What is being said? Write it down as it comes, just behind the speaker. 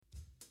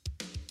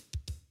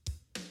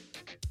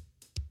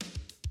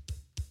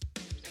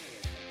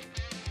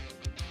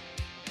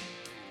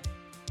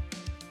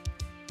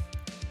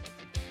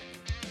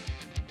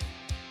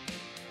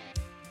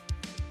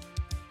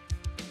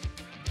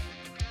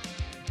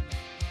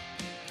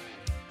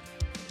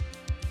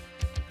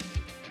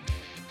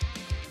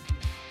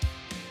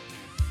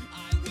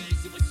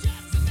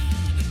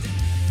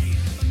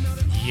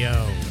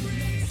yo.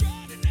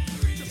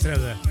 Instead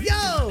of the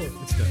yo,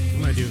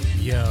 I'm going to do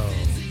yo.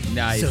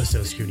 Nice.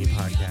 So Scrutiny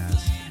Podcast.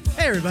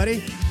 Hey,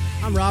 everybody.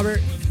 I'm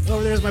Robert.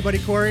 Over there's my buddy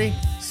Corey.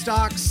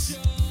 Stocks,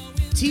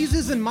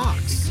 teases, and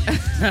mocks.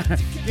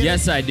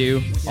 Yes, I do.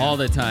 Yeah. All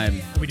the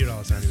time. We do it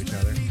all the time to each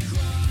other.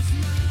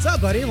 What's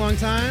up, buddy? Long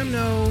time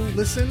no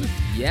listen.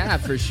 Yeah,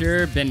 for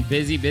sure. Been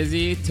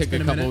busy. Took a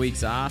been a couple minute.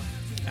 weeks off.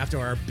 After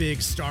our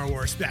big Star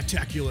Wars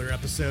spectacular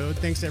episode.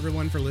 Thanks to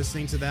everyone for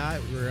listening to that.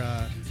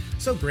 We're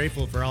so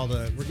grateful for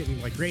we're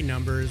getting like great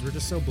numbers. We're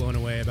just so blown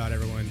away about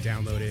everyone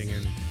downloading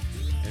and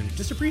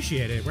just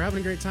appreciate it. We're having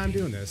a great time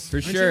doing this. For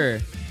Aren't sure.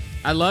 you?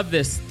 I love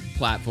this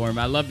platform.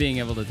 I love being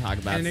able to talk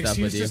about And an stuff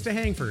excuse with you. just to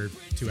hang for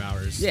 2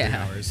 hours,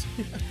 Yeah.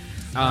 3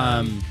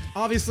 hours.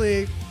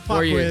 Obviously, pop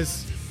 4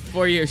 years. quiz.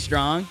 4 years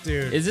strong.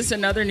 Dude. Is this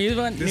another new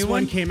one? This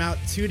one came out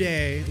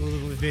today, a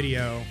little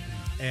video,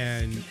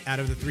 and out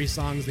of the 3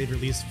 songs they've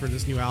released for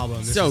this new album,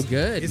 this So is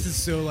good. This is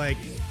so like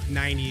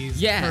 90s,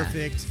 Yeah.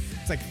 perfect.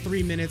 It's like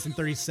 3 minutes and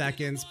 30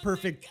 seconds,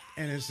 perfect,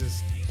 and it's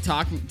just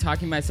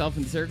Talking myself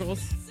in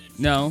circles?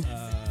 No.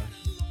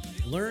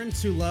 learn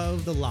to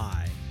love the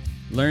lie.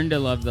 Learn to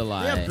love the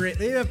lie.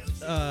 They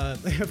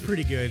have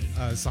pretty good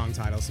song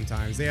titles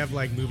sometimes. They have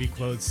like movie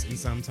quotes in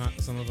some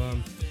of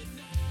them.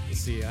 Let's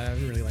see, I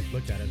haven't really like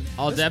looked at it.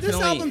 This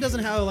album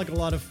doesn't have like a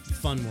lot of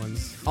fun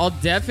ones. I'll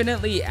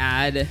definitely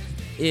add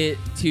it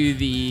to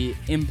the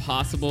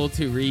impossible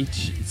to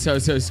reach So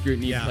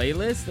Scrutiny Yeah.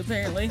 playlist,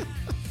 apparently.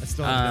 I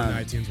still haven't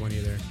done the iTunes one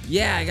either.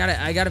 Yeah,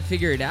 I gotta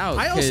figure it out.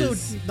 I also,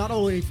 'cause- not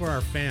only for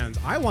our fans,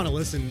 I want to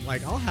listen,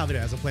 like, I'll have it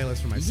as a playlist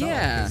for myself.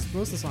 Yeah. 'Cause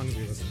most of the songs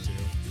we listen to.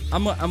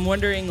 I'm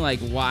wondering like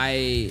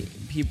why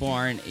people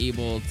aren't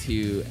able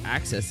to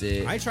access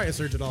it. I try to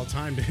search it all the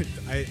time.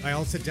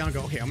 I'll sit down and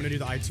go, okay, I'm going to do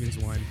the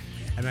iTunes one.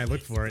 And I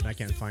look for it and I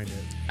can't find it.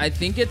 I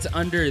think it's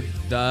under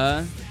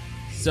the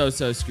So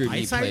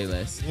Scrutiny iSight?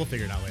 playlist. We'll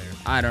figure it out later.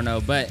 I don't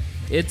know, but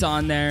it's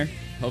on there.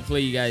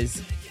 Hopefully you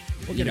guys,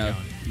 We'll get it going.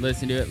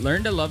 listen to it.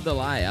 Learn to love the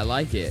lie. I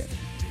like it.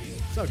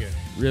 So good.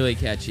 Really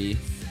catchy.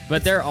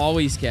 But they're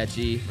always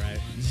catchy. Right.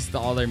 Just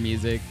all their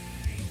music.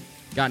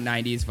 Got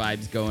 90s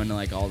vibes going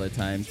like all the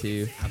time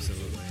too.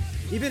 Absolutely.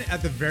 Even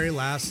at the very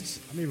last,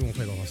 maybe we'll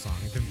play the whole song.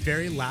 At the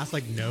very last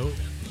like note,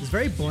 it's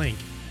very blank.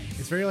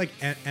 It's very like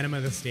Enema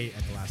of the State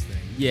at the last thing.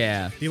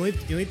 Yeah. The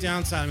only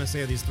downside I'm gonna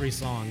say of these 3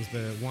 songs,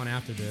 the one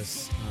after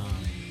this,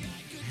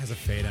 has a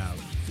fade out.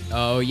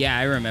 Oh yeah,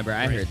 I remember.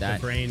 I Right, heard that.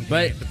 the brain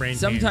but pain, the brain pain,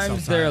 sometimes they're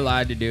self-titled.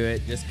 allowed to do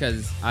it just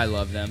because I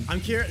love them. I'm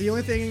curious. The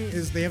only thing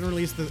is they haven't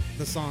released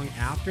the song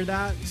after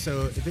that,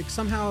 so if it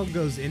somehow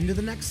goes into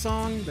the next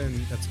song,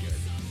 then that's good.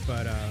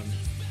 But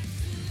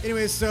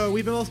anyways, so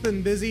we've both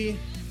been busy.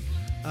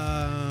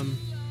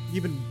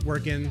 You've been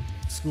working,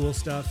 school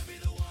stuff.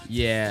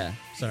 Yeah,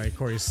 Sorry,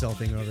 Corey's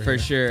selfing over for here.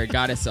 sure.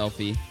 Got a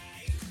selfie.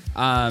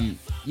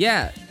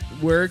 Yeah,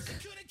 work.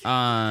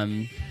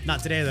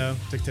 Not today though.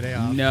 Took today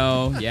off.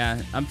 No,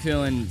 yeah, I'm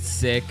feeling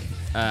sick.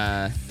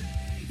 But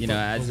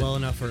As well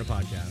enough for a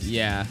podcast.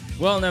 yeah,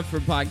 well enough for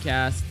a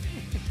podcast.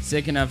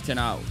 Sick enough to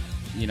not,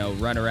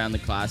 run around the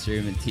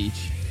classroom and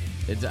teach.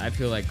 I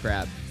feel like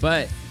crap.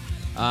 But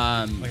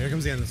Like here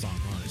comes the end of the song.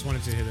 Hold on, I just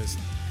wanted to hear this.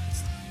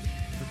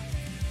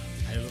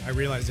 I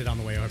realized it on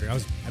the way over here.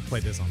 I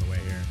played this on the way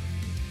here.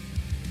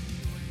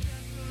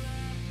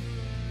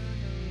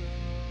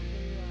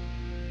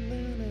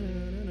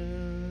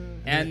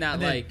 and that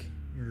then- like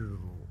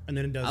and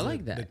then it does I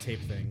like the that.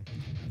 tape thing.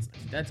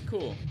 that's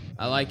cool.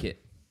 I like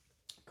it.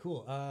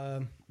 Cool.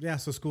 Yeah.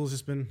 So school's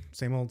just been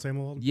same old, same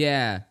old.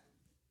 Yeah,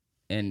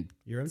 and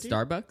You're empty?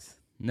 Starbucks.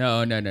 No.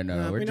 We're we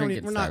don't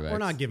drinking need- Starbucks. We're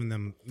not giving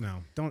them.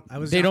 No, don't.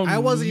 They don't I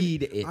wasn't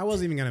need even, it. I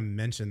wasn't even gonna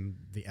mention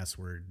the S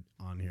word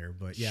on here,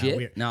 but yeah,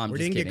 Shit? No, I'm we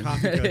just didn't kidding.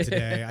 get coffee code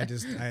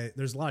today.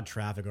 There's a lot of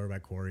traffic over by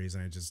Corey's,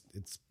 and it's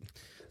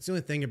the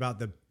only thing about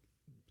the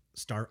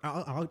Star. You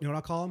know what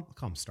I'll call them? I'll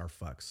call them Star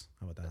Fucks.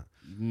 How about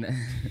that?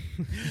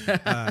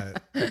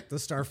 The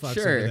Star Fucks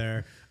Sure. over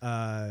there.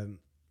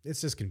 It's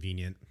just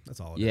convenient. That's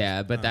all. It is.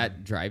 Yeah, but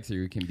that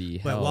drive-through can be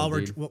But hell, while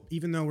dude.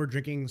 even though we're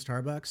drinking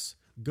Starbucks,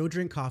 go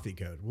drink Coffee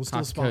Code. We'll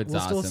Coffee still Code's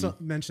we'll still awesome.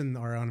 mention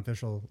our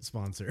unofficial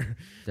sponsor.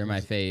 They're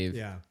my fave.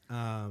 Yeah.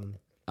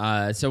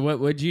 So what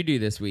would you do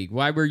this week?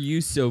 Why were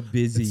you so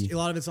busy? A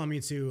lot of it's on me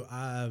too.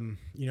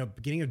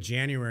 Beginning of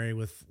January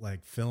with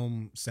like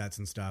film sets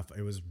and stuff,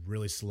 it was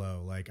really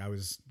slow. Like I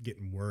was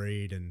getting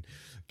worried and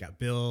got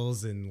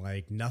bills and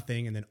like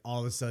nothing, and then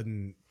all of a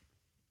sudden,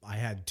 I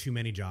had too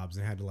many jobs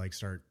and had to like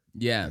start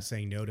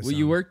saying no to. Well,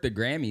 you worked the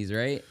Grammys,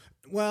 right?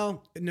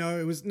 Well, no,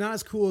 it was not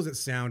as cool as it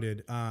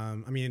sounded. I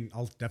mean,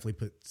 I'll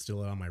definitely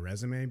still it on my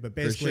resume, but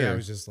basically, sure. I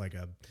was just like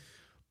a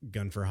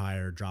gun for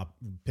hire,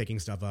 picking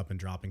stuff up and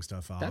dropping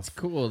stuff off. That's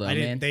cool though, I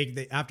man. didn't.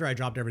 They after I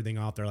dropped everything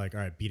off, they're like,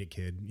 "All right, beat it,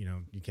 kid.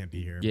 You can't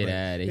be here." Get But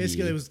outta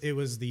basically, here. it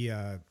was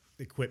the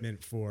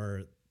equipment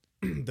for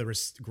the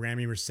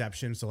Grammy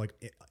reception. So like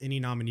any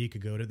nominee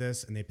could go to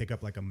this, and they pick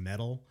up like a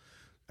medal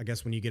I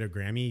guess when you get a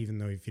Grammy, even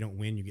though if you don't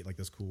win, you get like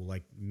this cool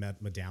like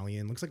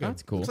medallion. Looks like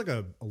That's cool. Looks like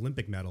a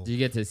Olympic medal. Did you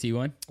get to see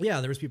one?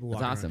 Yeah, there was people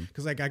walking. That's awesome.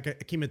 Because like I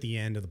came at the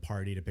end of the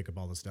party to pick up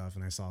all the stuff,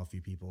 and I saw a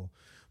few people.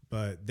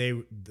 But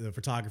the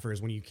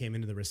photographers, when you came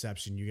into the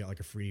reception, you got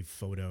like a free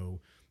photo,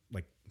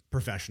 like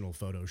professional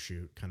photo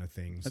shoot kind of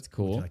things. That's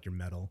cool. With, like your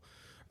medal.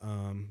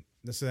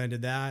 So I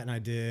did that, and I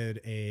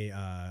did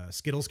a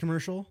Skittles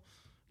commercial,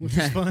 which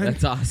was fun.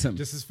 That's awesome.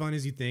 Just as fun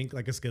as you think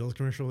like a Skittles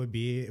commercial would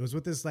be. It was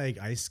with this like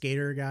ice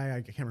skater guy.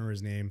 I can't remember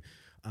his name.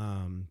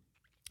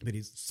 But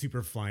he's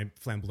super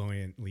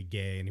flamboyantly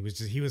gay, and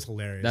he was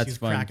hilarious. That's he was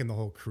fun. cracking the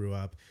whole crew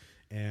up,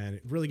 and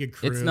really good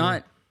crew.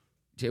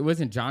 It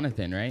wasn't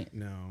Jonathan, right?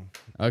 No.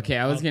 Okay,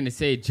 I was going to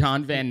say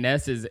John Van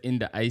Ness is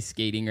into ice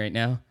skating right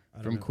now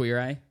from Queer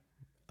Eye.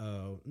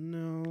 Oh,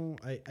 no.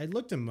 I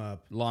looked him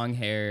up. Long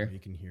hair. You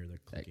can hear the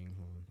clicking.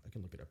 Hold on. I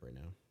can look it up right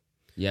now.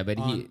 Yeah, but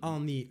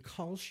on the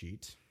call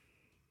sheet.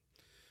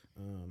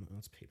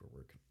 That's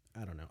paperwork.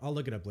 I don't know. I'll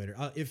look it up later.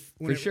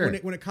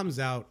 When it comes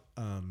out,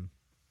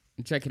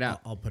 check it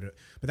out. I'll put it.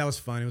 But that was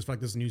fun. It was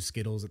like this new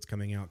Skittles that's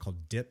coming out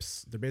called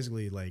Dips. They're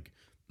basically like,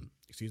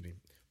 excuse me,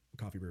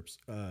 coffee burps,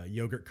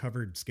 yogurt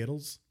covered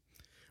Skittles,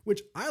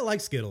 which I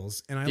like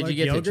Skittles and I like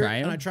yogurt. To try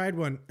them? And I tried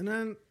one, and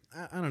then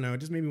I don't know, it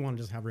just made me want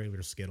to just have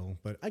regular Skittle.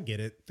 But I get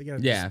it. They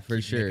gotta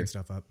for sure making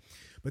stuff up.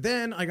 But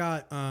then I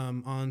got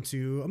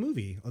onto a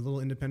movie, a little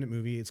independent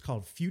movie. It's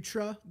called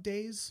Futura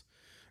Days,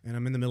 and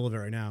I'm in the middle of it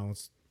right now.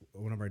 It's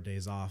one of our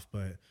days off,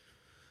 but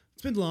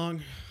it's been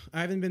long.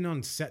 I haven't been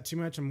on set too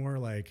much. I'm more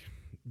like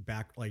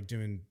back, like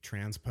doing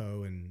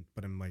transpo,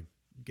 but I'm like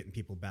getting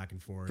people back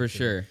and forth. For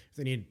sure. If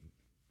they need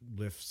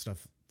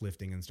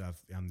lifting and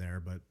stuff, I'm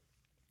there. But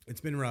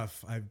it's been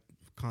rough. I've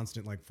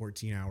constant like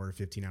 14-hour,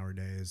 15-hour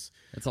days.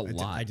 That's a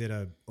lot. I did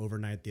a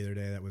overnight the other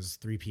day that was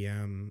 3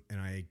 p.m.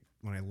 and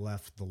when I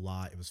left the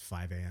lot, it was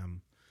 5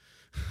 a.m.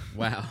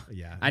 Wow.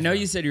 Yeah. I know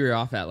you said you were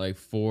off at like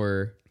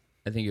 4.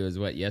 I think it was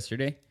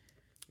yesterday?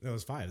 That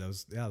was 5. That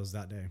was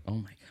that day. Oh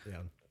my God.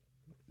 Yeah.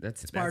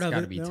 That's part of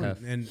gotta it, be tough.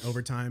 And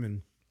overtime,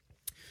 and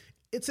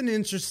it's an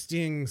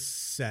interesting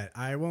set.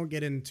 I won't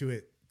get into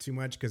it too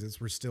much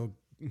because we're still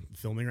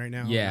filming right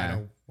now. Yeah. I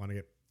don't want to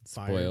get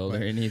spoiled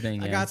fired, or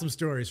anything. I got some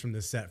stories from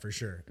this set for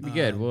sure. It'd be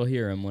good. We'll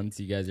hear them once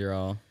you guys are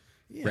all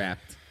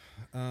wrapped.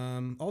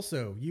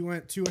 Also, you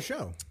went to a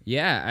show.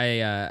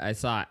 Yeah, I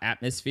saw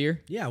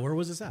Atmosphere. Yeah, where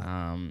was this at?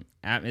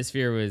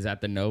 Atmosphere was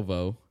at the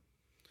Novo.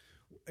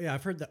 Yeah,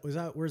 I've heard that.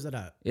 Where's that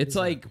at? It's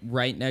like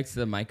right next to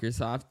the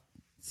Microsoft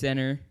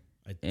Center.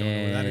 I don't know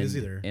where that is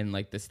either. And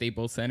like the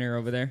Staples Center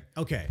over there.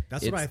 Okay,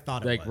 that's what I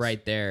thought it was. Like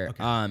right there.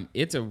 Okay.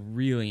 It's a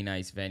really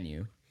nice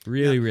venue.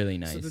 Really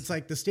nice. So it's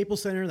like the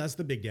Staples Center. That's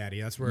the Big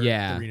Daddy. That's where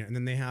Yeah. the arena. And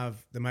then they have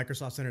the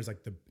Microsoft Center is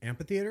like the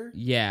amphitheater.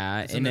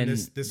 Yeah, So and then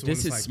this this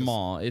one's is like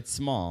small. It's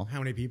small. How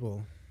many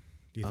people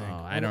do you think?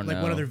 I don't like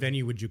know. what other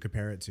venue would you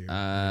compare it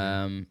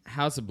to?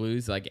 House of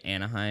Blues, like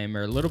Anaheim,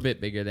 or a little bit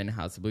bigger than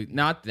House of Blues.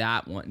 Not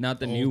that one, not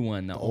the new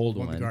one, the old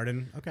one. The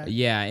Garden. Okay.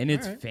 Yeah, and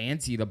it's All right.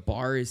 fancy. The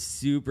bar is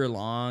super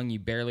long. You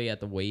barely have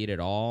to wait at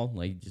all.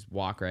 Like you just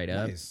walk right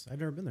up. Nice. I've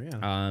never been there.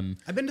 Yeah.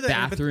 I've been to the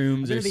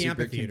bathrooms I've been are to the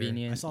super amphitheater.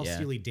 convenient. I saw Yeah.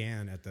 Steely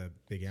Dan at the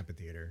big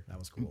amphitheater. That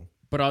was cool.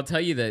 But I'll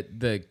tell you that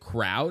the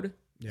crowd,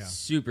 Yeah.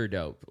 super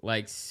dope.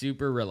 Like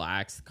super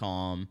relaxed,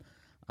 calm.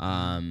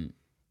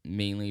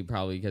 Mainly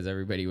probably because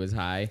everybody was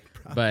high.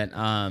 But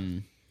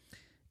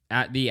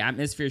at the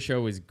Atmosphere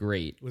show was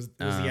great. Was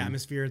the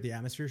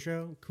Atmosphere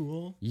show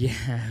cool?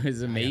 Yeah, it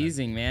was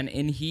amazing, man.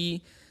 And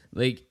he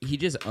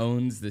just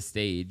owns the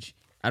stage.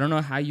 I don't know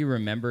how you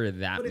remember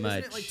that But much.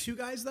 isn't it like 2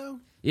 guys though?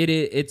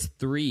 It's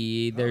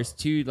 3. There's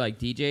 2 like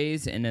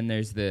DJs, and then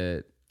there's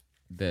the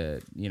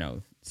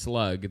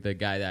Slug, the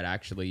guy that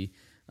actually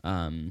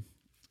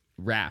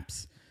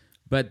raps.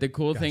 But the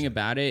cool thing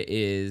about it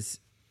is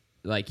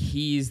like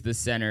he's the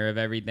center of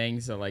everything,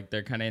 so like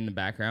they're kind of in the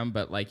background,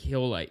 but like he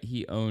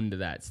owned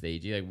that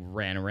stage. He like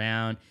ran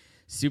around,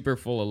 super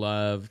full of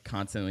love,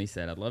 constantly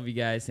said, "I love you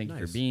guys. Thank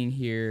you for being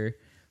here."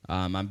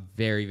 I'm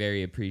very,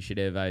 very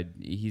appreciative.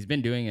 He's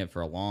been doing it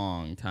for a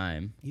long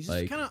time. He's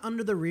like, just kind of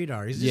under the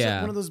radar. He's just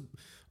like one of those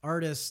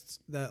artists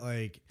that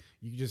like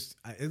you just,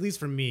 at least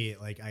for me,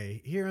 like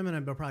I hear him and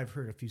I've probably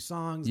heard a few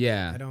songs.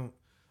 Yeah.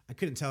 I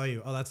couldn't tell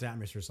you, oh, that's an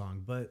Atmosphere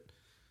song, but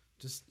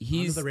just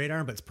he's under the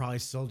radar, but it's probably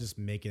still just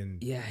making.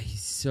 Yeah,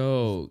 he's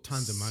so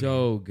tons of money.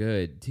 So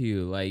good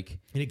too. Like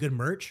any good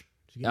merch?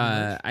 Did you get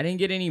any merch? I didn't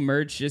get any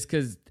merch just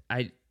because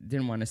I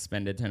didn't want to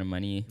spend a ton of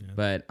money. Yeah.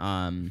 But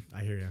I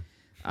hear you.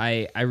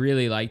 I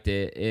really liked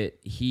it.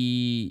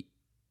 He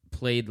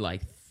played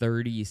like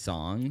 30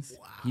 songs.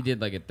 Wow. He did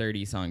like a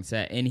 30-song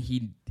set, and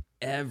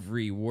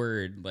every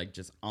word like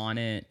just on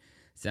it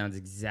sounds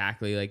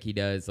exactly like he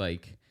does.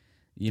 Like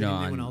Did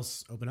anyone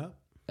else open up?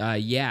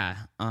 Yeah.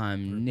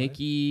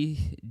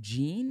 Nikki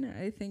Jean,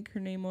 I think her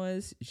name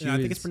was. I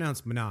think it's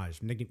pronounced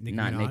Minaj.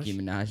 Not Minaj? Nicki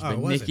Minaj, but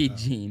Nikki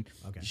Jean.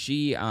 Okay.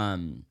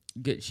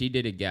 She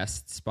did a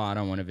guest spot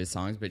on one of his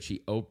songs, but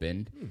she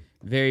opened.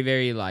 Very,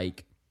 very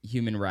like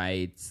human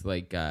rights,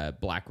 like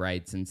black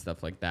rights and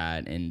stuff like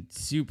that, and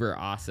super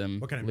awesome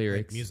What kind of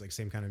lyrics. like, music?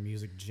 Same kind of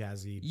music,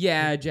 jazzy.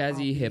 Yeah,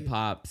 jazzy hip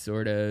hop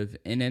sort of.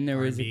 And then there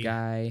was a R&B.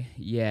 guy.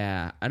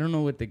 Yeah, I don't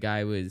know what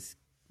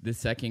the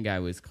second guy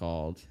was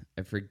called.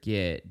 I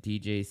forget.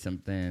 DJ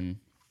something.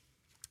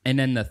 And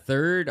then the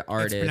third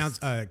artist. It's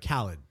pronounced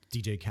Khaled.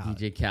 DJ Khaled.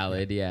 DJ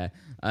Khaled, yeah.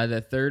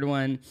 The third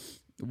one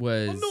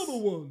was Another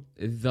one.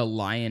 The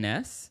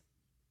Lioness.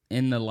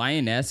 And the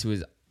Lioness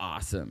was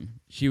awesome.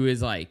 She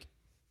was like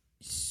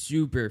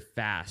super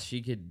fast.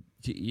 She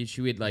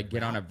would like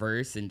get on a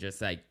verse and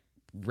just like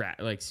rap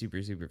like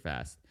super, super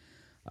fast.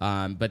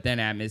 But then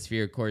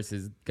Atmosphere, of course,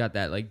 has got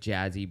that like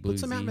jazzy, bluesy. Put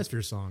some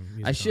Atmosphere song.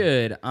 I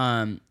should.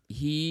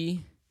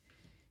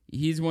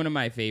 He's one of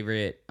my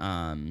favorite.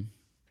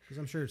 Because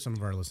I'm sure some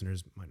of our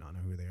listeners might not know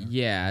who they are.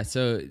 Yeah,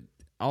 so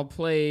I'll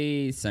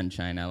play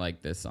Sunshine. I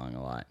like this song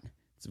a lot.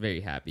 It's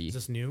very happy. Is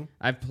this new?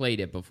 I've played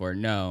it before.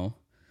 No.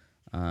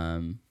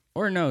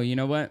 Or no, you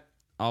know what?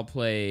 I'll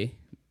play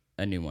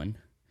a new one.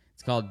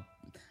 It's called,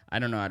 I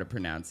don't know how to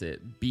pronounce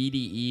it,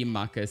 BDE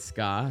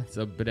Makaska.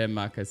 So Bre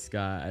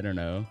Makaska, I don't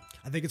know.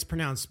 I think it's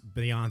pronounced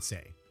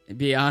Beyonce.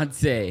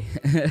 Beyonce.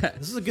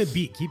 This is a good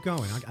beat. Keep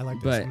going. I like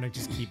this. But- I'm going to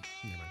just keep...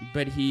 Never mind.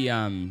 But he,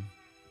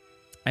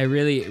 I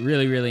really,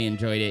 really, really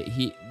enjoyed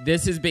it.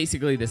 This is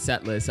basically the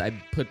set list. I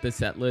put the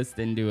set list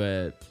into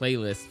a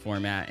playlist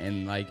format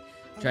and like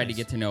tried to nice.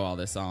 get to know all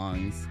the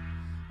songs.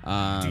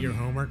 Do your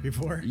homework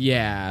before?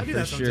 Yeah, I do for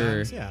that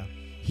sure. sometimes,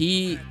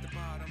 yeah.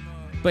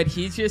 But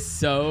he's just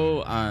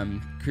so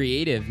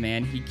creative,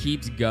 man. He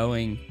keeps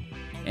going,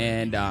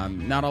 and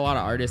not a lot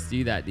of artists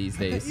do that these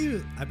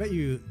days. I bet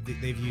you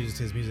they've used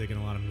his music in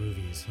a lot of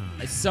movies,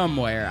 huh?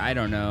 Somewhere, I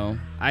don't know.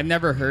 I've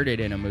never heard it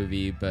in a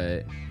movie,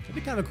 but It'd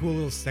be kind of a cool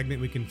little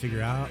segment we can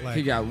figure out. Like,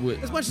 figure out what.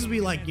 as much as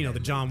we like, the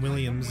John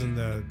Williams and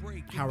the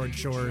Howard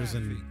Shores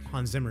and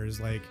Hans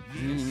Zimmers, like,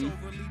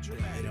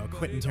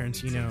 Quentin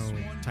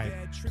Tarantino type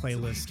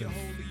playlist.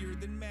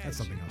 That's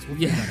something else. We'll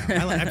figure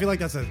that out. I feel like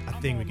that's a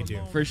thing we could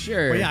do. For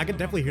sure. But yeah, I could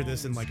definitely hear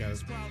this in like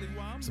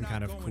some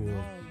kind of cool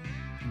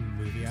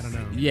movie. I don't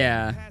know.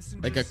 Yeah,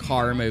 like a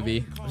car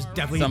movie. I was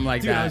definitely Something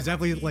like that. I was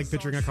definitely like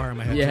picturing a car in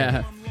my head.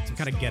 Yeah. too. Some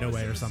kind of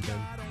getaway or something.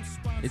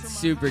 It's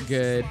super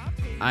good.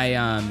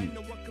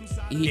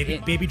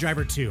 Baby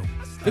Driver 2.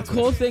 The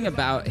cool thing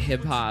about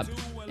hip hop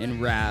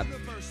and rap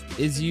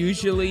is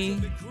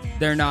usually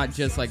they're not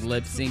just like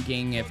lip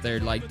syncing if they're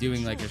like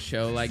doing like a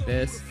show like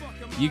this.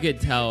 You could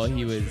tell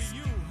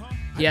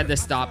he had to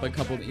stop a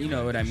couple, you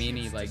know what I mean?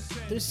 He like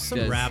There's some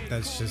does- rap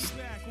that's just,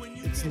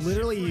 it's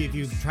literally, if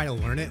you try to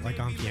learn it like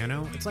on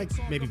piano, it's like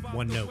maybe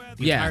one note.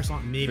 The Yeah, entire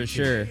song, maybe for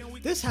two. sure.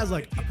 This has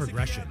like a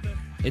progression.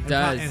 It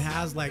does. It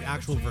has like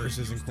actual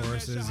verses and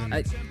choruses, and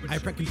I- I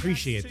can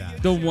appreciate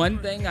that. The one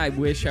thing I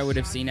wish I would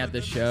have seen at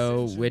the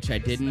show, which I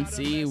didn't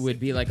see, would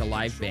be like a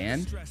live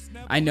band.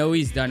 I know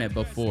he's done it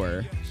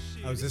before.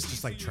 Oh, is this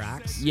just like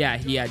tracks? Yeah,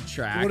 he had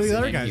tracks. What are the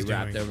other and then guys he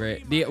rapped doing? over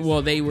it.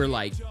 They were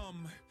like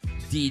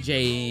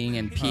DJing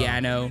and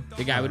piano.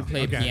 The guy would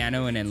play okay. a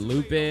piano and then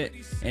loop it,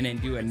 and then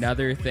do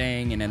another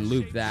thing and then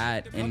loop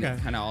that, and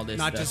Okay. kind of all this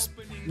Not stuff. just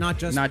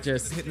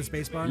just- hitting the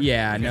space bar.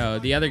 Yeah, Okay. no.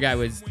 The other guy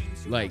was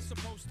like,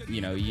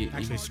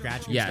 Actually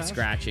scratching. yeah, stuff?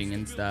 scratching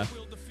and stuff.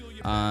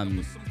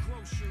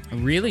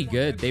 Really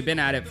good. They've been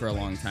at it for a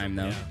long time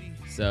though. Yeah.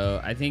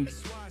 So I think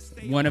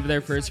one of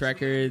their first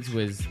records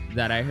was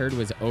that I heard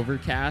was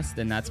Overcast,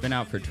 and that's been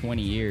out for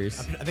 20 years.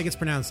 I think it's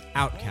pronounced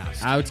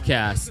Outcast.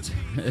 Outcast.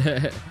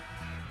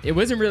 It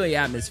wasn't really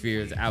Atmosphere,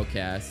 it was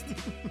Outcast.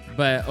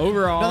 But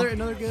overall,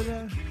 Another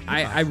good.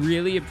 I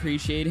really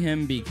appreciate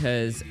him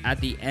because at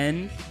the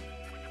end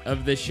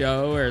of the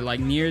show, or like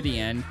near the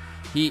end,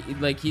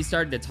 he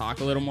started to talk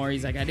a little more.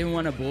 He's like, I didn't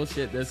want to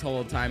bullshit this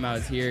whole time I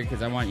was here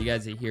because I want you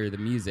guys to hear the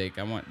music.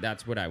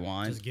 That's what I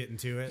want. Just get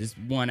into it. Just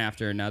one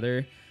after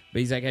another. But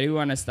he's like, I do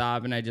want to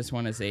stop, and I just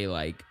want to say,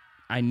 like,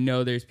 I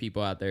know there's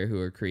people out there who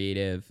are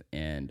creative,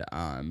 and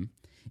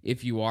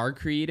if you are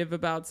creative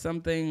about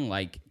something,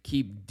 like,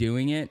 keep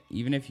doing it,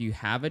 even if you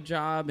have a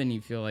job and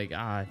you feel like,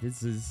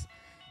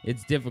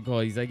 it's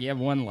difficult. He's like, you have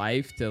one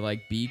life to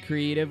like be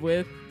creative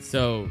with,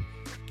 so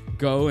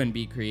go and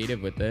be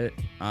creative with it.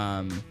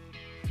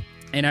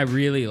 And I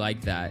really like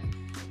that.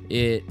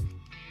 It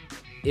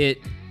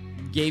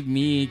gave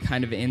me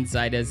kind of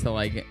insight as to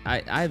like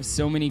I have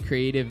so many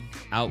creative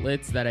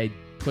outlets that I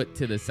put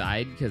to the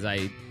side because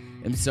I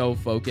am so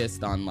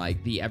focused on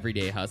like the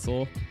everyday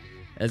hustle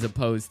as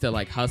opposed to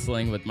like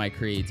hustling with my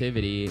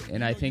creativity.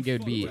 And I think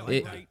it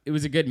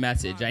was a good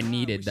message. I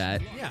needed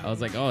that. Yeah. I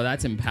was like, oh,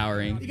 that's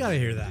empowering You gotta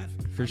hear that.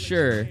 for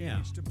sure.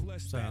 Yeah.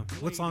 So,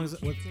 what song is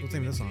it? What's the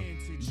name of this song?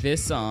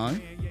 This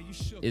song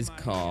is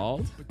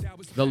called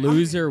The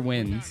Loser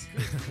Wins.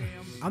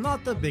 I'm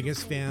not the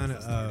biggest fan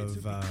of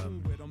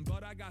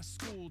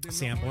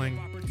sampling.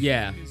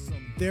 Yeah.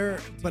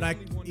 But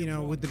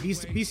with the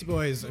Beastie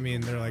Boys, I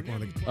mean, they're like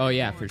one of the Oh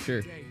yeah, for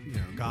sure.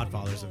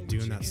 godfathers of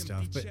doing that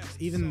stuff. But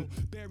even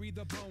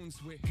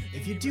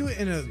if you do it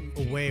in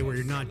a way where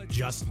you're not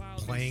just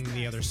playing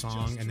the other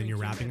song and then you're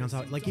rapping on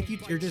top, like if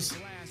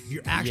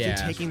you're actually Yeah.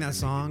 taking that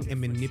song and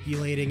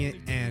manipulating it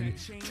and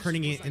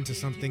turning it into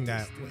something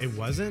that it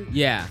wasn't,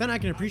 Yeah. then I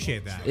can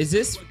appreciate that. Is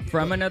this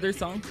from another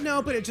song?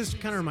 No, but it just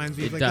kind of reminds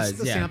me of It like does,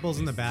 the yeah. samples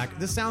in the back.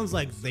 This sounds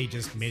like they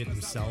just made it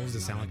themselves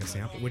to sound like a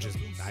sample, which is,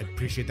 I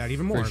appreciate that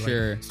even more. For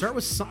sure. Start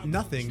with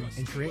nothing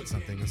and create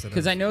something instead of.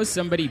 Because I know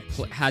somebody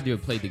had to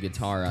have played the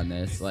guitar on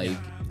this. Like,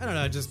 I don't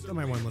know, just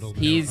my one little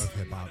He's- note of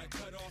hip hop.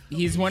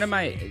 he's one of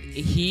my.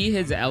 He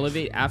has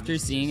elevated after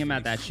seeing him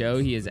at that show.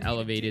 He has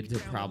elevated to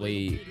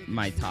probably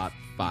my top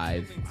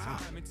 5.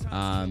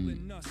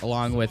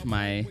 Along with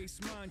my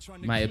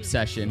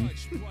obsession,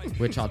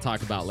 which I'll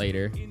talk about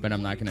later, but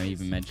I'm not going to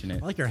even mention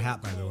it. I like your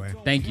hat, by the way.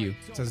 Thank you.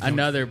 says don't-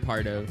 Another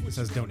part of It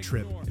says "Don't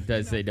trip." it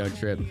does say don't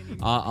trip.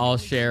 I'll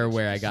share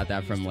where I got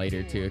that from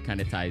later too. It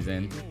kind of ties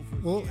in.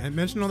 Well, and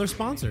mention another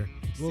sponsor.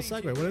 A little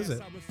segue. What is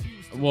it?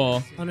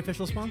 Well,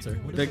 Unofficial sponsor.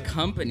 What is the it?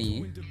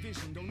 company.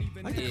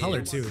 I like the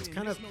color too. It's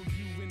kind of,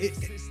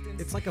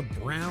 it's like a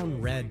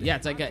brown red. Yeah,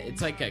 it's like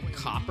a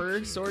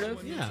copper sort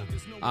of. Yeah.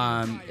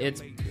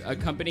 It's a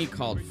company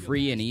called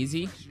Free and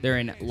Easy. They're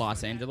in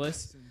Los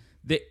Angeles.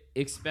 The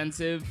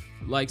expensive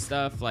like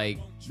stuff like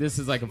this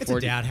is like It's a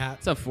dad hat.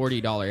 It's a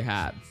 $40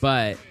 hat,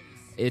 but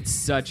it's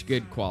such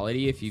good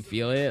quality if you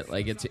feel it.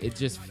 Like it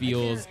just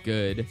feels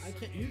good. I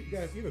can't. You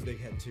have a big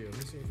head too. Let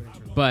me see if I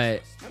can turn.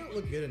 But I don't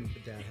look good in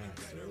dad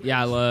hats.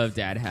 yeah, I love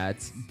dad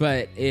hats.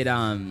 But it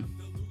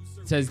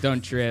says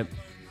don't trip,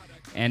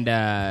 and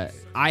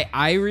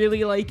I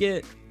really like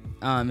it.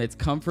 It's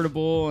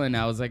comfortable, and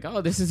I was like,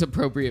 oh, this is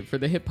appropriate for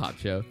the hip hop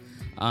show.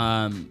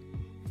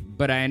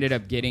 But I ended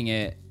up getting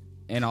it,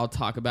 and I'll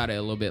talk about it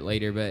a little bit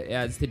later. But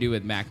yeah, it's to do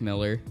with Mac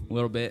Miller a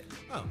little bit.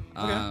 Oh,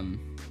 okay.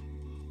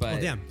 But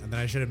Well, damn. And then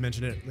I should have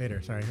mentioned it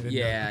later. Sorry. I didn't know.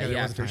 yeah, Okay, there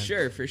yeah, was a for time.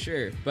 sure, for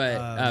sure.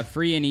 But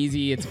Free and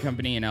Easy, it's a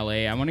company in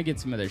LA. I want to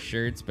get some of their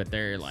shirts, but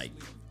they're like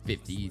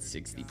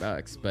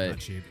 $50-$60. But Not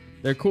cheap.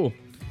 they're cool.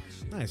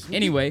 Nice. Well,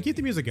 Anyway. keep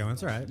the music going.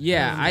 It's all right.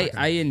 Yeah, Keep it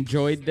I rocking.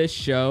 enjoyed this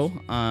show.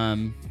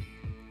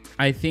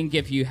 I think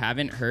if you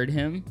haven't heard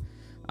him,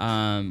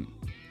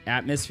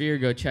 Atmosphere,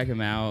 go check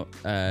him out.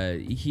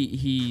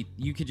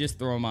 You could just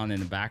throw him on in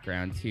the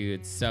background too.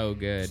 It's so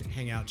good.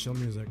 hang out, chill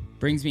music.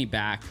 Brings me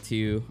back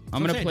to.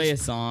 I'm what gonna I'm play saying, a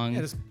song.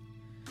 Yeah, just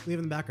leave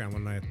it in the background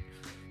one night.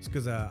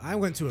 Because I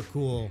went to a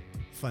cool,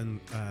 fun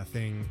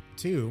thing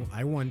too.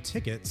 I won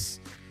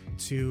tickets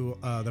to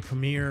the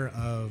premiere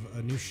of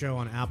a new show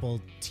on Apple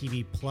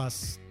TV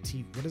Plus.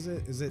 What is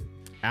it? Is it?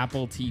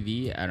 Apple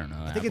TV. I don't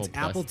know. I think it's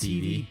Apple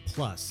TV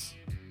Plus.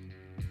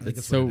 I think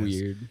That's what so it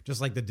is. weird. Just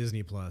like the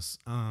Disney Plus.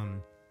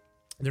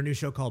 Their new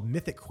show called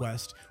Mythic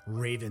Quest: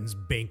 Raven's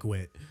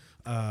Banquet.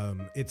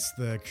 It's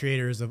the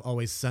creators of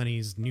Always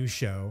Sunny's new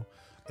show.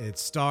 It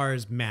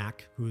stars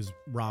Mac, who's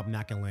Rob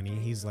McElhenney.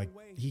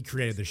 He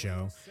created the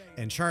show,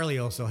 and Charlie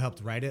also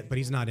helped write it, but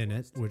he's not in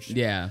it, which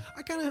Yeah.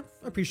 I kind of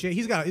appreciate.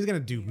 He's gonna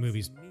do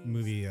movies,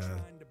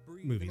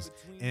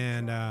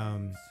 and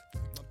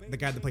the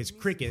guy that plays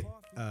Cricket,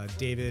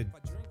 David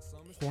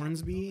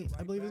Hornsby,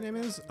 I believe his name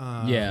is.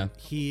 Yeah.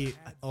 He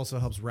also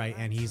helps write,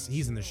 and he's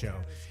in the show,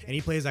 and he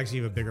plays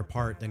actually a bigger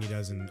part than he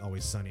does in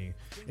Always Sunny.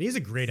 And he's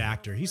a great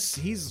actor. He's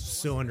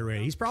so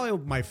underrated. He's probably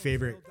my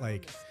favorite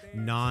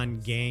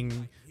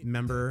non-gang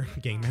member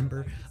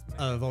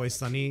of Always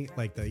Sunny.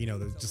 Like the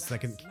just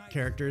second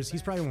characters.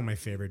 He's probably one of my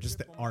favorite. Just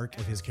the arc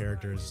of his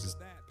character is just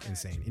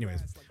insane.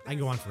 Anyways, I can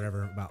go on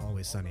forever about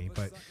Always Sunny,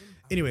 but.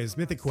 Anyways,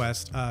 Mythic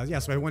Quest.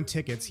 So I won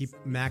tickets.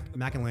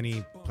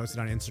 McElhenney posted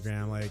on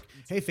Instagram like,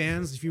 "Hey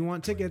fans, if you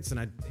want tickets," and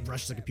I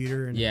rushed to the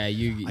computer and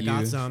I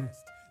got some.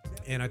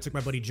 And I took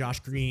my buddy Josh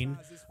Green,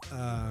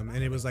 and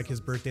it was like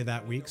his birthday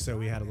that week, so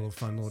we had a little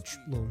fun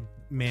little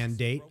man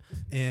date,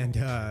 and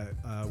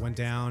went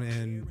down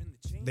and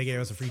they gave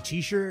us a free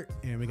T-shirt,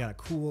 and we got a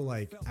cool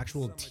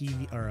actual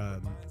TV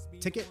or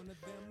ticket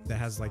that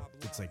has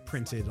it's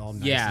printed all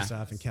nice and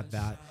stuff, and kept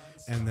that.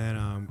 And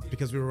then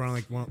because we were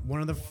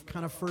one of the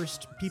kind of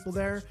first people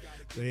there,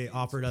 they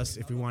offered us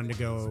if we wanted to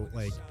go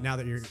now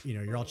that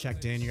you're all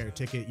checked in, you got your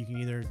ticket, you can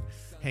either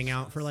hang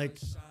out for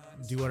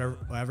do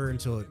whatever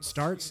until it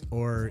starts,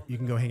 or you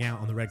can go hang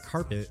out on the red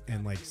carpet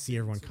and see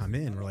everyone come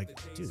in. We're like,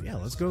 dude, yeah,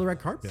 let's go to the red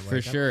carpet.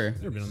 For sure.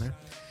 I've never been on there.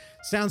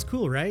 Sounds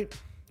cool, right?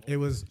 It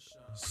was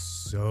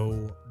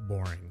so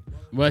boring.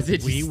 Was it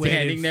just We standing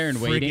waited there and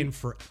waiting? friggin'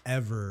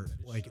 forever,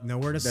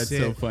 nowhere to That's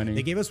sit. so funny.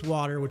 They gave us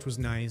water, which was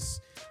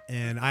nice,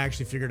 and I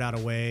actually figured out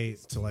a way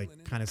to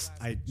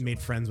I made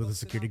friends with the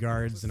security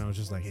guards, and I was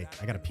just like, hey,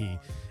 I gotta pee,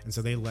 and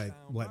so they let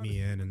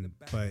me in,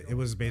 but it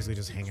was basically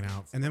just hanging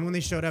out. And then when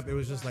they showed up, it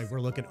was just we're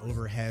looking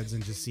over heads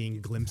and just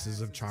seeing glimpses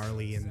of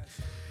Charlie, and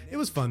it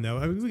was fun though.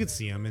 I mean, we could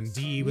see him, and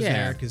Dee was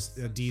there because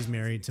Dee's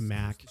married to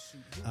Mac,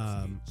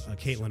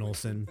 Caitlin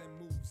Olsen,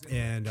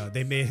 and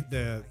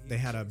they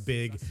had a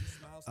big.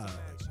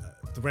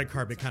 The red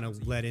carpet kind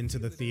of led into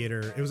the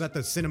theater. It was at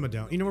the Cinema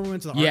Dome. You know where we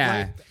went to the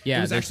ArcLight? Yeah.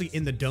 It was actually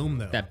in the dome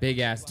though. That big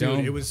ass Dude,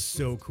 dome. it was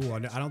so cool. I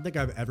don't think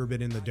I've ever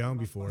been in the dome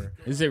before.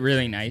 Is it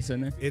really nice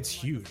in there? It's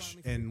huge,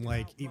 and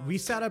we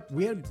sat up.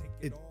 We had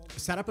it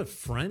sat up at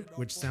front,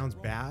 which sounds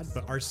bad,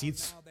 but our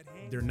seats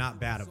they're not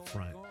bad up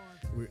front.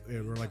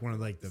 we're like one of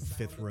like the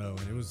 5th row,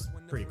 and it was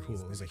pretty cool.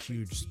 It was a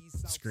huge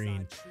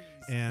screen,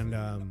 and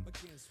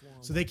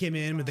so they came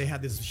in, but they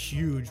had this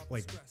huge,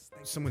 like,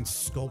 someone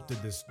sculpted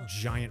this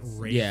giant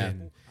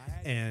raven,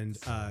 and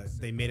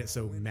they made it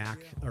so Mac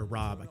or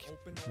Rob,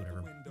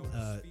 whatever,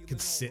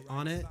 could sit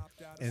on it,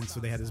 and so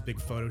they had this big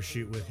photo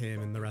shoot with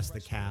him and the rest of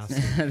the cast.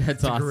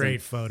 That's awesome. A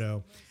great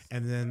photo.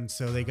 And then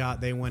so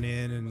they went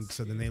in, and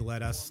so then they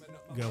let us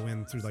go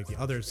in through like the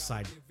other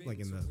side, like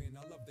in the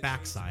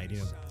back side. You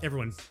know,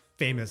 everyone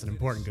famous and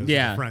important goes to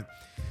the front.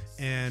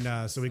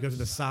 And so we go to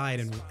the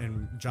side,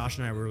 and Josh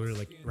and I were really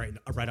like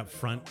right up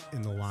front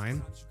in the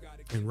line.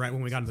 And right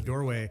when we got in the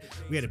doorway,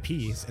 we had a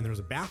piece, and there was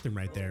a bathroom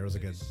right there. It was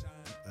like a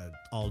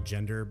all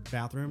gender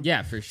bathroom.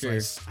 Yeah, for sure.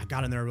 So I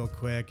got in there real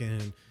quick,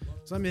 and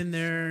so I'm in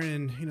there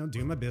and, you know,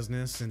 doing my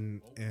business,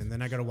 and then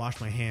I got to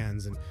wash my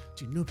hands, and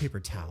dude, no paper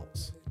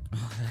towels.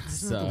 Oh, that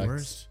Isn't sucks. that the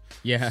worst?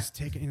 Yeah. Just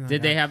take it, you know,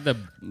 Did they have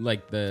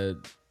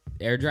the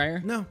air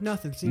dryer? No,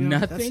 nothing. So, you know,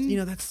 Nothing?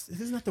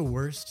 Isn't that the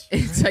worst?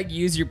 It's like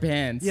use your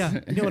pants. Yeah.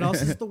 You know what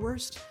else is the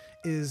worst?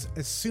 Is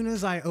as soon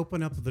as I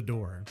open up the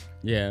door,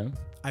 Yeah.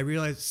 I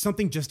realize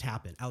something just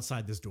happened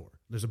outside this door.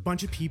 There's a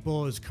bunch of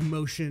people, there's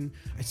commotion.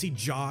 I see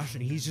Josh,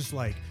 and he's just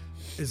like,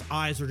 his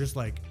eyes are just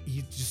like,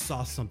 he just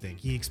saw something.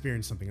 He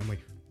experienced something. I'm like,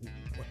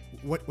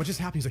 what just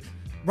happened? He's like,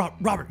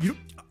 Robert, you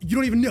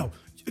don't even know.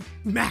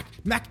 Mac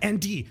and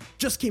D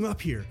just came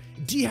up here.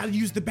 D had to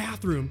use the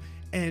bathroom,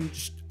 and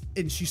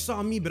she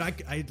saw me, but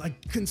I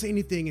couldn't say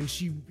anything, and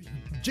she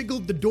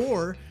jiggled the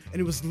door, and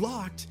it was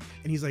locked,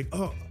 and he's like,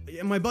 oh,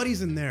 yeah, my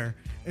buddy's in there,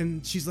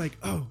 and she's like,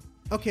 oh,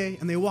 okay,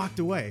 and they walked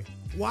away.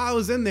 While I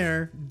was in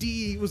there,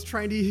 D was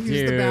trying to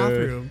use the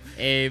bathroom.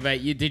 Hey,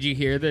 but did you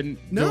hear the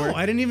No, door?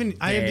 I didn't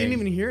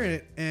even hear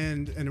it.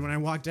 And when I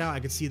walked out, I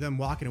could see them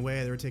walking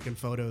away. They were taking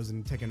photos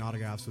and taking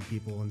autographs with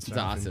people and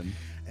stuff. It's awesome.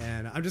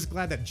 And I'm just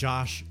glad that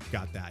Josh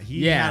got that. He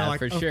Yeah, had like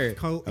for sure.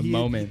 A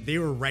moment. They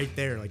were right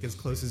there, like as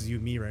close as you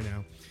and me right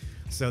now.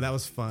 So that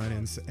was fun.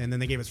 And then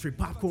they gave us free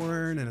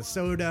popcorn and a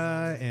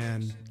soda,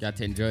 and got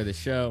to enjoy the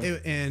show.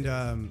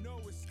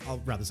 I'll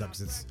wrap this up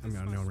because I know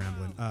I'm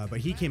rambling. But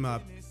he came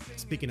up,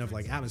 speaking of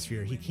like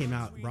atmosphere, he came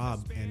out,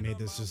 Rob, and made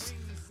this just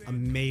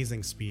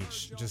amazing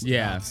speech. Just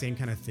same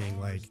kind of thing.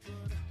 Like,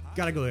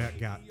 you have to go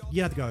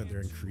out there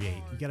and create.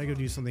 You gotta go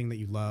do something that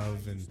you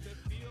love, and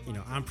you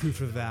know, I'm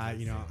proof of that.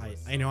 You know,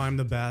 I know I'm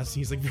the best.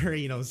 He's like very,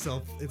 you know,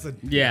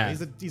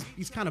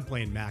 he's kind of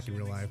playing Mac in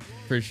real life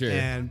For sure.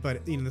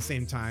 but you know, at the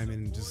same time,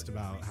 and just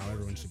about how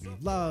everyone should be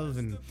loved,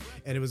 and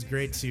it was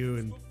great too.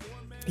 And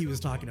he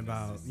was talking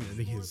about, you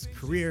know, his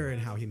career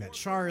and how he met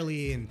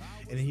Charlie, and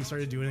then he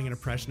started doing an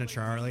impression of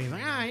Charlie. He's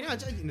like,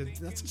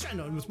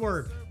 it was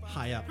more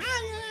high up.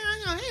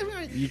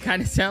 You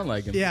kind of sound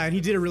like him. Yeah, and he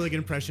did a really good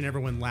impression.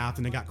 Everyone laughed,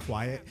 and it got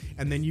quiet.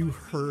 And then you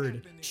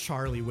heard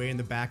Charlie way in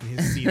the back in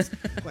his seats,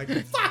 like,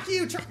 "Fuck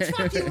you,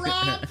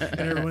 Rob!" And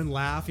everyone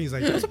laughed. He's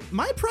like,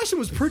 "My impression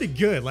was pretty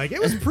good. Like,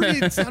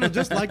 it sounded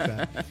just like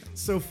that."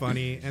 So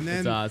funny. And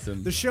then That's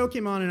awesome. The show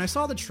came on, and I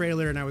saw the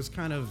trailer, and I was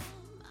kind of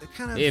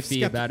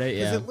iffy about it,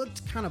 yeah. Because it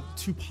looked kind of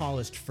too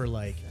polished for,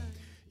 like,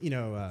 you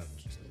know,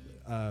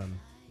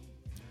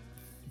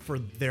 for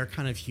their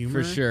kind of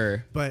humor. For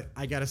sure. But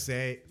I gotta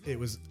say, it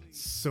was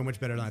so much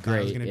better than I thought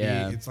it was gonna be.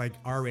 It's like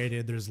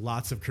R-rated. There's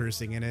lots of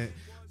cursing in it.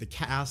 The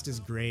cast is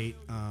great.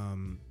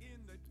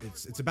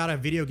 It's about a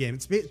video game.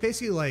 It's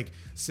basically like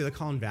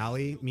Silicon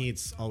Valley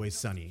meets Always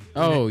Sunny.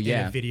 In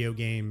a video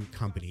game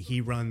company.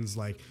 He runs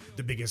like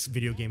the biggest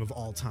video game of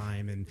all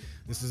time, and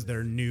this is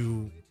their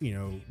new, you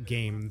know,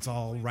 game. It's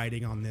all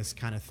riding on this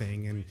kind of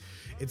thing, and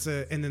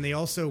and then they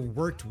also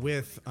worked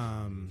with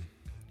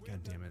God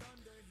damn it,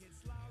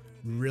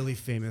 really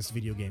famous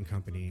video game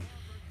company.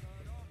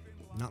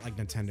 Not like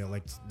Nintendo,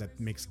 like that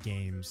makes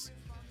games.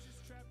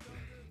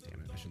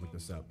 Damn it, I should look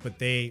this up. But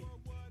they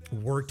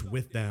worked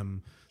with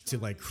them to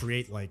like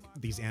create like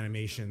these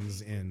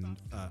animations in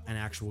an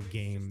actual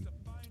game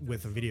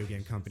with a video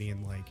game company,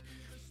 and like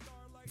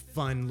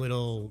fun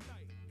little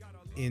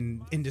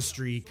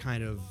industry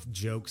kind of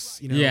jokes,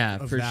 you know? Yeah,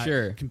 of for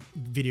sure.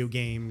 Video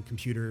game,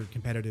 computer,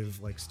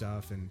 competitive like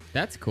stuff, and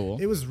that's cool.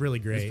 it was really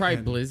great. It's probably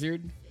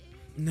Blizzard.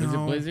 No, Was it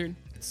Blizzard?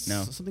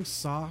 No, something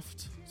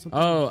soft.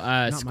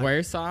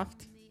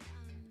 Squaresoft.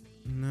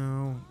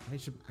 No,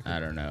 I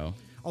don't know.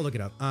 I'll look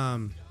it up.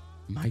 But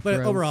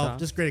Microsoft? overall,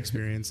 just great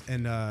experience,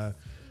 and I'm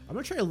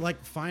gonna try to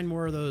like find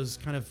more of those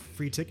kind of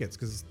free tickets,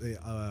 because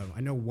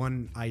I know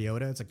One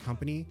Iota, it's a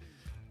company.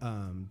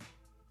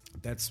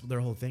 That's their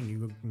whole thing.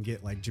 You can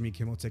get like Jimmy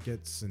Kimmel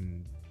tickets,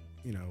 and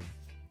you know,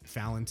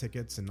 Fallon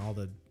tickets, and all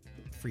the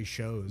free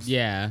shows.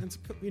 Yeah, and it's,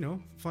 you know,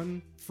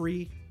 fun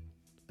free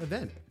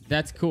event.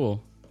 That's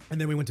cool. And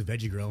then we went to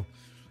Veggie Grill,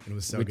 and it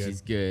was so good. Which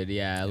is good.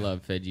 Yeah, I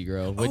love Veggie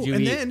Grill. What'd Oh, you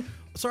and eat? then,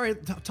 sorry,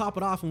 top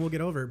it off and we'll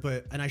get over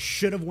it, and I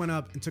should have went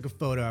up and took a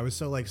photo. I was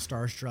so like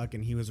starstruck,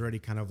 and he was already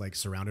kind of like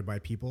surrounded by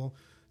people.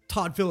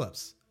 Todd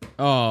Phillips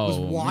was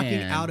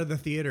walking out of the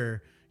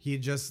theater. He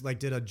just like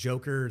did a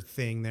Joker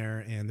thing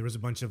there, and there was a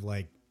bunch of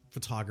like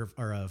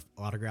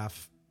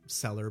autograph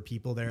seller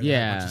people there. Yeah. They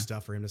had a bunch of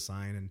stuff for him to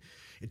sign, and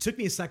it took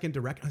me a second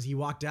to recognize. He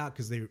walked out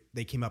because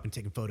they came up and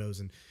taken photos,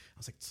 and I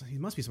was like, so he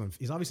must be someone.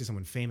 He's obviously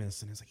someone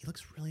famous, and I was like, he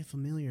looks really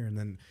familiar. And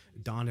then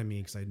it dawned on me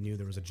because I knew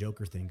there was a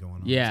Joker thing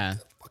going on. Yeah, I was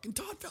like, fucking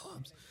Todd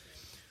Phillips.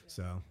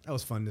 So that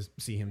was fun to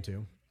see him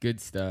too. Good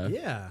stuff.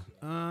 Yeah.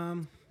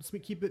 Let's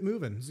keep it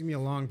moving. This is gonna be a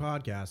long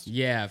podcast.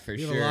 Yeah, for We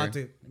sure. have a lot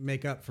to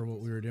make up for what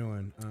we were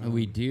doing.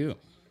 We do.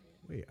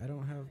 Wait, I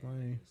don't have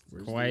my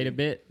Quite a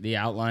bit. The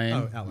outline.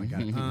 Oh, outline.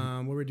 Got it.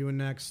 What we're doing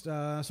next?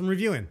 Some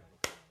reviewing.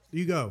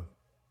 You go.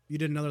 You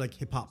did another like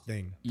hip hop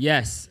thing.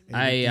 Yes,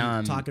 And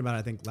you talked about it,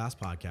 I think last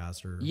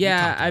podcast or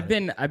yeah, I've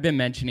been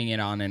mentioning it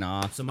on and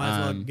off. So might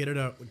as well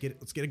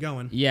let's get it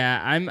going.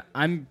 Yeah,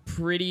 I'm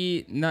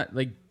pretty not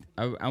like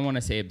I want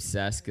to say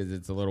obsessed because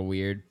it's a little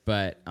weird,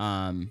 but You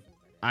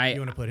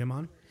want to put him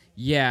on?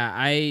 Yeah,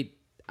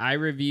 I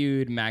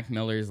reviewed Mac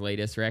Miller's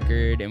latest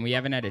record, and we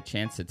haven't had a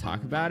chance to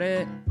talk about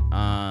it.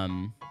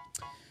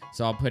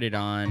 So I'll put it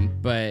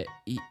on. But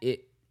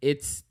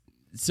it's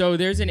so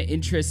there's an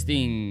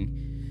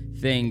interesting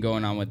thing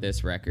going on with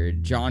this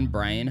record. John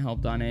Bryan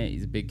helped on it.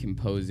 He's a big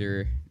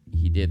composer.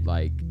 He did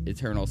like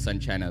Eternal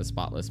Sunshine of the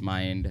Spotless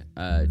Mind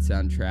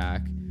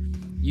soundtrack.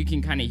 You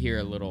can kind of hear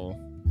a little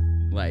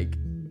like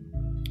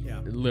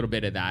a little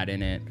bit of that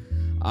in it.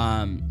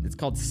 It's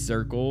called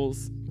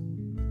Circles.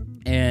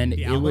 And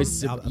it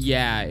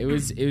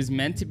was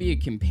meant to be a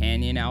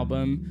companion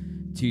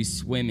album to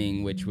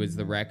Swimming, which was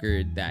the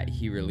record that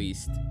he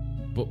released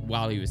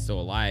while he was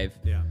still alive.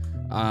 Yeah.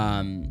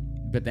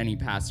 But then he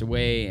passed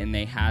away, and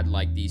they had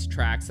like these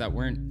tracks that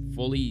weren't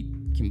fully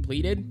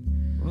completed.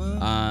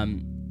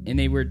 And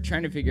they were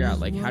trying to figure out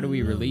like, how do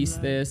we release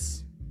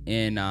this?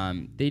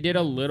 And they did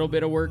a little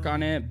bit of work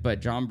on it,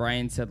 but John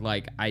Bryan said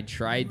like, I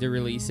tried to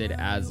release it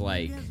as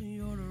like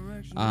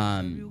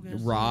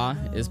raw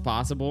as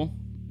possible.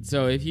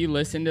 So if you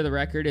listen to the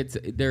record,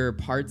 there are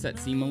parts that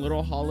seem a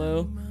little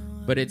hollow,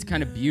 but it's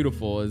kind of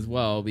beautiful as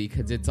well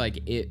because it's like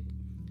it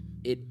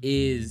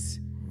is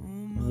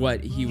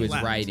what he was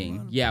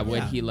writing. Yeah,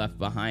 what he left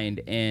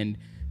behind. And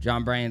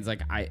John Bryan's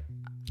like, I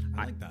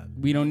like that.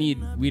 We don't need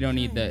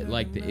the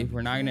like if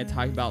we're not going to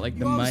talk about like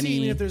the money.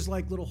 Even if there's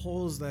like little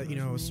holes that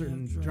a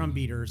certain drum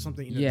beat or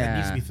something that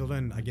needs to be filled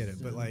in, I get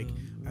it. But like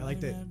I like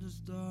that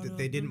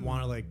they didn't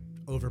want to like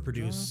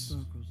overproduce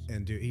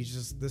and do. He's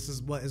just this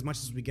is what as much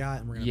as we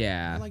got, and we're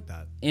gonna. I like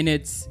that. And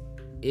it's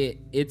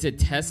a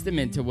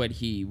testament to what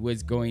he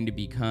was going to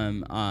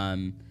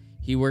become.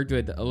 He worked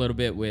with a little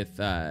bit with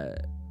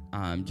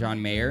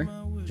John Mayer.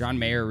 John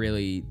Mayer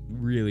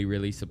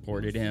really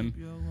supported him.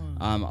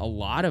 A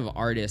lot of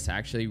artists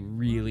actually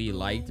really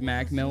liked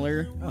Mac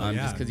Miller,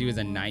 just because he was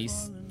a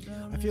nice,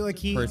 I feel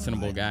like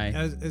personable guy.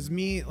 As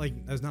me, like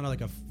as not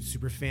like a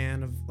super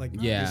fan of like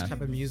this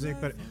type of music,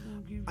 but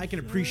I can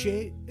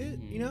appreciate it.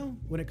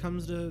 When it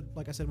comes to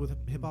like I said with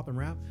hip hop and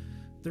rap,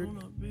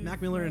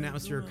 Mac Miller and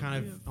Atmosphere are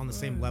kind of on the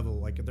same level.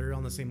 Like they're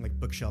on the same like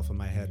bookshelf in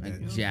my head.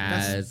 Like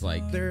jazz,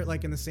 like they're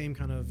like in the same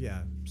kind of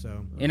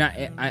So and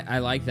I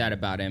like that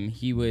about him.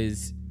 He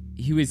was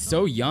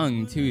so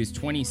young too. He was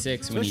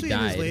 26 when he died.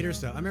 Especially in his later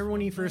stuff. I remember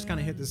when he first kind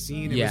of hit the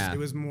scene. It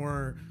was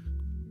more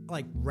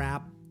like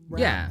rap.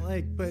 Yeah.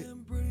 But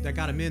that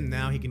got him in.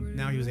 Now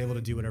he was able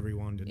to do whatever he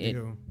wanted to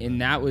do.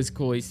 And that was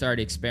cool. He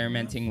started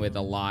experimenting with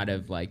a lot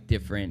of like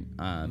different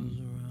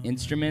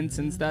instruments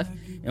and stuff.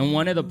 And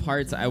one of the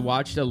parts, I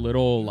watched a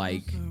little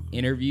like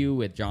interview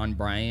with John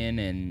Bryan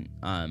and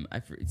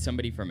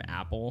somebody from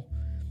Apple.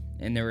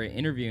 And they were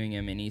interviewing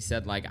him, and he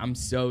said, like, I'm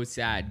so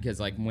sad because,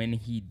 like, when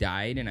he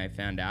died and I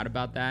found out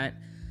about that,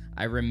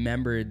 I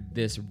remembered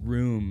this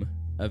room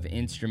of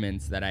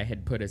instruments that I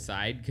had put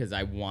aside because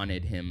I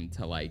wanted him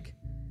to, like,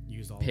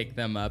 pick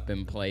them up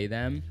and play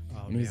them.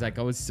 And he's like,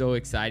 I was so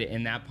excited.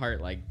 And that part,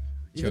 like,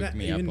 choked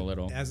me up a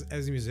little. As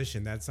a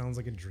musician, that sounds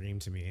like a dream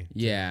to me.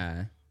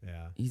 Yeah.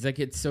 Yeah. He's like,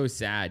 it's so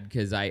sad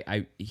because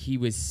he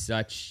was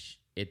such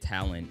a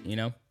talent,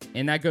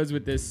 And that goes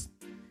with this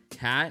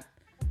hat.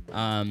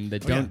 The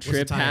Don't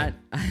Trip hat.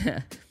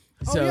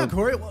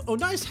 Corey. Oh,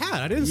 nice hat.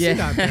 I didn't see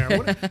that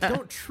there.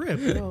 Don't trip.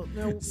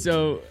 No.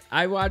 So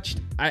I watched.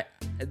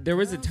 There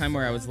was a time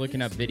where I was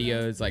looking up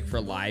videos, like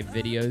for live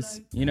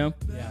videos, Yeah.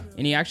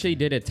 And he actually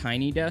did a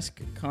Tiny Desk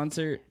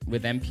concert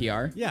with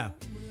NPR. Yeah.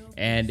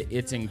 And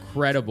it's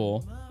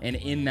incredible. And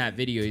in that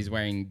video, he's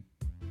wearing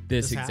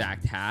this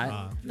exact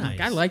hat. Nice.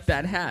 I like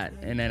that hat.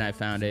 And then I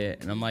found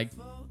it, and I'm like,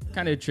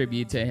 kind of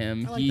tribute to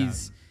him.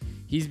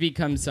 He's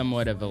become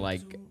somewhat of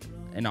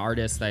an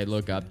artist I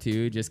look up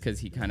to just because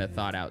he kind of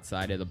thought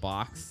outside of the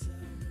box.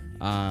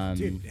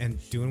 Dude, and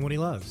doing what he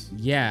loves.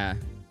 Yeah,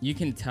 you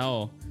can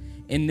tell.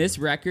 In this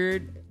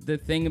record, the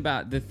thing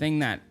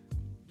that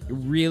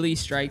really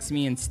strikes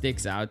me and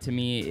sticks out to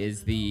me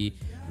is the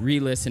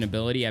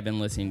re-listenability. I've been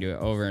listening to it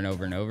over and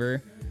over and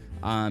over.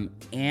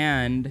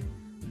 And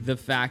the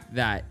fact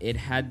that it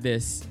had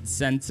this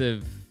sense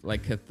of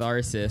like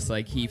catharsis,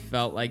 like he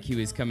felt like he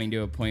was coming to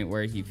a point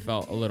where he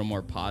felt a little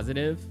more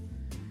positive.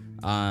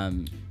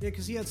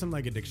 Because he had some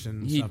like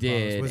addiction. He stuff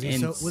did. Was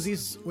he?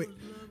 Wait,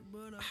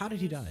 How did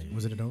he die?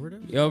 Was it an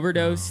overdose? He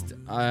overdosed,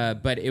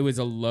 but it was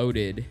a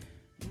loaded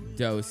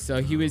dose.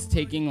 So he was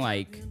taking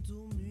like,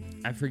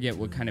 I forget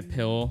what kind of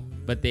pill,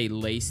 but they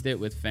laced it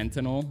with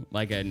fentanyl,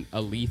 like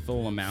a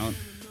lethal amount.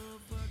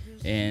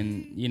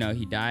 And, you know,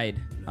 he died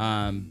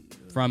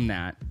from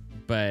that.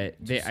 But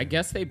I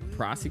guess they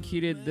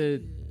prosecuted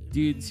the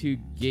dudes who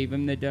gave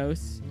him the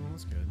dose. Oh,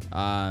 that's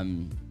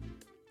good.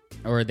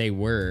 Or they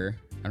were.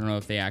 I don't know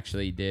if they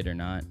actually did or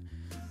not.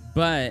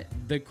 But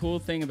the cool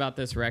thing about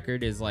this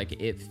record is, like,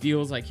 it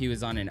feels like he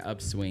was on an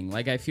upswing.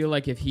 Like, I feel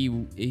like if he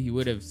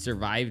would have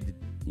survived,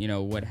 you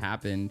know, what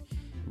happened,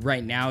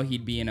 right now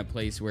he'd be in a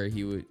place where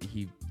he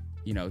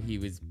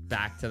was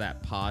back to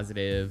that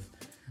positive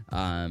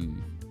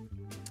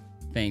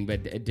thing.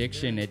 But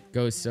addiction, it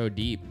goes so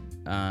deep.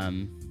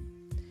 Bad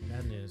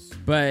news.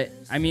 But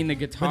I mean, the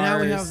guitars. But now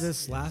we have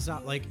this last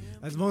out. Like,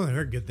 I've only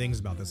heard good things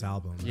about this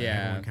album.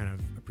 Yeah, everyone kind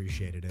of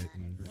appreciated it.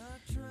 And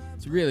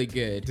it's really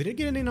good. did it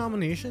get any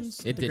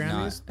nominations? It did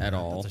Grammys? not at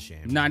all. That's a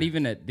shame. Not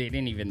even. They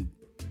didn't even.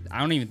 I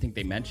don't even think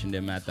they mentioned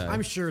him at the.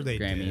 I'm sure they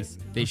Grammys.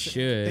 did. They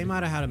should. They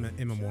might have had him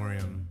in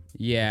memoriam.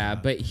 Yeah,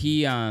 but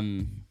he.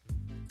 I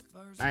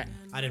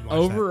didn't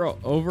watch that.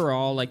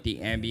 Overall, like, the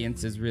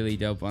ambience is really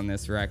dope on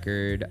this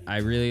record. I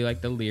really like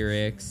the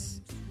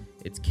lyrics.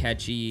 It's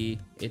catchy.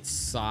 It's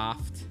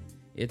soft.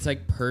 It's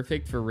like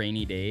perfect for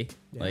rainy day.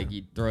 Yeah. Like,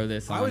 you throw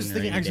this on. I was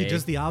thinking rainy actually day.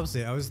 just the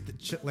opposite. I was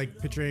like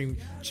picturing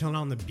chilling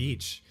on the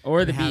beach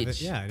Or and the have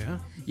beach. It, yeah, yeah.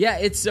 Yeah,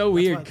 it's so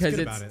weird what's because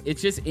good about it.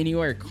 it's just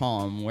anywhere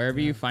calm. Wherever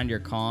you find your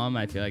calm,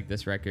 I feel like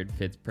this record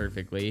fits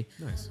perfectly.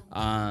 Nice.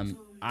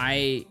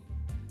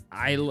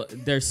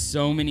 There's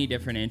so many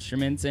different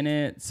instruments in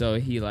it, so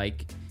he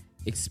like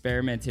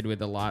experimented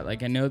with a lot.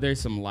 Like, I know there's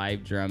some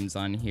live drums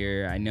on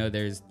here. I know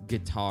there's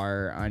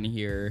guitar on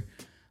here.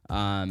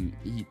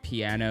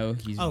 Piano,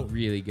 he's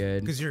really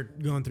good. Because you're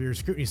going through your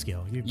scrutiny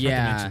scale. You forgot to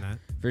mention that.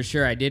 For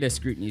sure. I did a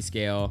scrutiny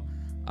scale.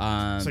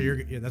 So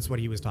that's what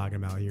he was talking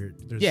about.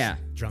 There's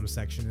drum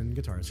section and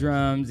guitars.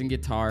 Drums and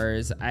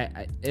guitars.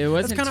 It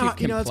wasn't too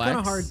complex. It's kind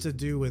of hard to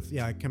do with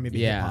maybe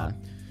hip hop.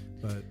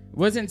 But it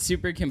wasn't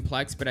super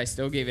complex, but I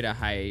still gave it a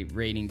high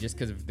rating just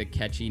because of the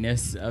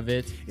catchiness of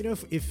it. You know,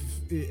 if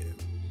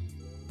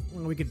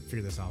we could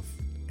figure this off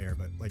air,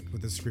 but like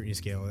with the scrutiny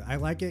scale, I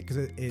like it because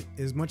it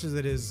as much as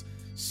it is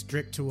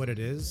strict to what it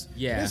is,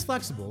 it is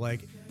flexible.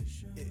 Like,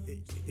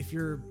 if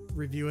you're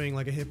reviewing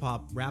like a hip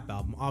hop rap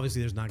album,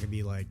 obviously there's not gonna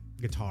be like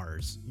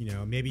guitars. You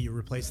know, maybe you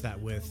replace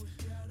that with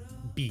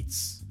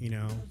beats. You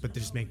know, but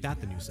just make that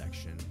the new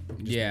section.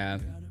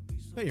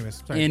 But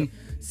anyways, sorry. And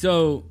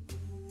so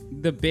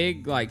the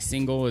big like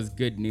single is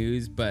Good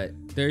News, but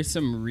there's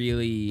some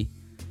really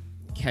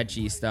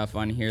catchy stuff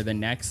on here. The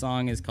next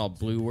song is called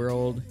Blue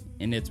World,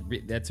 and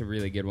that's a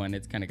really good one.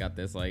 It's kind of got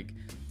this like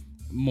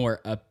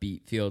more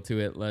upbeat feel to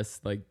it,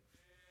 less like,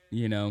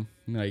 you know,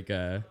 like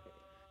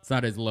it's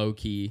not as low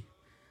key.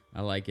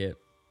 I like it,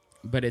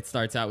 but it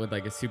starts out with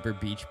like a super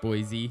Beach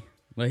Boysy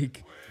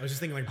like I was just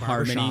thinking like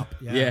harmony. Barbershop.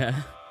 Yeah,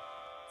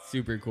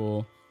 super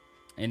cool.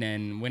 And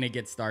then when it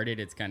gets started,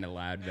 it's kind of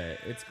loud, but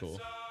it's cool.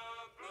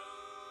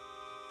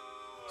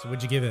 So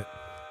what'd you give it?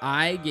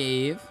 I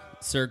gave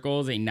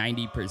Circles a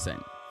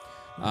 90%.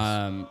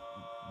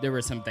 There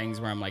were some things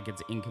where I'm like,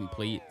 it's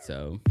incomplete,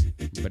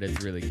 but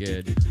it's really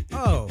good.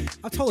 Oh,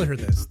 I totally heard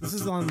this. This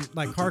is on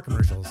like car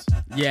commercials.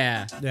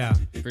 Yeah, Yeah.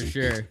 for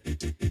sure.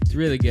 It's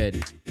really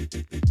good.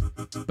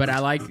 But I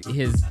like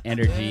his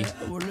energy.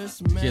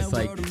 Just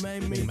like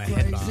making my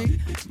head bob.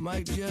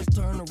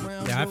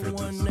 Yeah, I've heard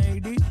this.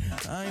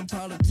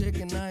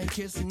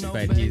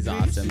 But he's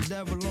awesome.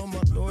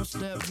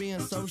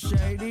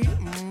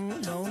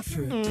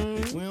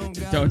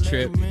 Don't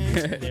trip.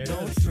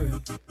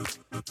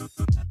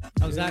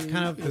 Oh, is that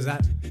kind of,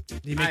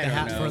 do you make the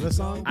hat for the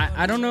song?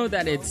 I don't know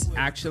that it's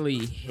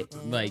actually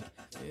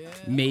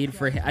made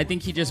for him. I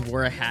think he just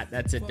wore a hat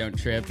that said "Don't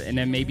Trip," and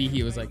then maybe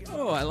he was like,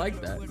 "Oh, I like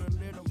that."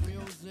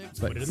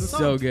 But it's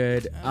so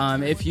good.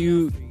 If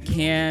you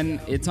can,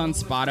 it's on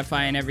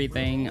Spotify and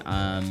everything.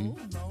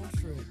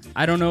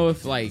 I don't know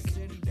if like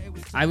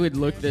I would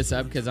look this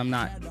up because I'm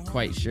not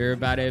quite sure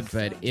about it.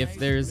 But if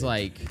there's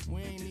like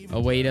a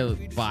way to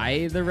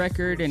buy the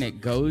record and it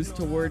goes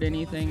toward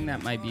anything,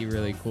 that might be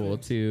really cool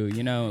too.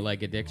 You know,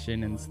 like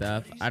addiction and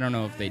stuff. I don't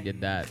know if they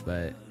did that,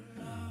 but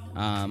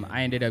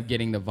I ended up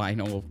getting the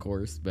vinyl, of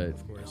course. But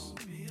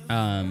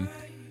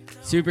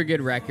super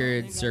good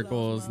record.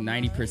 Circles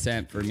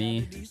 90% for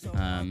me.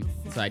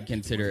 So I'd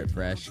consider it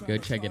fresh. Go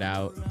check it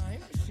out.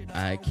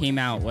 It came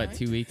out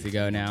 2 weeks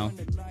ago now,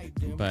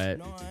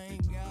 but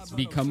it's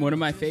become one of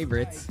my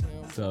favorites.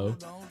 So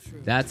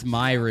that's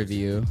my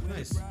review.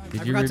 Nice.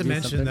 Did I you forgot to review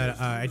mention something?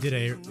 that I did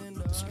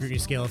a scrutiny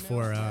scale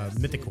for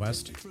Mythic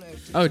Quest.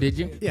 Oh, did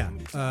you? Yeah.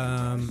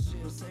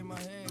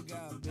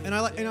 And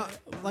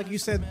like you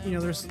said, you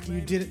know,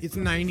 it's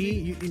 90.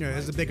 You know,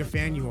 as a bigger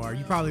fan you are,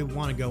 you probably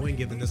want to go in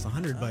giving this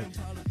 100, but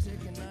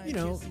you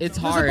know, It's there's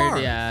a hard, bar.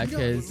 yeah, You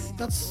know,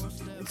 'cause-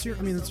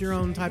 it's your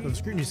own type of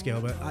scrutiny scale.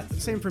 But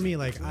same for me.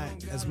 Like,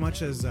 as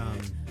much as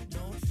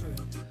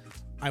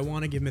I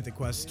want to give Mythic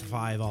Quest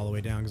 5 all the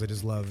way down because I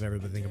just love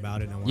everything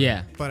about it.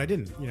 And but I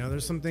didn't. You know,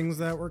 there's some things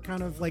that were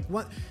kind of like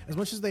what. As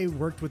much as they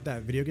worked with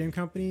that video game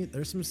company,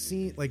 there's some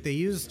scene like they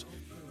used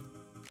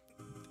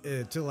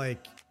to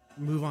like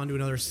move on to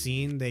another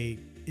scene. They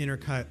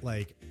intercut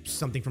like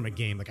something from a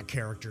game, like a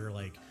character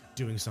like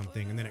doing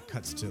something, and then it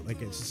cuts to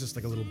like it's just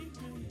like a little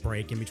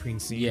break in between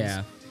scenes.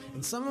 Yeah.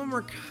 And some of them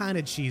are kind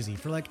of cheesy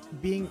for like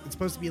being. It's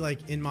supposed to be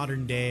like in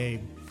modern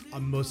day, a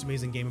most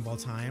amazing game of all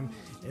time.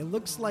 It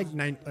looks like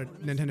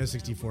Nintendo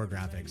 64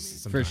 graphics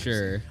sometimes, for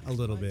sure, a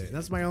little bit. And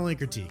that's my only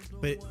critique,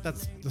 but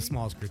that's the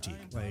smallest critique.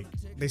 Like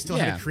they still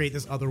had to create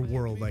this other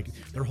world. Like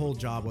their whole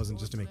job wasn't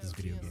just to make this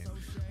video game.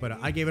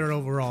 But I gave it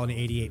overall an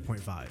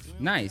 88.5.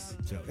 Nice.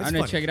 So I'm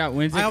gonna check it out.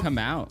 When's it come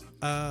out?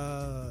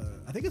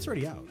 I think it's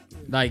already out.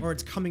 Like, or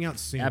it's coming out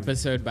soon.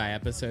 Episode by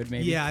episode,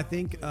 maybe. Yeah, I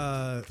think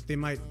they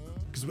might.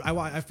 Because I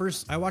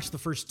watched the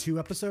first 2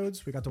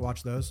 episodes. We got to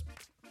watch those.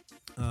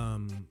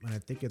 And I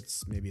think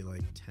it's maybe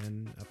like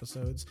 10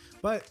 episodes.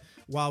 But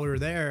while we were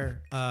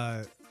there,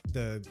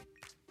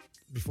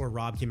 before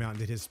Rob came out and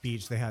did his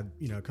speech, they had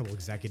a couple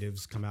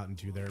executives come out and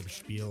do their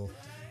spiel,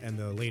 and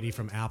the lady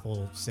from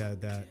Apple said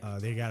that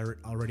they got it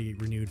already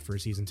renewed for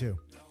season 2.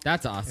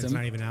 That's awesome. It's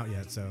not even out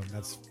yet, so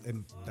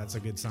that's a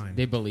good sign.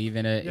 They believe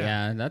in it.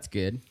 Yeah, that's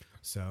good.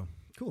 So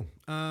cool.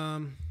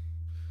 So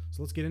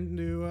let's get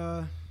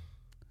into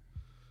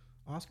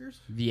Oscars.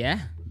 Yeah,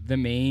 the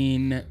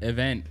main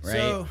event, right?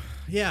 So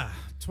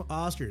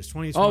Oscars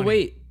 2020. Oh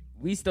wait,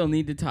 we still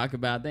need to talk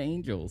about the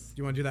Angels. Do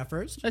you want to do that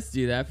first? Let's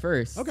do that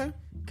first. Okay.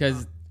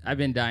 Because I've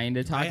been dying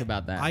to talk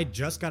about that. I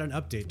just got an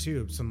update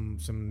too. Some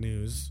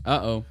news.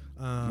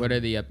 What are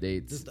the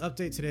updates? Just the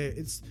update today.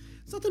 It's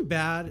nothing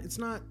bad. It's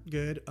not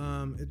good.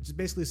 It just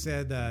basically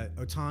said that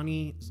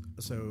Shohei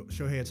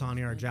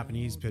Ohtani, our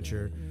Japanese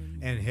pitcher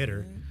and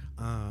hitter,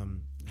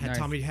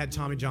 had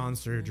Tommy John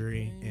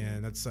surgery,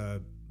 and that's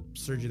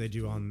surgery they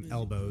do on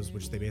elbows,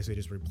 which they basically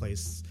just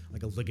replace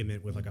like a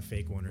ligament with like a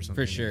fake one or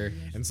something. For sure.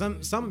 And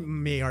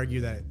some may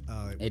argue that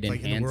it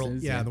like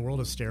enhances. in the world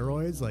of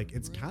steroids, like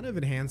it's kind of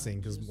enhancing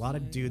because a lot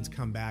of dudes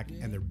come back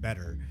and they're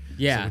better.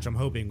 Yeah. Which I'm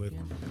hoping with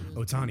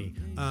Ohtani.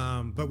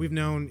 But we've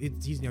known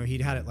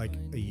he'd had it like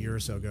a year or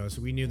so ago, so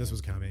we knew this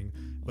was coming.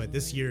 But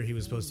this year he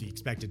was supposed to be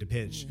expected to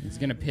pitch. He's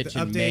gonna pitch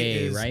in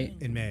May, right?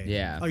 In May.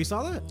 Yeah. Oh, you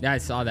saw that? Yeah, I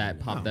saw that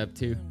popped up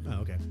too.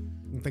 Oh, okay.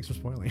 Well, thanks for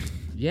spoiling.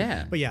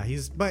 Yeah. But yeah,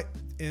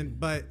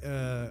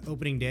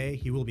 opening day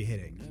he will be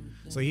hitting,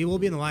 so he will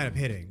be in the lineup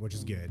hitting, which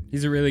is good.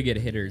 He's a really good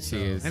hitter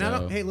too. And I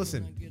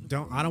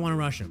don't want to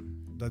rush him.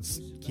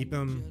 Let's keep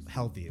him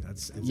healthy.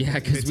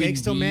 Because we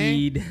takes till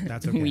May.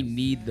 That's okay. We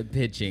need the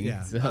pitching.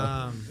 Yeah.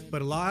 So.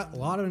 But a lot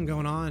of them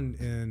going on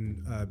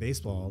in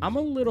baseball. I'm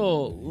a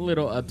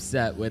little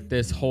upset with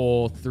this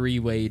whole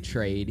 3-way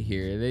trade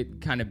here. They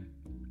kind of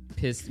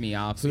pissed me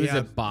off. So was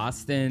it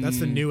Boston? That's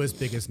the newest,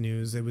 biggest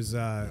news. It was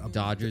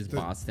Dodgers,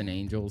 Boston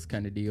Angels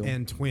kind of deal,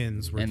 and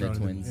Twins were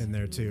thrown in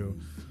there too.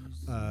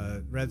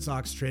 Red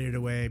Sox traded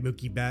away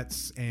Mookie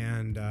Betts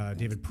and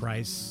David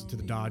Price to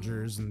the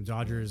Dodgers, and the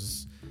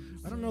Dodgers.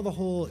 I don't know the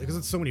whole because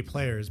it's so many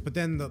players. But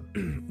then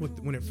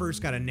when it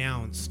first got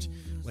announced,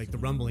 like the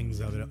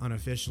rumblings of it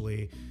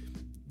unofficially,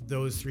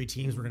 those 3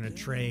 teams were going to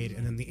trade,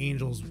 and then the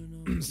Angels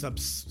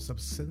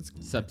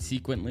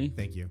subsequently.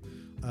 Thank you.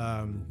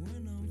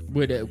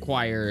 Would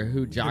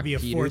acquire Jock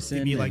Peterson.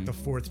 It'd be like the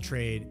 4th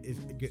trade,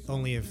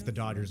 if the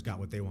Dodgers got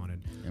what they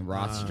wanted. And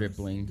Ross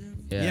Stripling.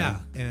 Yeah,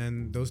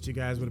 and those 2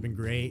 guys would have been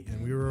great.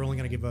 And we were only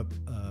going to give up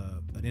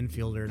an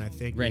infielder, and I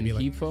think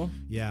Rengifo.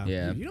 Yeah.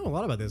 You know a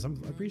lot about this. I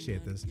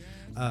appreciate this.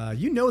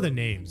 You know the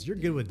names. You're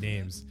good with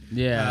names.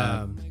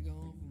 Yeah.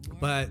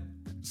 But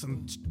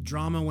some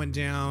drama went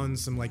down.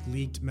 Some like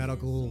leaked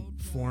medical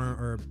form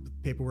or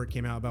paperwork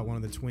came out about one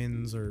of the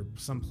Twins or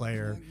some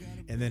player,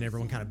 and then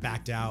everyone kind of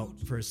backed out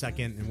for a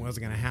second and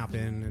wasn't going to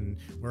happen, and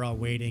we're all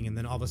waiting, and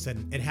then all of a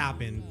sudden it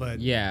happened. But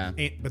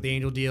the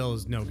Angel deal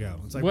is no go.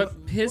 It's like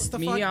what pissed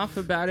me off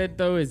about it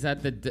though is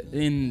that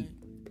in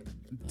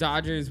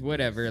Dodgers,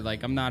 whatever,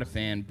 like I'm not a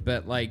fan,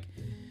 but like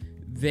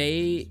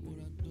they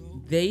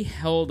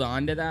held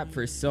on to that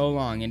for so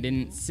long and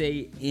didn't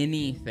say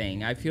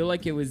anything. I feel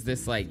like it was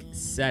this like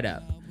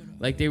setup,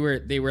 like they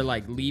were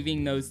like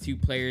leaving those 2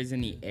 players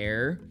in the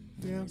air.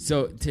 Yeah.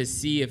 So to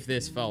see if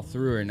this fell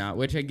through or not,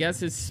 which I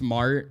guess is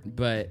smart,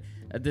 but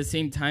at the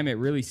same time, it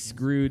really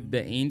screwed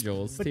the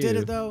Angels. But did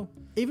it though?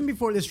 Even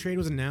before this trade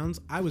was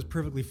announced, I was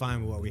perfectly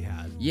fine with what we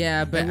had.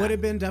 Yeah, but it would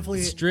have been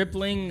definitely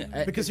Stripling.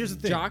 Because here's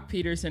the thing: Jock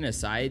Peterson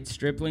aside,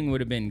 Stripling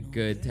would have been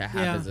good to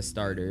have as a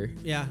starter.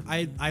 Yeah,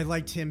 I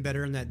liked him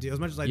better in that deal as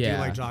much as I do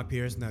like Jock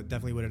Peterson. That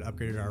definitely would have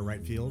upgraded our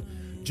right field.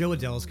 Joe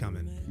Adell's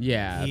coming.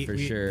 Yeah, for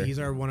sure.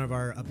 He's one of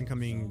our up and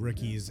coming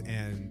rookies,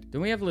 and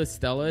don't we have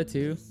Listella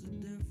too?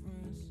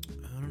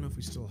 I don't know if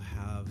we still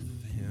have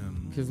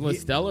him because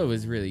Listella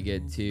was really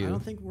good too. I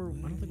don't think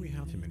we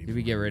have him anymore. Did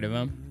we get rid of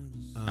him?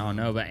 I don't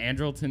know, but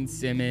Andrelton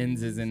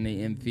Simmons is in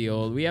the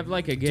infield. We have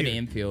like a good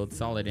infield,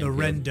 solid infield.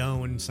 The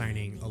Rendon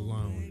signing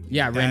alone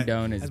Yeah,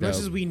 Rendon is as dope. much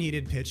as we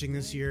needed pitching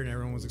this year, and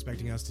everyone was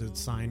expecting us to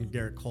sign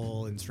Garrett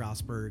Cole and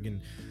Strasburg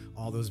and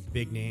all those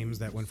big names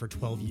that went for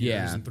 12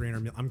 years and 300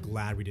 million. I'm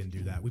glad we didn't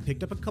do that. We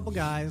picked up a couple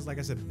guys, like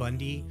I said,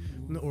 Bundy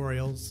from the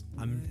Orioles.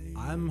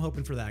 I'm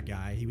hoping for that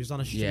guy. He was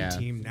on a shitty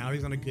team. Now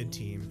he's on a good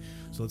team.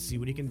 So let's see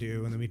what he can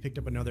do. And then we picked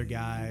up another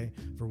guy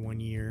for 1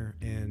 year,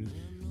 and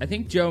I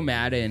think Joe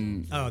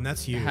Madden. Oh, and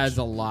that's huge. Has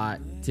a lot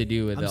to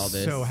do with all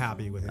this. I'm so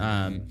happy with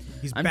him.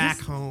 He's back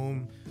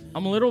home.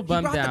 I'm a little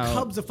bummed out. He brought the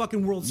Cubs a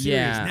fucking World Series.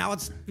 Yeah. Now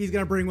he's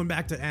gonna bring one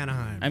back to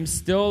Anaheim. I'm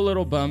still a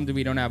little bummed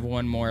we don't have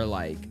one more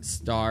like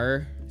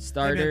starter,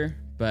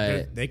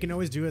 but they can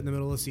always do it in the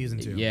middle of the season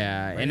too.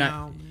 Yeah,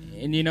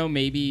 and you know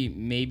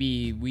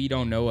maybe we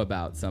don't know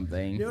about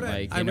something. You know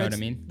what I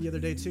mean? The other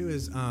day too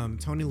is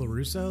Tony La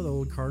Russa, the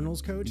old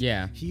Cardinals coach.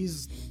 Yeah,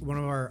 he's one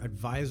of our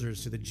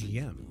advisors to the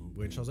GM.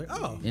 Which I was like,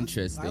 oh,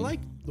 interesting. I like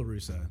La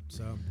Russa.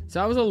 So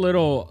I was a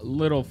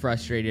little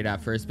frustrated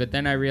at first, but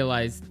then I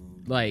realized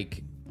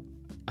like.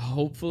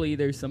 Hopefully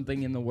there's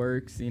something in the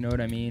works, you know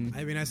what I mean?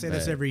 I mean, I say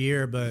this every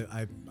year, but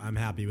I'm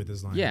happy with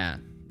this line. Yeah.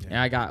 And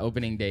I got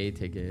opening day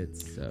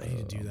tickets, so I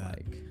need to do that.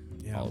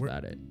 All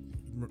about it.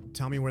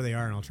 Tell me where they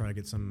are, and I'll try to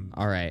get some.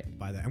 All right.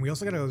 By that, and we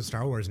also got to go to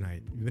Star Wars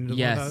night. You've been to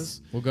one of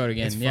those? We'll go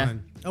again. It's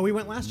fun. Oh, we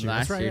went last year.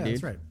 That's right. Dude.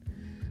 That's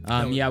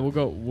right. Yeah,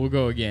 we'll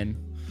go again.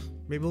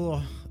 Maybe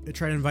we'll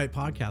try to invite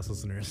podcast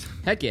listeners.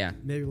 Heck yeah.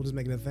 Maybe we'll just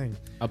make it a thing.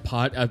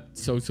 A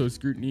so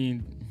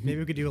scrutiny. Maybe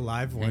we could do a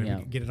live one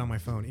and get it on my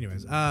phone.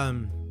 Anyways,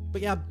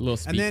 but yeah, little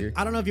speaker. And then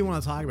I don't know if you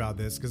want to talk about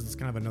this because it's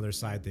kind of another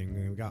side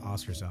thing. We got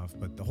Oscar stuff,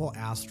 but the whole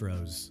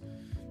Astros.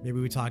 Maybe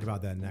we talk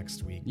about that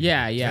next week.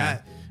 Yeah.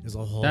 That is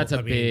a whole. That's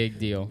a big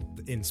deal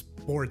in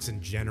sports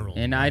in general.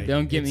 And I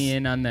don't get me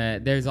in on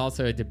the. There's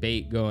also a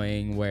debate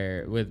going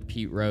with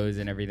Pete Rose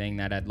and everything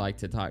that I'd like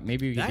to talk.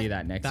 Maybe we could do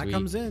that next week. That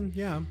comes in,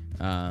 yeah.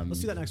 Let's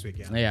do that next week.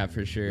 Yeah,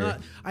 for sure.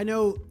 I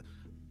know.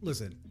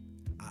 Listen.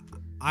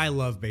 I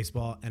love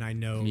baseball, and I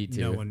know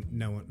no one,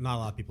 not a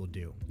lot of people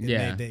do.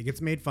 It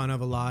gets made fun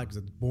of a lot because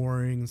it's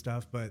boring and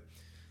stuff, but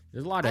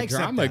there's a lot of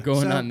drama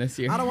going on this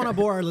year. I don't want to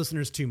bore our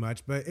listeners too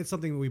much, but it's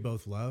something that we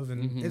both love,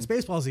 and it's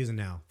baseball season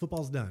now.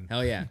 Football's done.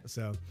 Hell yeah.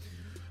 So,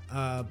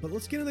 but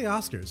let's get into the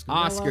Oscars.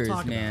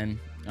 Oscars, man.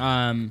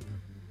 I'm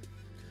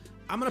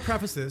going to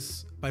preface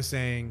this by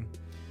saying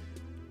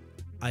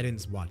I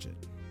didn't watch it.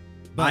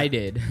 But I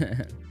did.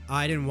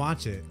 I didn't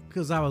watch it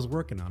because I was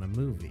working on a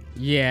movie.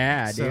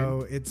 Yeah, dude.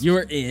 So you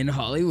were in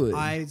Hollywood.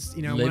 I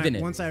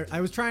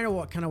was trying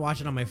to kind of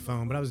watch it on my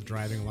phone, but I was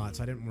driving a lot,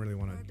 so I didn't really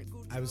want to.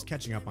 I was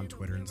catching up on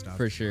Twitter and stuff.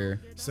 For sure.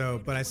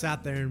 So, but I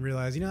sat there and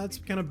realized, it's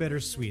kind of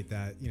bittersweet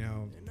that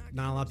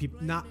not a lot of people.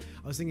 I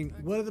was thinking,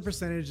 what are the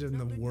percentage in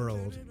the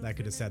world that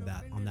could have said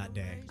that on that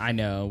day? I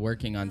know,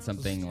 working on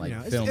something like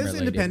film it's related.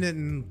 Independent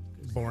and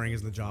boring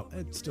as the job.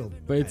 It's still,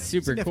 but it's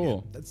super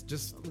cool. That's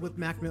just with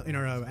Mac Miller in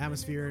our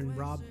Atmosphere and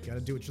Rob. Got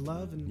to do what you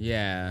love, and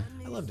yeah,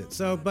 I loved it.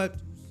 So, but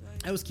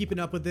I was keeping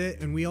up with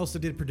it, and we also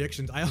did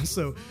predictions. I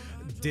also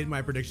did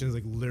my predictions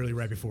like literally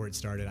right before it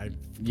started. I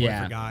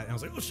forgot, and I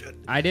was like, oh shit.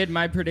 I did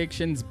my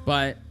predictions,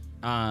 but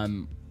I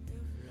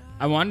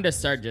wanted to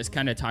start just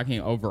kind of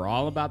talking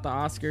overall about the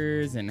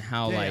Oscars and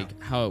how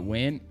how it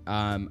went.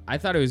 I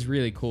thought it was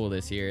really cool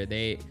this year.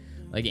 They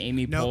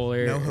Amy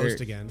Poehler. No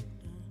host again.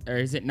 Or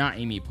is it not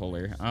Amy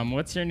Poehler?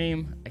 What's her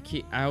name?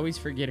 I always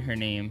forget her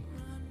name,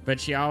 but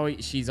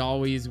she's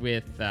always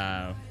with.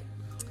 Yeah,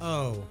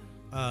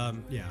 I know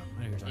what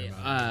you're talking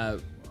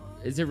about.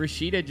 Is it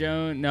Rashida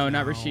Jones? No,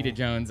 not Rashida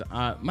Jones.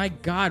 My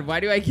God, why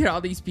do I get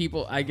all these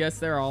people? I guess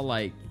they're all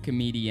like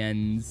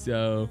comedians.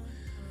 So,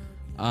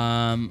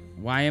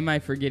 why am I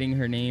forgetting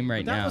her name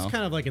right now? That was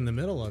kind of like in the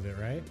middle of it,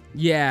 right?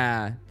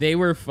 Yeah, they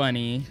were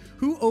funny.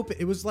 Who opened?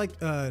 It was like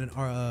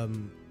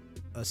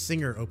a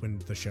singer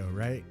opened the show,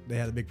 right? They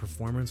had a big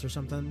performance or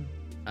something.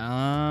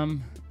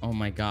 Oh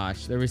my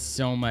gosh, there was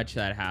so much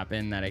that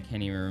happened that I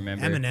can't even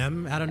remember.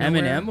 Eminem, I don't know.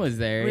 Eminem was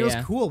there. It was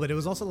cool, but it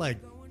was also like.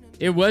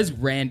 It was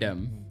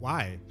random.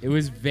 Why? It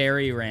was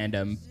very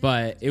random,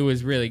 but it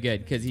was really good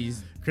because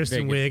he's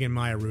Kristen Wiig and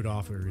Maya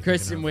Rudolph.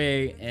 Kristen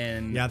Wiig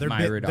and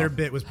Rudolph. Their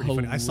bit was pretty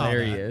funny. I saw that.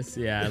 Hilarious.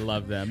 Yeah, I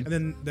love them. And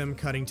then them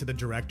cutting to the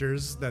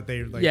directors that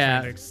they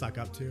trying to suck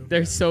up to.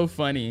 They're so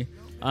funny.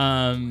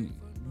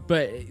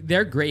 But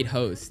they're great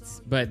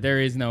hosts, but there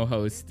is no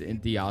host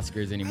in the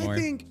Oscars anymore. I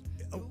think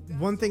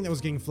one thing that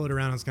was getting floated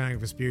around is kind of a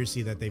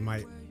conspiracy that they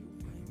might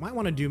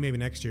want to do maybe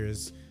next year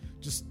is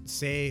just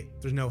say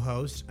there's no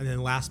host, and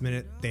then last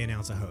minute they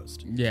announce a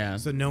host. Yeah.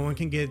 So no one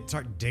can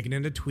start digging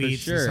into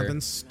tweets or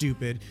something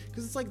stupid,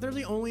 because it's like they're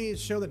the only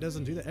show that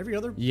doesn't do that. Every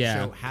other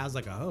show has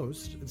like a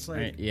host. It's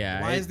like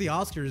why is the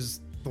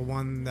Oscars the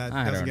one that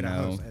doesn't get a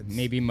host?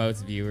 Maybe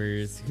most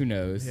viewers. Who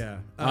knows? Yeah.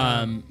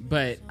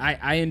 But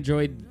I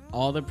enjoyed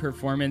all the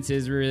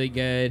performances. Really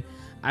good.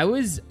 I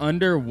was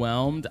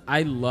underwhelmed.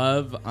 I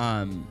love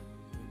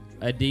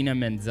Idina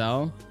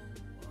Menzel,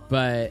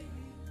 but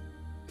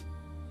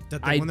the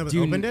one that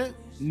opened it?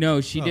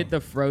 No, she did the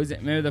Frozen.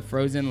 Remember the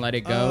Frozen "Let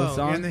It Go"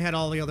 song? And they had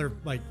all the other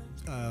like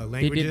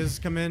languages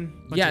come in.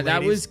 Yeah,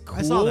 that was cool.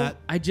 I saw that.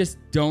 I just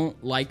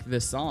don't like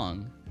the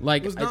song.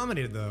 Like, It was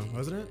nominated though,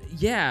 wasn't it?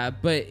 yeah,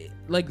 but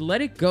like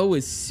Let It Go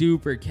is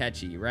super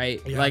catchy,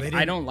 right? Yeah, like they I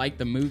didn't- don't like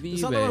the movie.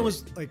 The but other one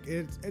was like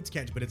it's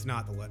catchy, but it's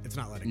not it's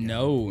not Let It Go.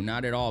 no,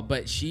 not at all.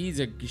 But she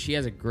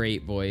has a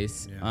great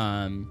voice.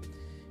 Yeah.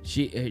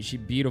 She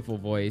beautiful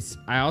voice.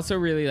 I also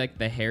really like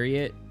the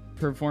Harriet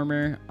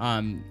performer.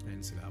 I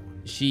didn't see that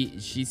one. She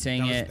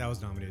sang it. That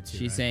was nominated too.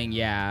 She right? sang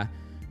yeah.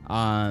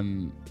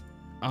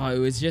 It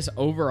was just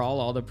overall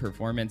all the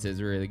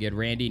performances were really good.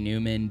 Randy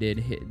Newman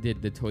did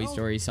the Toy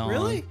Story song.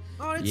 Really?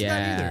 Oh, I didn't see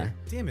that Yeah. either.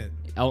 Damn it.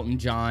 Elton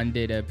John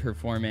did a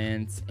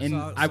performance, and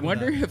saw I some of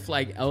wonder that. if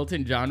like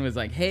Elton John was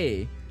like,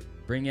 "Hey,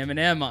 bring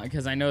Eminem on,"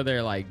 because I know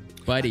they're like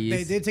buddies.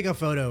 They did take a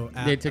photo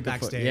They took a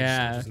backstage,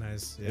 yeah. which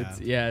is nice.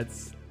 Yeah.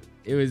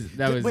 It was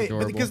Wait,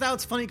 adorable. because that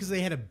was funny because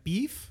they had a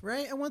beef,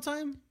 right, at one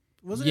time?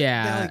 Wasn't it?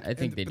 Yeah, I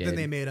think they but Then did.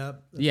 they made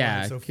up. That's yeah, why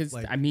it's so, because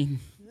like, I mean,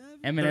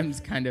 Eminem's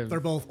kind of they're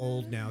both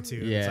old now too.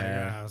 Yeah. It's like,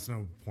 there's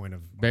no point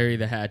of bury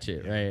the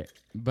hatchet, right?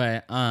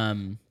 But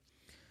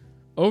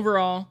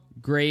overall,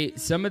 great.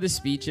 Some of the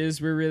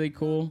speeches were really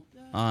cool.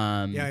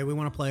 Yeah, we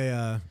want to play.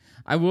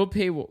 I will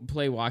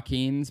play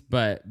Joaquin's,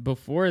 but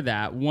before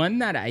that, one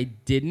that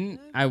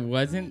I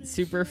wasn't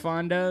super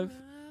fond of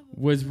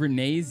was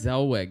Renee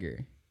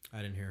Zellweger.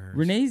 I didn't hear her.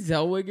 Renee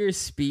Zellweger's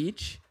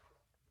speech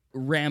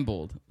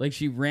rambled. Like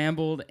she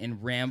rambled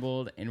and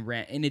rambled and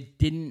and it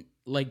didn't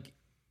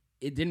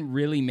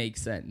really make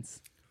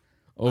sense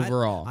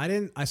overall. I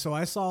didn't. So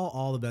I saw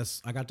all the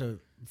best. I got to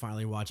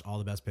finally watch all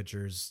the Best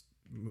Pictures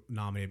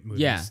nominated movies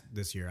Yeah.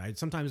 this year.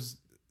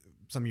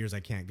 Some years I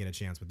can't get a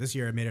chance, but this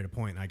year I made it a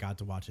point and I got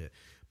to watch it.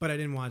 But I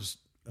didn't watch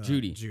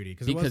Judy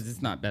because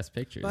it's not Best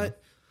Picture.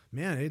 But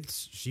man,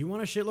 she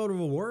won a shitload of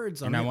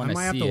awards. and I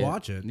might have to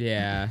watch it.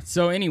 Yeah.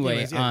 So anyway,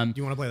 Anyways, yeah, do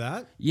you want to play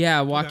that? yeah,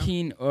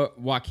 Joaquin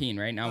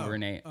right now.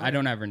 Renee. I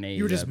don't have Renee.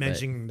 You were just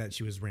mentioning that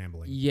she was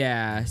rambling.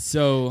 Yeah.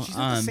 So She's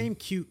not the same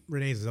cute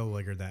Renee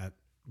Zellweger that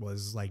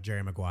was like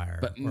Jerry Maguire.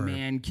 But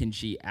man, can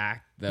she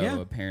act though? Yeah.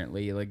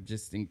 Apparently, like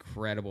just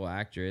incredible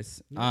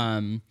actress.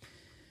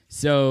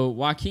 So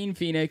Joaquin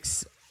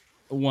Phoenix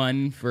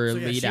won for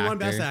lead she actor. won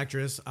Best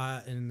Actress,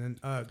 and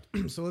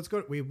then so let's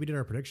go. We did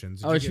our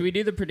predictions. Should we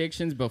do the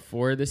predictions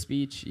before the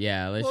speech?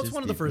 Yeah, let's. Well, it's just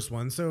one of the first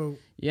ones. So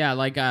yeah,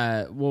 like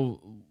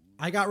well,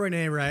 I got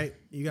Renee right.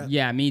 You got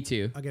yeah, me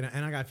too. again,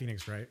 and I got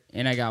Phoenix right.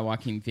 And I got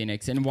Joaquin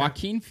Phoenix, and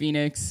Joaquin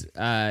Phoenix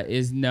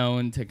is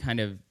known to kind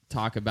of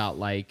talk about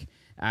like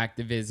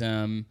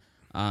activism,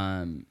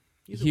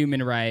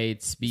 human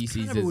rights,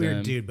 speciesism. Kind of a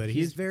weird dude, but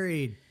he's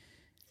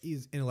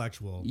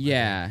intellectual.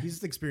 Yeah.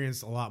 He's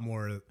experienced a lot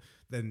more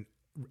than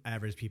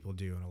average people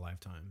do in a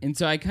lifetime. And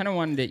so I kind of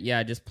wanted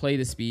to, just play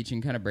the speech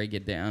and kind of break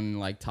it down and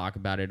like talk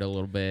about it a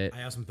little bit.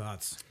 I have some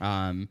thoughts.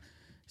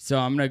 So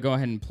I'm gonna go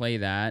ahead and play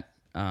that.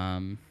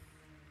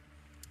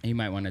 You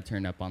might want to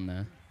turn up on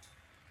the.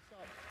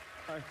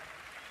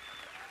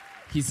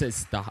 He says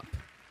stop.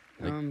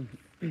 God,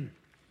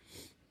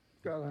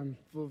 I'm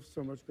full of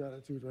so much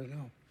gratitude right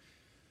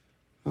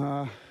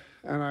now.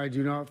 And I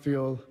do not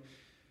feel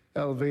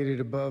elevated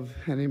above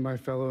any of my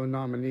fellow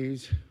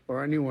nominees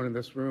or anyone in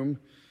this room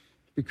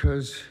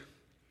because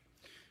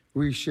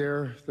we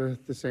share the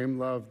same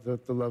love, the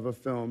love of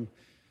film.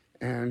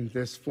 And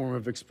this form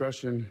of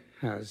expression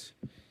has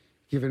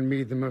given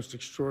me the most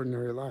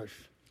extraordinary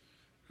life.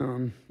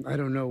 I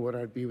don't know what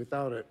I'd be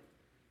without it.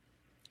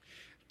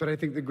 But I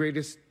think the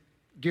greatest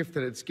gift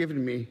that it's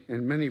given me,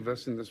 and many of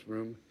us in this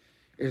room,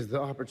 is the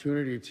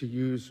opportunity to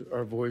use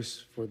our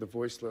voice for the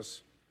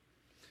voiceless.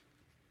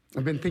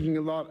 I've been thinking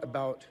a lot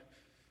about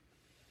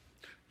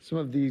some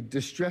of the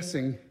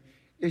distressing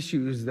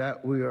issues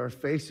that we are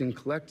facing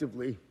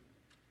collectively.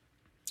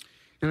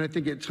 And I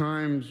think at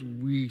times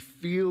we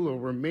feel, or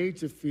we're made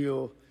to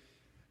feel,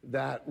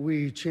 that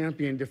we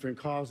champion different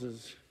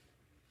causes.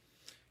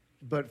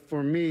 But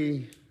for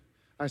me,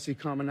 I see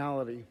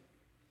commonality.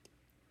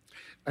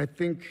 I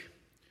think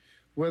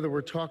whether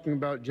we're talking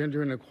about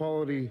gender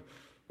inequality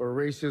or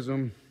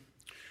racism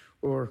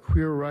or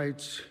queer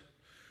rights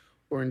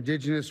or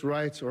indigenous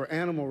rights or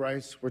animal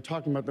rights, we're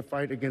talking about the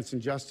fight against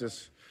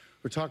injustice.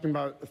 We're talking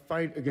about the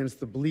fight against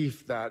the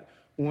belief that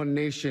one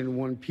nation,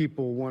 one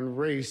people, one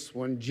race,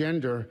 one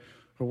gender,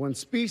 or one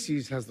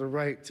species has the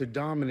right to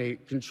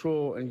dominate,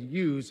 control, and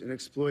use and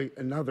exploit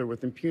another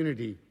with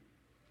impunity.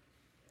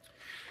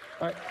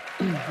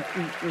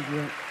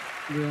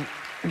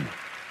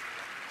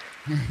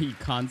 He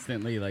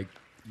constantly like,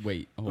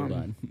 wait, hold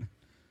on.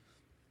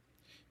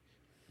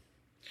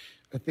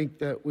 I think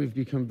that we've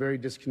become very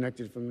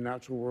disconnected from the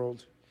natural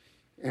world.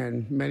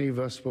 And many of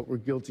us, what we're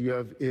guilty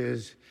of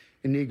is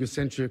an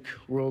egocentric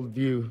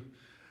worldview,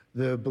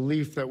 the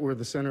belief that we're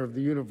the center of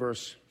the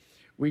universe.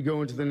 We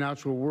go into the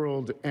natural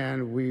world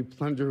and we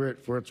plunder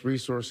it for its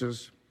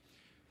resources.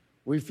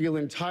 We feel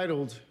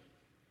entitled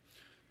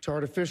to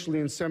artificially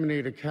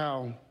inseminate a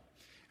cow,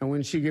 and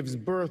when she gives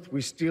birth,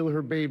 we steal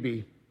her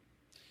baby,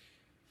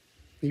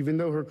 even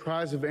though her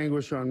cries of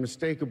anguish are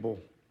unmistakable.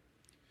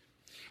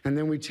 And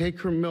then we take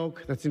her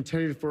milk that's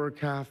intended for a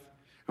calf,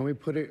 and we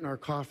put it in our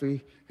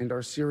coffee and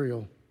our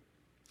cereal.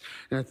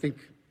 And I think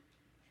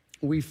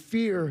we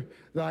fear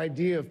the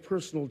idea of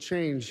personal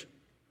change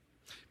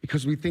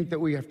because we think that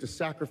we have to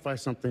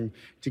sacrifice something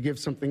to give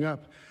something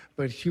up.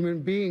 But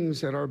human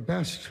beings at our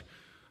best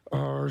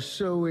are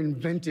so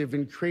inventive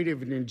and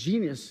creative and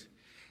ingenious.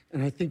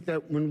 And I think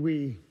that when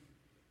we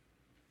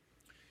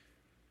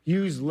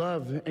use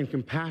love and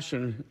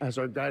compassion as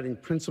our guiding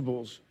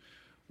principles,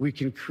 we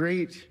can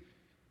create,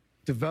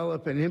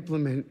 develop, and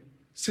implement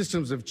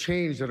systems of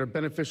change that are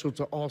beneficial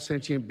to all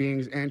sentient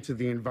beings and to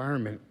the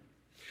environment.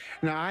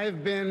 Now,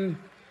 I've been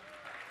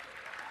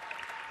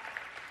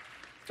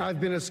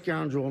a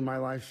scoundrel in my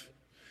life.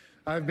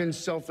 I've been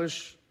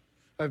selfish.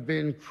 I've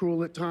been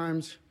cruel at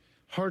times,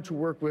 hard to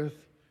work with,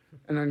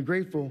 and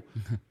ungrateful.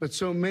 But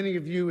so many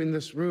of you in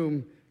this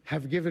room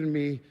have given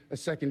me a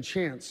second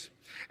chance.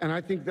 And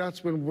I think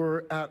that's when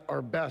we're at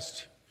our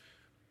best,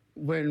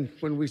 when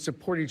we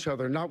support each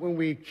other, not when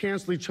we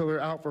cancel each other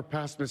out for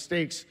past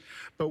mistakes,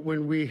 but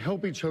when we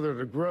help each other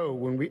to grow,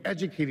 when we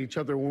educate each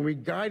other, when we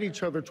guide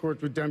each other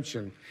towards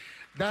redemption.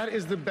 That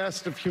is the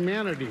best of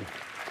humanity.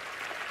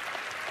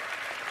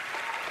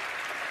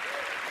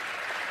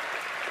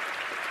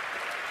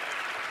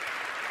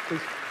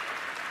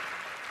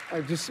 I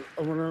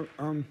want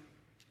to,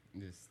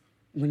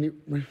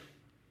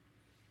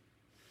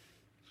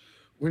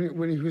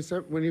 when he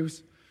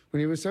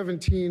was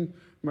 17,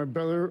 my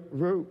brother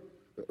wrote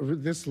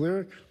this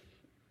lyric.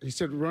 He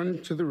said, "Run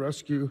to the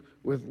rescue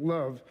with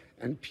love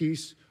and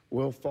peace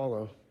will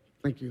follow."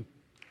 Thank you.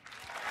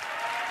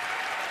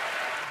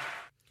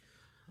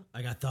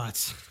 I got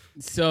thoughts.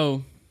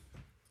 So,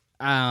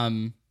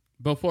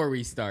 before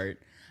we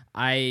start,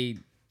 I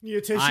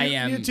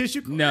am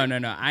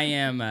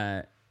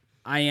a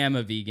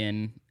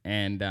vegan,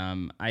 and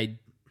I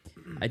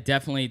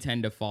definitely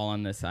tend to fall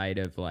on the side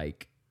of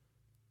like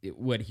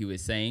what he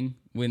was saying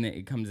when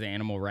it comes to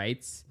animal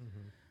rights.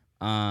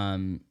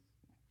 Mm-hmm.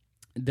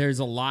 There's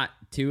a lot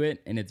to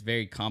it, and it's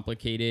very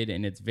complicated,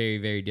 and it's very,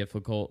 very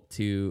difficult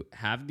to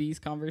have these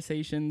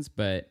conversations.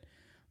 But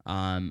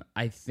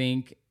I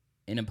think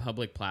in a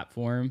public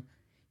platform,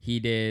 he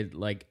did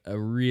like a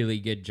really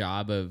good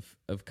job of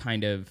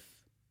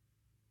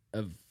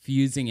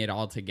fusing it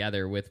all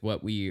together with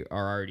what we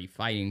are already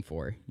fighting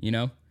for, you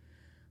know?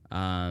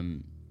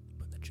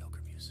 Put the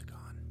Joker music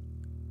on.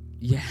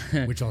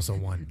 Yeah. Which also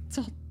won. It's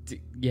all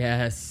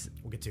yes.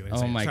 We'll get to it.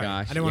 Oh my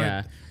gosh. I didn't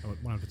yeah.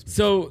 want to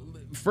So,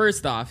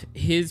 first off,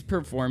 his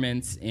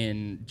performance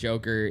in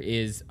Joker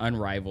is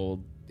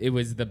unrivaled. It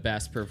was the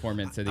best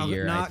performance of the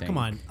year, I think. Come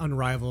on,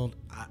 unrivaled.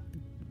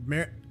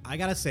 I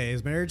gotta say,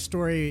 his Marriage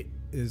Story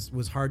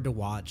was hard to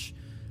watch.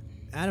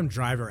 Adam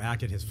Driver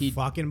acted his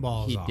fucking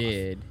balls off. He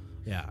did.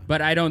 Yeah.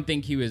 But I don't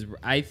think he was.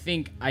 I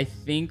think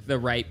the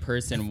right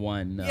person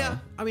won, though. Yeah.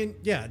 I mean,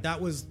 yeah,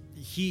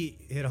 he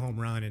hit a home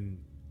run and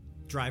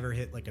Driver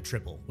hit like a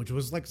triple, which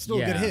was like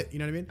still a good hit. You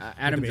know what I mean?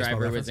 Adam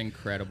Driver was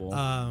incredible.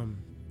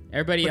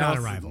 Everybody but else, not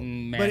a rival.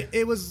 But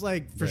it was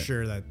like for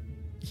sure that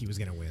he was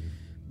gonna win.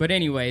 But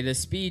anyway, the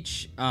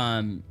speech,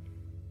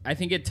 I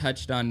think it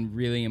touched on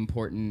really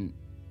important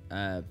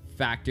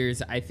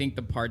factors. I think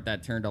the part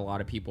that turned a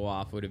lot of people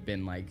off would have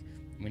been like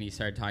when he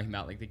started talking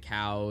about like the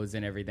cows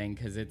and everything,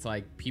 because it's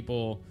like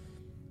people,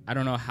 I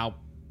don't know how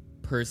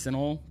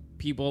personal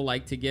people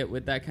like to get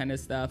with that kind of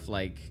stuff.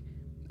 Like,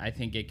 I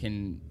think it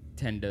can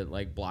tend to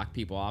like block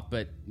people off,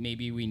 but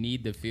maybe we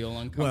need to feel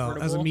uncomfortable.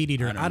 Well, as a meat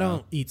eater, I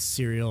don't eat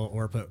cereal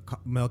or put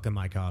milk in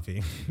my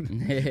coffee.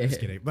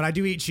 Just kidding. But I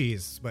do eat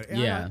cheese. But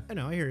yeah, I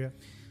know, I hear you.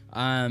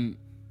 And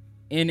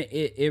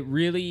it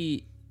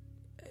really,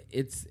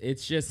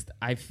 it's just,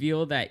 I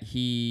feel that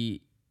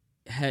he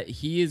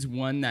is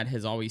one that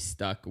has always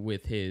stuck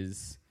with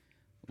his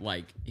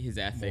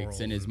ethics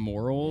and his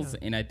morals,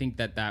 and I think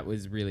that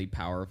was really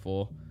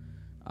powerful.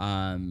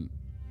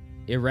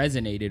 It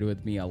resonated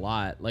with me a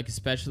lot, like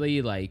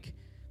especially like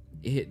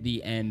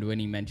the end when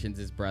he mentions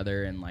his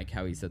brother and like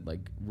how he said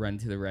like run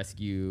to the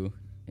rescue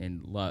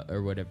and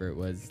or whatever it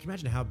was. Can you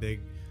imagine how big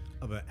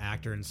of an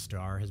actor and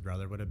star his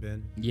brother would have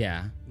been?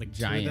 Yeah, like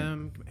giant. Two of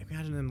them.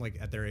 Imagine them like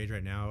at their age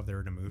right now if they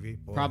were in a movie.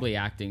 Boy. Probably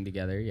acting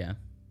together. Yeah.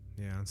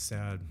 Yeah, it's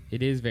sad.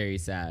 It is very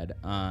sad.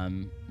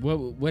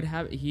 What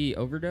happened? He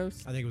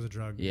overdosed? I think it was a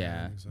drug.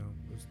 Yeah. I think so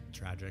it was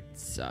tragic. It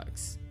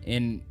sucks.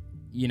 And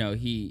you know,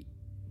 he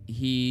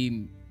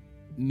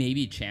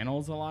maybe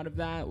channels a lot of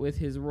that with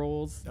his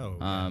roles. Oh.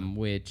 Yeah.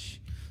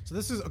 Which. So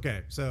this is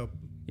okay. So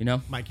you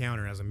know, my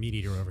counter as a meat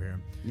eater over here.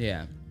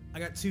 Yeah. I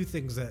got two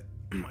things that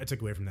I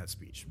took away from that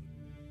speech.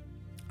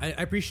 I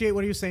appreciate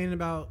what he was saying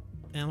about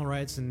animal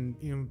rights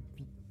and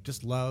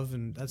just love,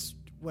 and that's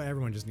what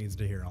everyone just needs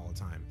to hear all the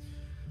time.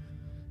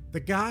 The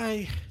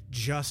guy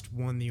just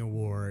won the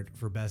award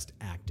for best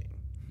acting.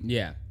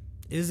 Yeah.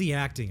 Is he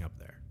acting up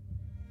there?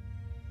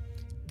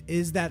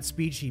 Is that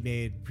speech he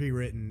made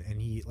pre-written,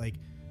 and he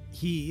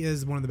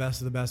is one of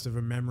the best of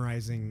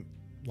memorizing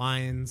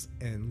lines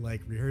and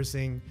like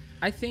rehearsing?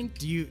 I think.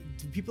 Do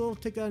people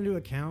take that into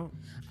account?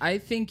 I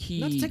think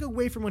not to take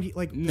away from what he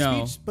the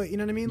speech, but you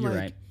know what I mean. You're like,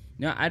 right.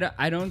 No,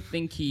 I don't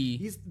think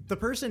He's the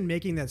person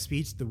making that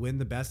speech to win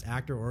the best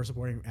actor or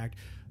supporting act.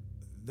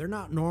 They're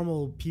not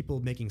normal people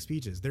making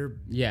speeches. They're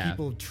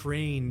people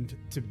trained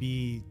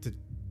to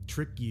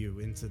trick you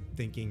into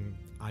thinking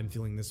I'm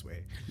feeling this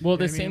way. Well,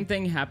 the same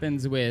thing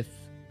happens with.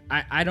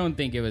 I don't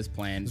think it was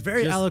planned. It's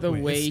very just eloquent.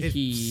 The way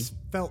it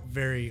felt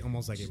very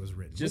almost like it was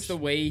written. Just the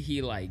way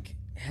he like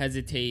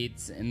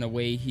hesitates and the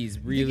way he's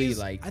really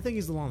I think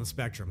he's along the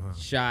spectrum, huh?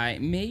 Shy,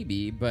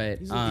 maybe, but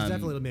he's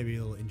definitely maybe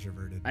a little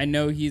introverted. I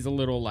know he's a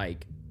little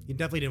like. He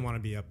definitely didn't want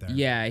to be up there.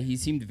 Yeah, he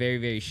seemed very,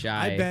 very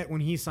shy. I bet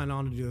when he signed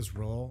on to do this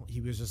role, he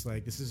was just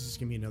like, "This is just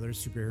gonna be another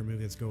superhero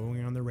movie that's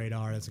going on the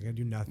radar. That's gonna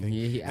do nothing."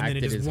 He and then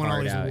it just won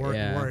all these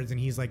awards, and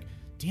he's like,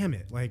 "Damn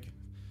it! Like,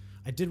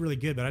 I did really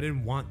good, but I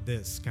didn't want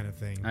this kind of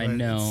thing." I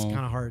know. It's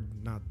kind of hard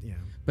not,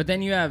 But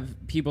then you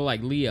have people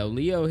like Leo.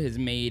 Leo has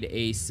made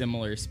a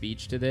similar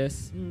speech to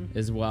this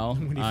as well.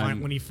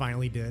 when he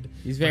finally did.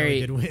 He's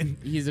did win.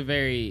 He's a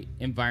very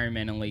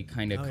environmentally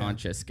kind of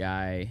conscious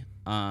guy.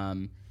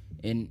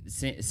 And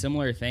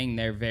similar thing,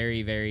 they're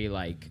very, very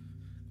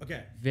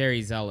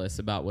very zealous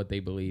about what they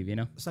believe,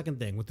 Second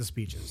thing with the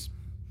speeches.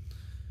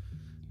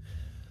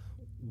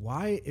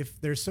 Why,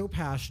 if they're so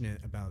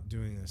passionate about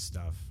doing this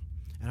stuff,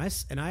 and I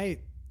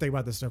think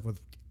about this stuff with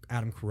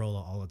Adam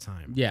Carolla all the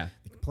time. Yeah.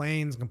 He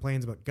complains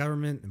about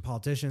government and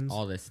politicians.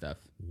 All this stuff.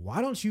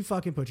 Why don't you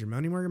fucking put your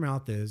money where your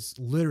mouth is,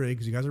 literally,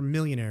 because you guys are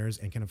millionaires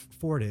and can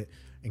afford it,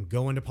 and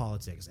go into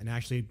politics and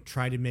actually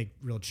try to make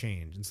real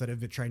change instead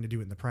of trying to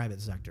do it in the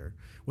private sector,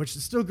 which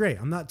is still great.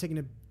 I'm not taking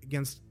it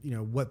against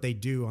what they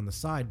do on the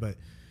side, but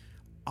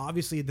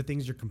obviously the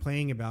things you're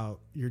complaining about,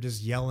 you're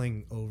just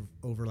yelling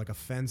over like a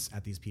fence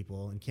at these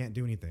people and can't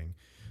do anything.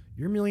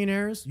 You're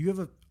millionaires. You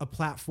have a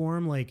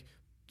platform. Like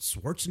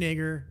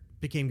Schwarzenegger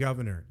became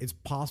governor. It's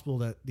possible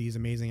that these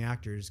amazing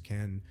actors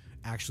can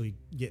actually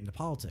get into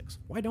politics.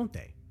 Why don't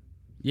they?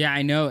 Yeah,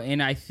 I know.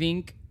 And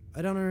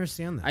I don't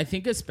understand that. I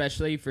think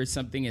especially for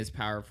something as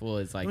powerful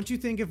as like. Don't you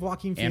think if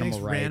Joaquin Phoenix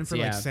ran for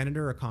like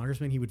senator or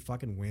congressman, he would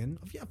fucking win?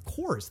 Yeah, of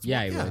course.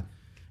 Yeah, he would.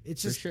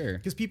 It's just for sure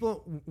because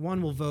people,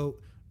 one, will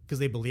vote because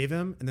they believe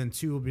him, and then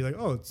two will be like,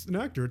 oh, it's an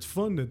actor, it's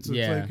fun.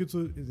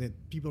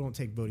 People don't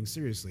take voting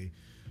seriously.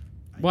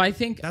 Well, I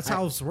think that's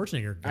how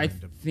Schwarzenegger got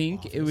into think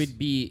office. It would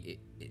be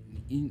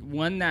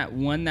one that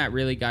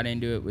really got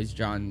into it was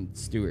Jon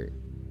Stewart.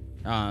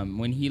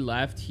 When he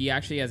left, he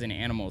actually has an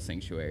animal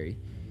sanctuary.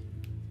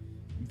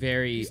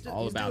 He's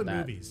about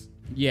that. Movies.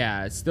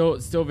 Yeah, still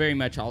very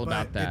much all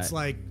about that. It's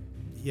like,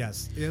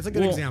 yes, it's a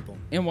good example.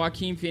 And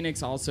Joaquin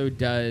Phoenix also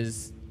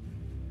does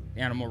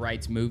animal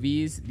rights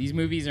movies. These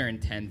movies are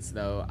intense,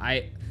 though.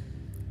 I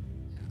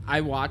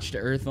watched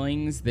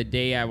Earthlings. The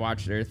day I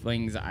watched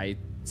Earthlings, I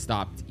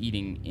stopped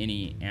eating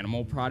any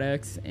animal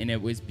products, and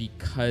it was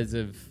because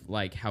of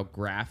like how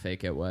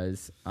graphic it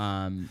was,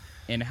 and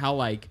how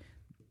like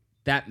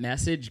that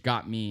message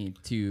got me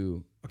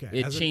to.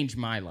 Okay, it changed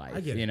my life. I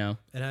get it.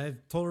 And I have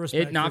total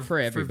respect. Not for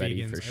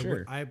everybody, for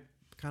sure. I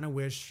kind of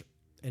wish,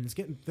 and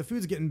the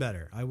food's getting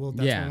better. I will.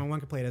 That's my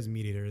one complaint as a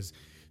meat eater is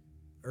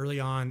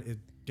early on it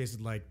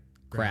tasted like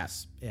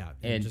grass. Yeah,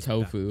 and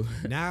tofu.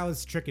 Now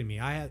it's tricking me.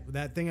 I had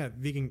that thing at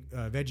Vegan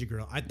Veggie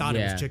Grill. I thought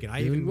it was chicken.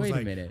 I even was wait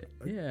like, a minute.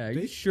 Yeah, are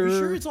you sure? Are you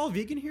sure it's all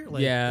vegan here?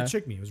 Like, yeah, it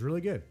tricked me. It was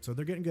really good. So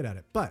they're getting good at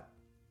it. But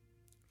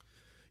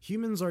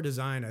humans are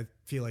designed, I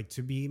feel like,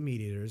 to be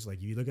meat eaters.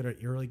 Like you look at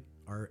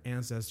our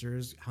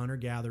ancestors, hunter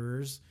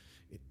gatherers.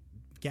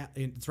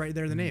 It's right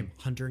there in the name,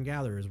 hunter and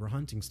gatherers. We're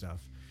hunting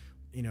stuff.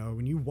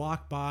 When you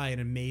walk by an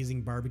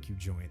amazing barbecue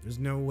joint, there's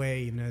no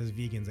way, even as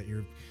vegans, that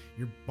your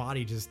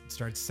body just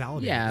starts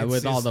salivating. Yeah,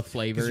 with all the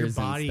flavors your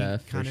body and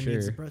stuff. Kind of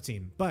needs the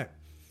protein. But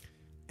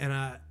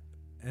and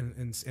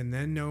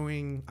then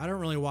knowing, I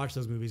don't really watch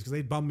those movies because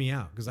they bum me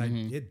out because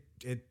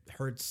it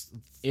hurts.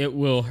 It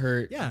will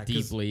hurt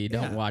deeply.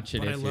 Don't watch it.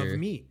 But I love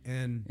meat,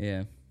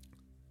 and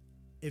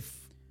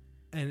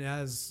and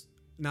as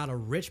not a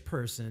rich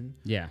person,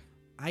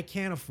 I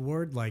can't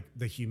afford like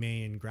the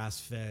humane,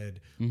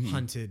 grass-fed,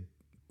 hunted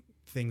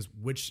things,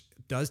 which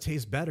does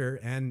taste better,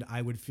 and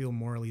I would feel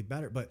morally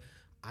better. But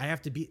I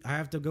have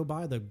to go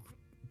buy the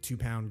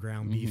 2-pound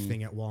ground beef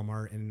thing at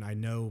Walmart, and I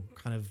know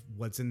kind of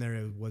what's in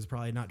there was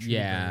probably not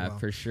treated very well.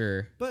 For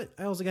sure. But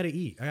I also got to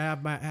eat. I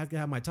have to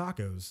have my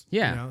tacos.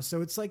 So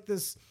it's like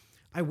this.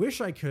 I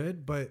wish I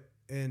could, but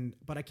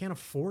I can't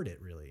afford it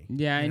really.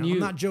 Yeah, and I'm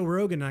not Joe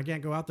Rogan. And I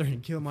can't go out there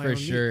and kill my own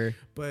sure. meat.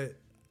 But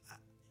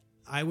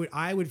I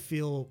would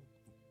feel,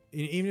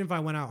 even if I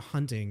went out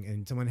hunting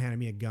and someone handed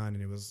me a gun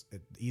and it was the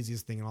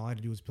easiest thing and all I had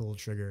to do was pull a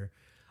trigger,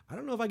 I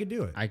don't know if I could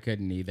do it. I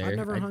couldn't either. I've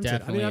never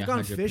hunted. I mean, I've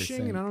gone 100%.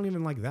 fishing and I don't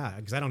even like that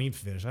because I don't eat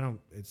fish.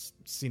 It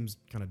seems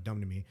kind of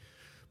dumb to me,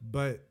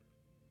 but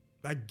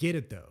I get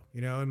it though.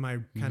 In my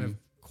kind of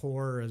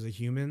core as a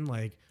human,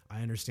 like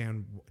I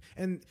understand.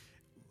 And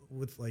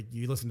with like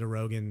you listen to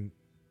Rogan,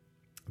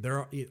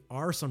 there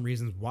are some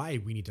reasons why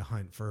we need to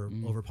hunt for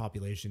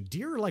overpopulation.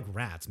 Deer are like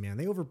rats, man.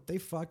 They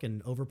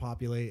fucking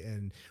overpopulate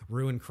and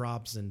ruin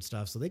crops and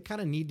stuff. So they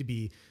kind of need to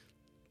be.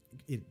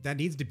 That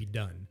needs to be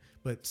done.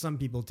 but some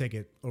people take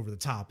it over the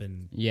top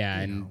and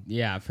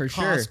for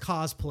sure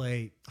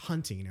cosplay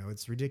hunting. You know,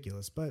 it's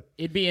ridiculous, but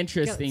it'd be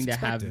interesting to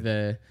have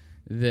the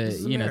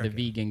America. the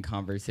vegan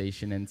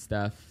conversation and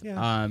stuff.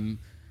 Yeah.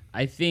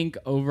 I think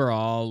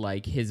overall,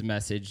 like, his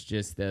message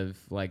just of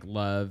like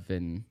love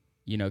and,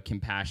 you know,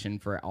 compassion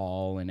for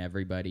all and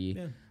everybody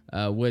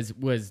was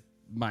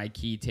my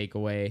key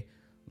takeaway.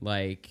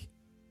 Like,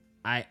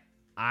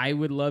 I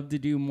would love to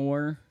do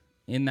more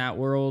in that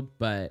world,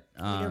 but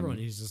everyone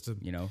needs just to,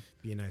 you know,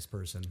 be a nice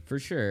person for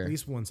sure, at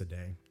least once a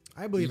day.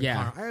 I believe in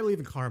karma. I believe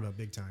in karma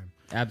big time.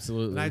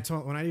 Absolutely.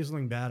 When I do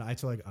something bad, I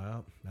tell like,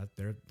 oh,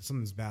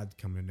 something's bad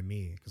coming into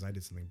me because I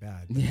did something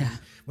bad. Yeah.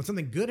 When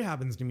something good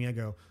happens to me, I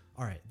go,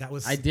 all right,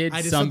 I did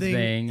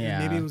something. Yeah.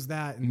 Maybe it was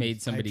that. And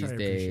made somebody's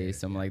day,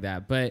 something like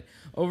that. But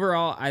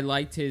overall, I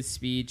liked his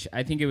speech.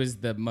 I think it was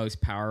the most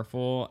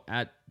powerful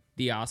at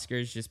the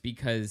Oscars, just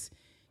because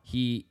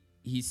he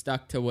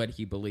stuck to what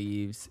he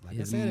believes, like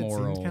his I said,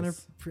 morals. It kind of,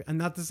 and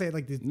not to say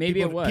like maybe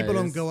people, it was. People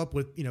don't go up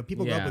with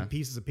people go up with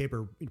pieces of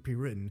paper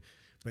pre-written,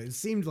 but it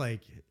seemed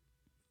like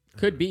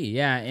could be,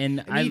 yeah.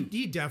 And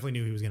he definitely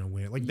knew he was going to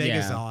win. Like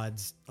Vegas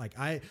odds. Like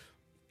I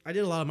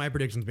did a lot of my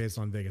predictions based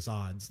on Vegas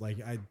odds. Like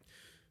I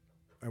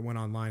went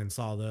online and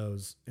saw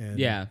those, and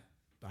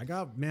we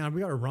got it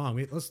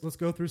wrong. Let's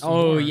go through some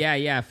more.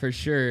 Yeah, for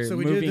sure. So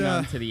moving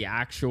on to the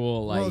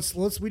actual, like,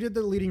 we did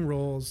the leading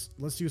roles.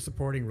 Let's do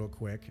supporting real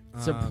quick.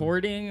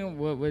 Supporting,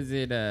 what was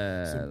it?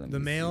 The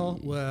male,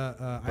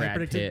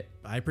 Brad Pitt.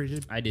 I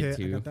predicted I did Pitt.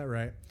 too. I got that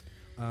right.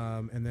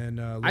 And then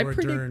Laura I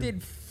predicted Dern.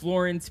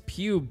 Florence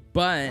Pugh,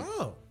 but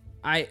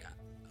I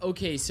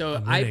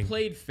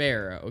played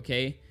fair.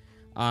 Okay.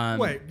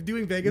 Wait,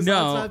 doing Vegas?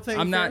 No,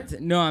 I'm not.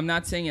 No, I'm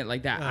not saying it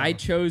like that. I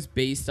chose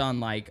based on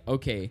like,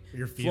 okay,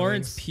 your feelings.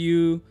 Florence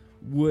Pugh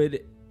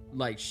would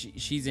like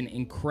she's an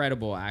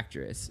incredible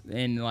actress,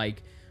 and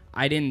like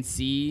I didn't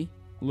see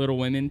Little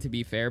Women, to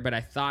be fair, but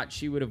I thought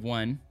she would have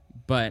won.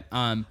 But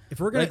if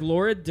we're gonna, like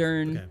Laura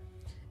Dern,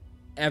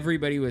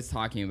 everybody was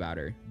talking about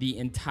her. The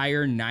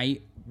entire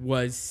night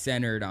was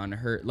centered on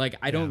her. Like,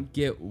 I don't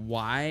get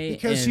why.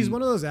 Because she's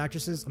one of those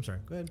actresses. I'm sorry.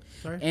 Go ahead.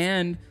 Sorry.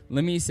 And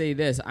let me say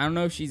this. I don't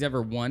know if she's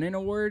ever won an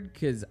award,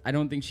 because I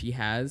don't think she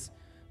has.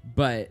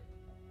 But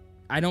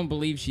I don't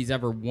believe she's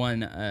ever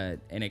won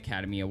an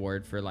Academy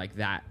Award for, like,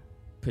 that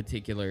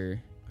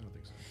particular... I don't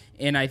think so.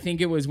 And I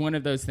think it was one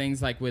of those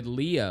things, like, with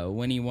Leo,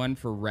 when he won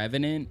for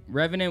Revenant.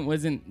 Revenant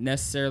wasn't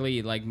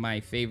necessarily, like, my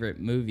favorite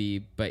movie,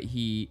 but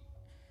he...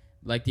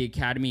 Like, the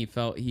Academy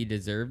felt he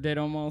deserved it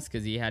almost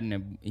because he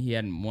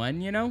hadn't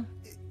won, you know?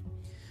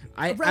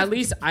 At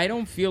least I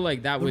don't feel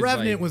like that was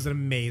Revenant like, was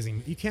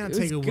amazing. You can't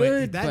take away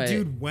good, that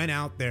dude went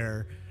out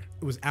there.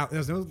 It was out. There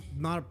was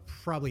not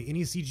probably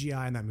any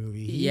CGI in that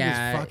movie. He was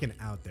fucking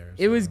out there.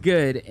 It was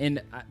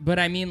good, but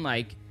I mean,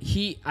 like,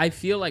 I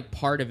feel like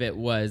part of it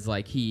was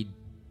like he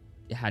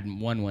hadn't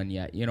won one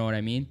yet. You know what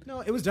I mean?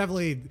 No, it was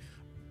definitely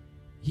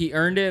he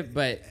earned it,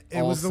 but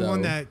it was the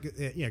one that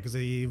because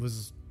he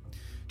was.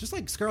 Just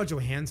like Scarlett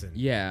Johansson.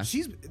 Yeah.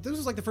 This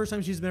was like the first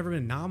time she's ever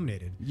been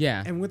nominated.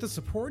 Yeah. And with the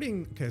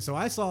supporting... Okay, so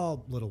I saw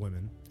Little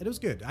Women. It was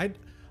good.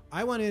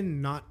 I went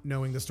in not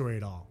knowing the story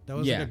at all. That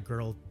was like a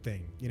girl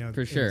thing. You know,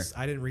 for sure.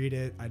 I didn't read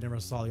it. I never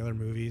saw the other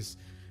movies.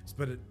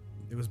 But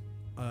it was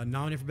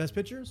nominated for Best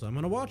Picture, so I'm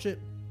going to watch it.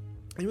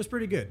 And it was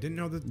pretty good. Didn't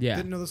know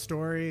the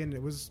story, and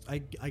it was... I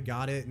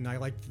got it, and I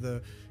liked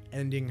the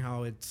ending,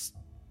 how it's...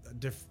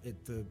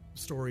 the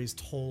story's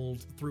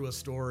told through a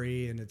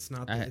story, and it's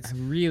not. I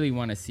really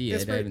want to see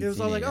it. It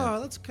was all like, oh,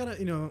 that's kind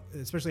of,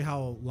 especially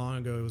how long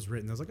ago it was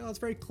written. I was like, oh, it's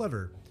very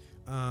clever.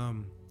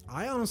 I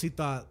honestly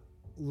thought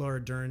Laura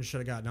Dern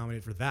should have got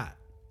nominated for that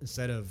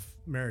instead of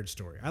Marriage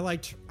Story. I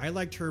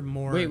liked her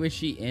more. Wait, was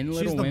she in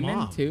Little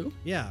Women too?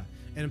 Yeah,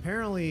 and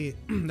apparently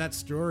that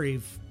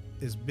story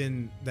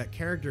that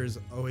character has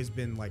always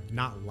been like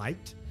not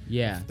liked.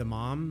 Yeah, the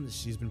mom,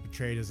 she's been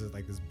portrayed as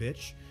like this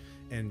bitch.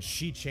 And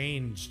she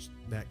changed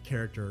that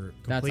character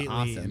completely. That's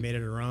awesome. And made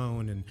it her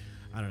own. And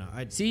I don't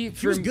know. She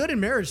was good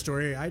in Marriage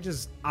Story. I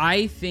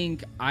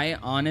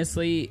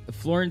honestly,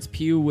 Florence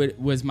Pugh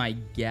was my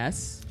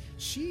guess.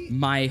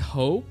 My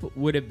hope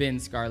would have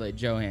been Scarlett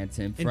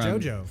Johansson from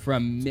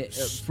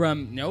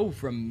JoJo.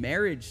 From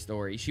Marriage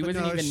Story. She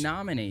wasn't even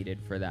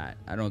nominated for that.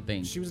 I don't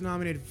think she was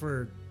nominated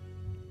for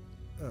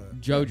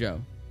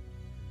JoJo.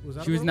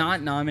 She was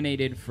not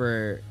nominated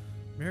for.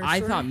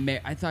 I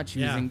thought she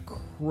was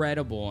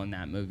incredible in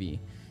that movie,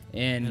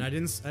 and I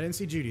didn't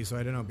see Judy, so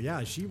I don't know. But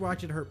yeah, she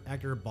acted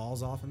her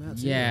balls off in that.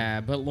 Too.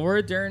 Yeah, but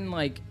Laura Dern,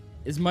 like,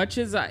 as much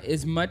as I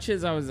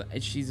was,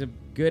 she's a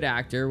good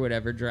actor.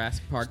 Whatever,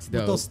 Jurassic Park's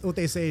dope. What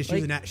they say is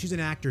she's an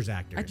actor's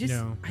actor. I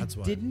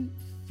why. Didn't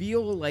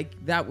feel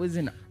like that was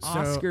an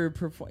Oscar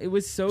performance. It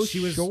was so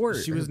short.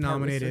 She was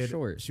nominated.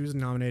 She was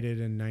nominated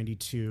in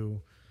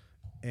 '92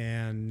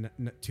 and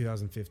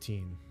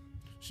 2015.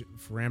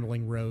 For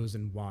Rambling Rose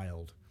and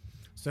Wild.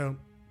 So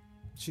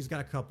she's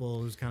got a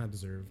couple who's kind of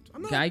deserved.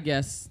 I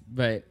guess,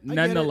 but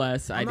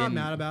nonetheless, I'm not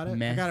mad about it.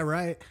 I got it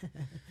right.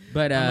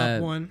 But I'm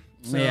up one.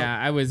 So yeah,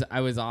 I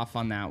was off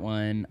on that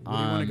one. What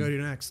do you want to go to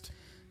next?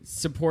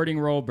 Supporting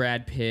role,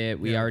 Brad Pitt.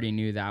 We already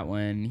knew that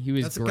one. He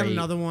was That's great. kind of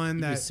another one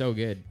He that was so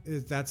good.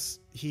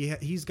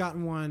 He's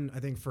gotten one, I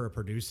think, for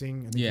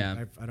producing. I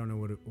think I don't know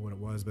what it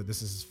was, but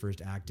this is his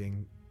first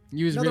acting.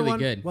 He was Another really one,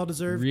 good. well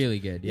deserved. Really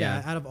good.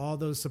 Yeah. Out of all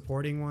those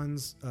supporting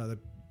ones, the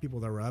people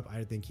that were up,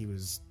 I think he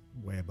was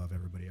way above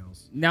everybody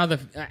else. Now the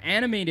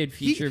animated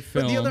feature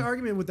film. But the other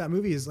argument with that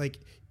movie is like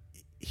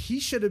he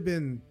should have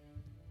been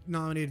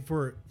nominated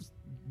for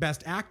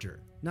Best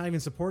Actor, not even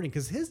supporting,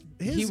 because his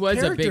he was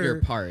character, a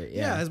bigger part.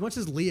 Yeah. As much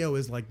as Leo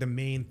is like the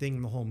main thing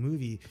in the whole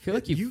movie, I feel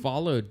like you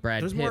followed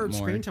Brad there's Pitt more more.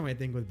 screen time, I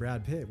think, with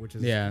Brad Pitt, which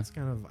is it's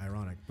kind of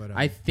ironic. But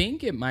I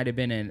think it might have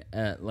been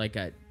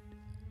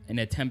an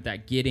attempt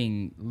at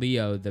getting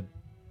Leo the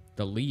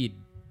lead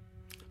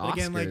Oscar,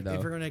 again, like though.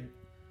 if we're gonna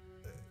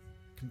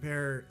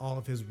compare all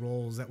of his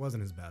roles, that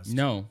wasn't his best.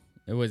 No,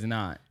 it was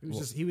not.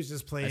 He was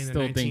just playing.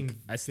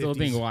 I still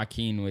think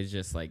Joaquin was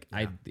just like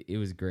it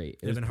was great.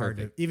 It was been hard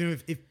perfect. to, even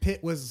if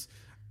Pitt was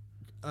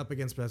up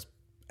against best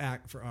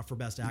act for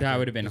best actor, that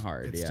would have been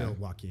hard. It's still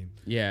Joaquin.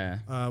 Yeah.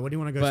 What do you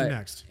want to go to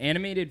next?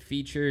 Animated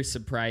feature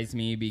surprised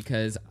me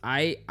because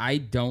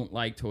I don't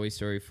like Toy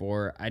Story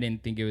 4. I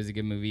didn't think it was a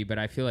good movie, but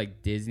I feel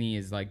like Disney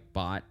is like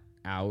bought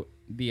out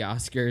the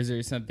Oscars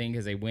or something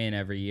because they win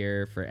every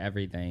year for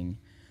everything.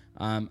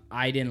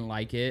 I didn't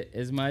like it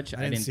as much.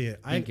 I didn't see it.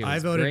 Think it was I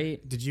voted.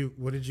 great.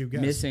 What did you guess?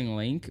 Missing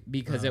Link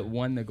because it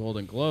won the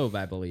Golden Globe,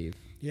 I believe.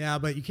 Yeah,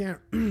 but you can't.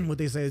 What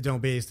they say is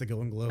don't base the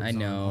Golden Globes I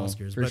know, on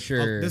Oscars. for but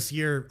sure. This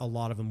year, a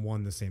lot of them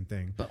won the same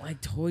thing. But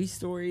like Toy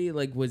Story,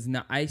 like was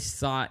not. I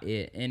saw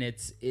it and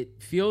it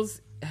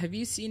feels. Have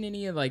you seen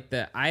any of like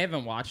I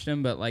haven't watched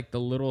them, but like the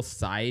little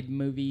side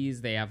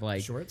movies they have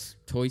like Shorts?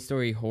 Toy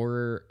Story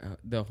horror,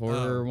 the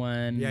horror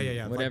one.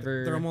 Yeah.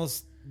 Whatever. Like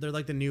they're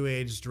like the new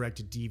age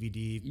directed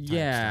DVD. Type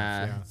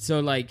Yeah. stuff. So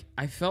like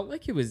I felt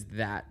like it was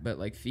that, but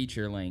like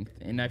feature length,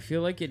 and I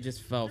feel like it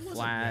just fell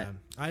flat.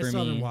 I for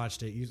still me. haven't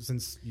watched it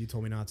since you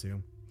told me not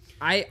to.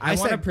 I want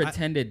to said-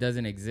 pretend it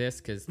doesn't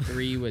exist because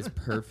 3 was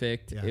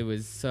perfect. Yeah. It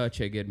was such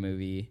a good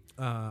movie.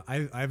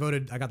 I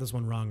voted. I got this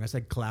one wrong. I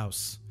said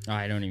Klaus Oh,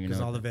 I don't even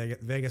because know all the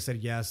Vegas said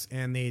yes,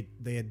 and they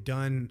had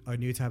done a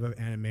new type of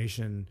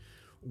animation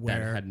that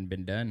where hadn't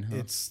been done.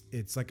 Huh?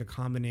 it's like a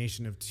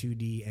combination of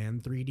 2D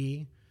and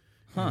 3D.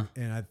 Huh.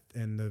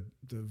 And the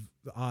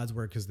odds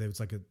were because the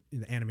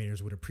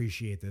animators would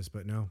appreciate this,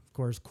 but no, of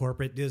course,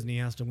 corporate Disney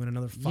has to win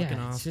another fucking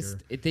it's Oscar.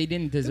 they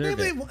didn't deserve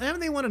it.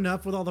 Haven't they won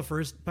enough with all the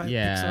first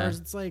Pixar's?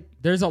 It's like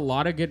There's a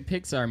lot of good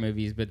Pixar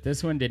movies, but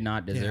this one did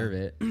not deserve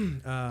it.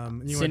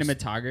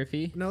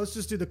 Cinematography. No, let's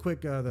just do the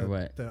quick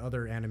what? the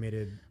other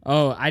animated.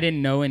 Oh, I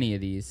didn't know any of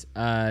these.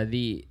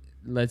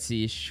 Let's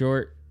see,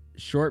 short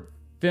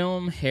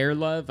film Hair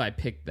Love. I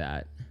picked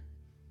that.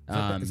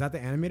 Is that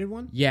the animated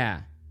one?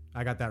 Yeah.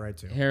 I got that right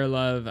too. Hair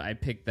Love, I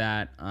picked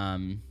that.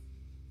 I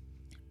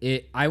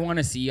want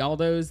to see all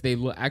those. They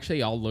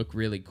actually all look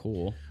really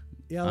cool.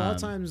 Yeah, a lot of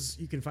times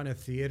you can find a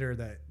theater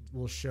that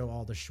will show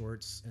all the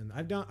shorts, and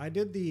I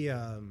did the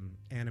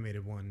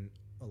animated one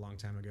a long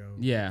time ago.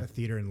 Yeah, a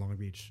theater in Long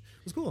Beach.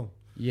 It was cool.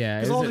 Yeah,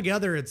 because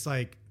altogether it's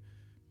like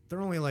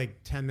they're only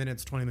like 10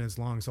 minutes, 20 minutes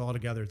long, so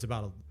altogether it's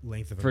about a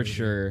length of a for movie.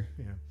 sure.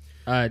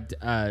 Yeah.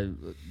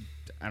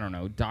 I don't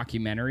know,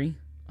 documentary.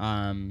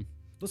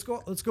 Let's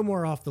go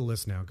more off the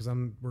list now because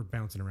we're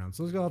bouncing around.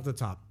 So let's go off the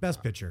top.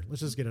 Best picture.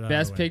 Let's just get it out.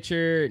 Best of the way.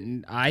 picture.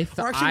 I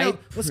thought.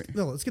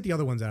 Let's get the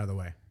other ones out of the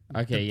way.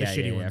 Okay, the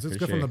shitty yeah, ones. Let's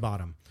go from the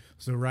bottom.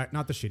 So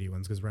not the shitty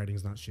ones because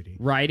writing's not shitty.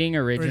 Writing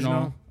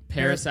original.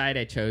 Parasite.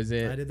 I chose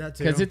it. I did that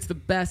too because it's the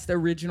best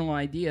original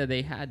idea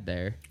they had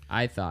there.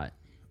 I thought.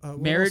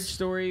 Marriage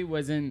Story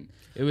wasn't.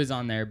 It was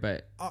on there,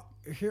 but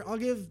here I'll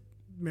give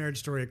Marriage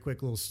Story a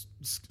quick little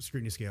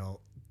scrutiny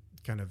scale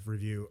kind of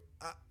review.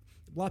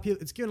 A lot of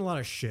people, it's given a lot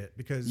of shit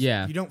because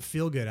you don't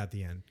feel good at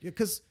the end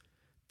because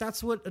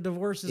that's what a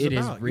divorce is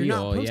about. Is real, You're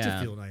not supposed to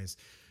feel nice.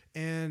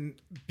 And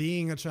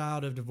being a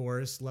child of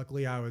divorce,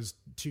 luckily I was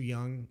too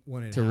young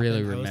when it happened. Really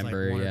I was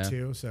remember, like 1 or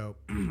 2, so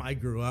I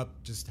grew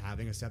up just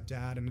having a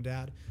stepdad and a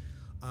dad.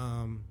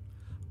 And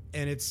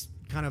it's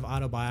kind of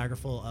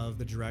autobiographical of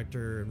the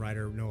director and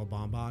writer Noah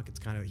Baumbach. It's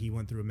kind of he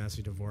went through a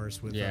messy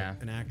divorce with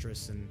an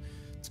actress, and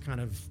it's kind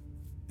of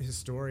his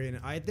story, and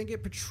I think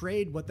it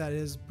portrayed what that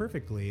is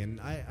perfectly.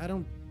 And I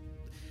don't.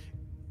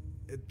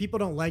 People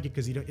don't like it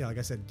because you don't. Yeah, like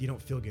I said, you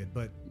don't feel good,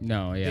 but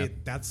no, yeah,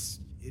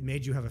 it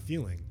made you have a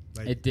feeling.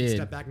 Like, it did. You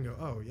step back and go,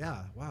 oh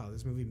yeah, wow,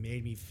 this movie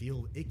made me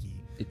feel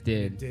icky. It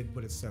did. It did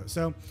what it's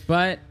so.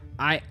 But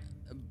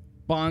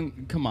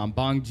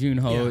Bong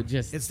Joon-ho,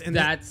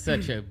 that's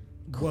such a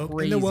woke,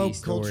 crazy in the woke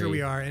story. culture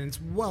we are, and it's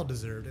well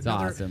deserved. It's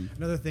awesome.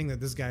 Another thing that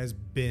this guy's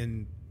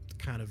been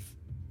kind of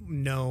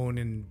known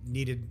and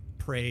needed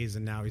praise,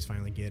 and now he's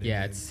finally getting.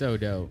 Yeah, it. it's so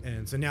dope.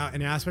 And so now,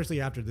 especially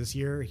after this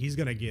year, he's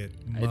gonna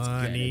get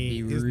money.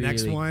 His really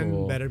next one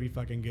cool. better be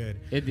fucking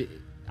good.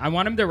 I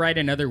want him to write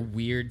another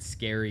weird,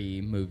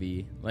 scary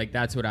movie. Like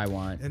that's what I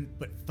want.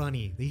 But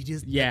funny. He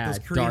just those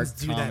Koreans dark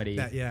do comedy.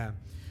 That, yeah.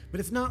 But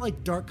it's not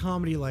like dark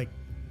comedy like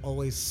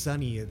Always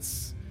Sunny.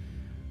 It's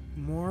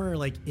more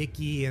like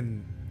icky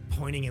and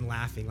pointing and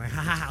laughing, like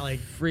haha, like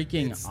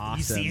Freaking awesome. awesome.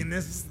 You seeing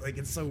this? Like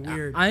it's so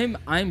weird.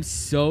 I'm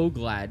so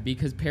glad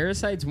because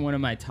Parasite's one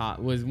of my top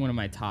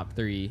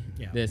 3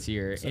 this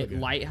year. So good.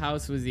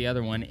 Lighthouse was the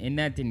other one, and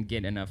that didn't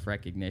get enough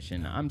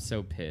recognition. I'm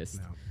so pissed.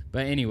 No.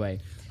 But anyway,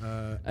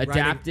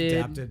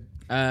 Adapted.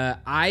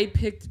 I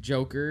picked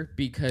Joker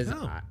because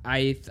Oh.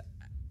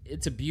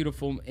 it's a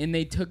beautiful, and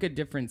they took a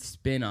different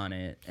spin on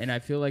it, and I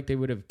feel like they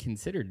would have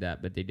considered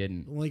that, but they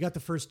didn't. Well, you got the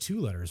first 2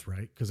 letters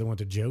right because I went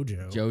to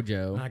JoJo.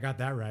 JoJo. And I got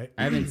that right.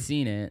 I haven't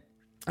seen it.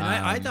 And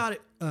I thought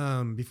it,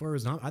 before it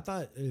was not. I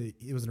thought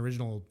it was an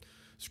original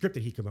script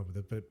that he came up with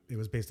it, but it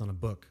was based on a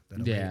book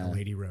that a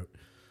lady wrote.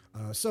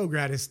 So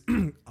glad it's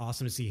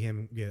awesome to see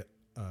him get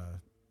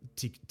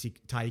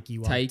Taika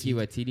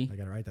Waititi. I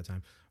got it right that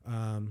time.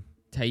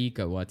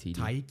 Taika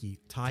Waititi.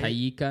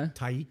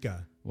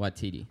 Taika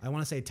Waititi. I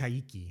want to say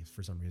Taiki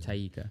for some reason.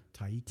 Taika.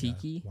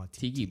 Taika Waititi.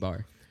 Tiki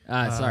Bar.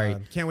 Sorry.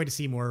 Can't wait to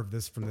see more of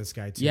this from this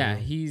guy too. Yeah,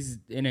 he's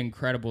an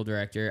incredible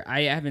director.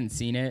 I haven't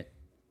seen it,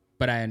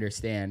 but I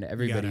understand.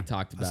 Everybody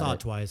talked about it. I saw it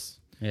twice.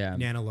 Yeah.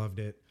 Nana loved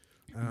it.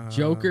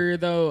 Joker,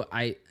 though,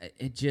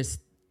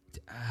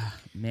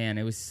 man,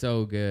 it was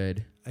so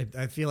good.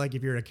 I feel like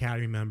if you're an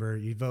Academy member,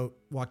 you vote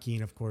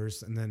Joaquin, of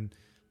course, and then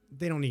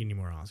they don't need any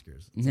more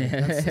Oscars. It's like,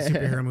 that's a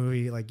superhero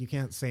movie. Like you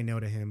can't say no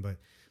to him, but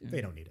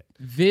they don't need it.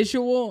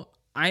 Visual,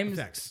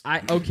 Effects.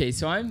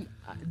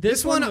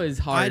 This one was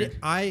hard.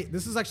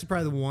 This is actually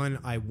probably the one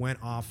I went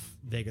off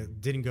Vegas.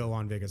 Didn't go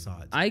on Vegas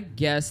odds. I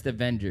guessed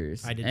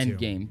Avengers I did too.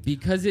 Endgame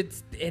because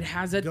it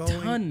has a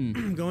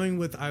ton. Going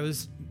with I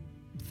was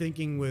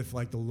thinking with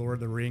like the Lord of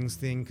the Rings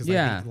thing because I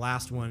think the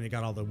last one it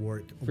got all the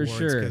awards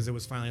sure because it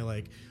was finally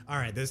like, all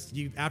right, this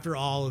after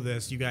all of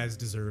this you guys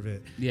deserve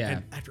it. Yeah.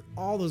 And after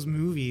all those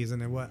movies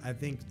and then what I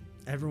think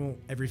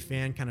every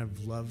fan kind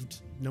of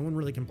loved. No one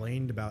really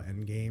complained about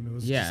Endgame. It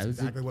was just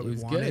exactly what we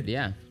wanted. Good.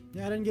 Yeah.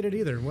 Yeah, I didn't get it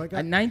either. At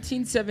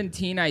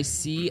 1917, I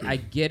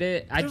get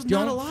it. I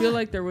don't feel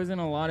like there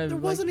wasn't a lot of. There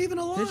wasn't even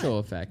a lot visual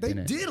effect in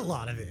it. They did a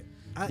lot of it.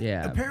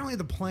 Yeah. Apparently,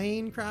 the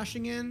plane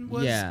crashing in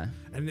was. Yeah.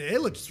 And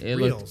it looked real.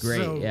 It looked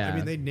great. So, yeah. I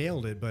mean, they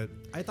nailed it. But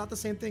I thought the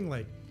same thing.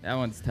 Like that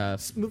one's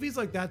tough. Movies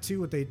like that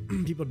too. What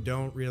people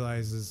don't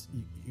realize is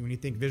when you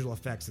think visual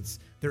effects,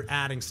 they're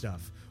adding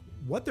stuff.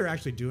 What they're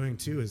actually doing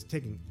too is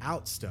taking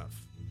out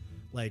stuff.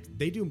 Like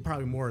they do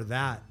probably more of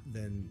that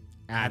than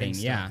adding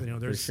stuff. Yeah,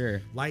 there's for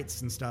sure.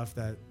 lights and stuff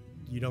that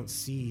you don't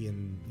see,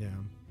 and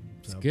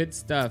it's good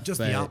stuff. Just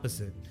the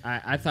opposite.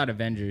 I thought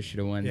Avengers should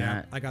have won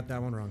that. I got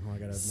that one wrong. I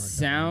got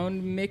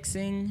sound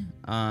mixing.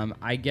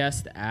 I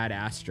guessed Ad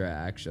Astra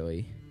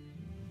actually,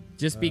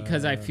 just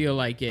because I feel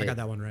like it. I got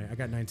that one right. I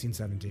got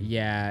 1917.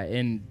 Yeah,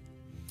 and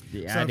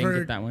I didn't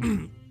get that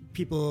one.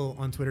 People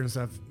on Twitter and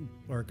stuff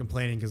are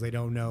complaining because they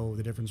don't know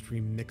the difference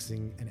between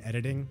mixing and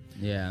editing.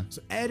 Yeah.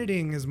 So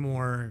editing is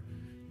more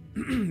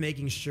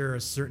making sure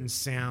a certain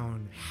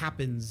sound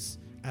happens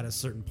at a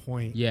certain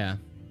point. Yeah.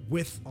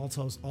 With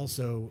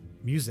also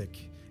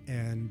music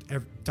and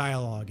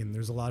dialogue, and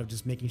there's a lot of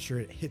just making sure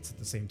it hits at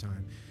the same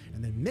time.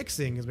 And then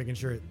mixing is making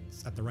sure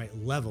it's at the right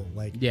level,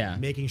 like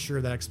making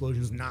sure that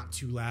explosion is not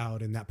too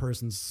loud and that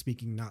person's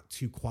speaking not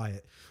too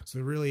quiet. So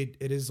really,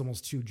 it is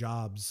almost two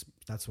jobs.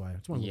 That's why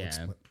it's one little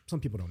split.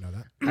 Some people don't know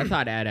that. I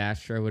thought Ad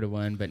Astra would have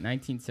won, but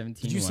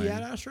 1917. Did you see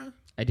Ad Astra?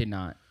 I did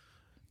not.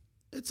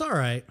 It's all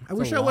right. I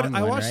wish I would.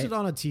 I watched it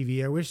on a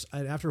TV. I wish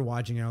after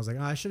watching it, I was like,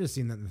 I should have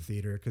seen that in the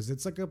theater because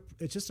it's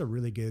just a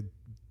really good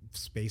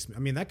space. I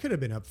mean, that could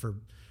have been up for,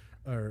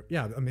 I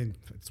mean,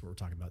 that's what we're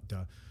talking about.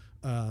 Duh,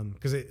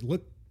 because it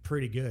looked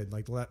pretty good.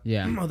 Like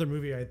the other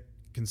movie I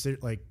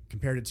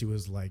compared it to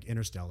was like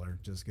Interstellar,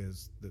 just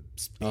because the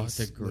space. Oh, it's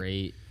a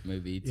great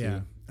movie too.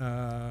 Yeah.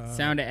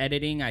 Sound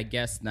editing, I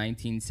guess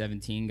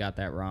 1917 got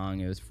that wrong.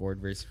 It was Ford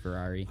versus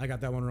Ferrari. I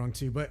got that one wrong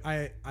too, but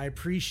I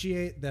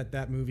appreciate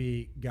that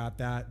movie got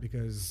that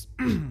because.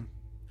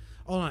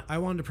 Hold on, I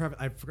wanted to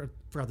I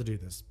forgot to do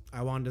this.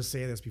 I wanted to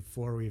say this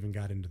before we even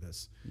got into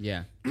this.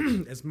 Yeah.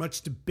 As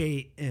much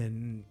debate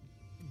and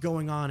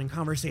going on and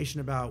conversation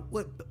about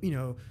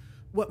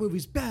what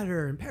movie's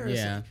better and Parasite.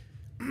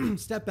 Yeah.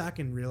 Step back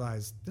and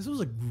realize this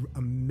was an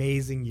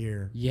amazing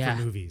year for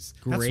movies.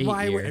 Great That's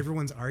why year.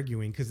 Everyone's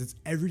arguing because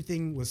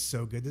everything was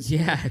so good this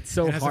year. Yeah, it's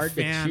so hard as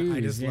a fan, to choose. I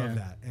just love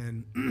that.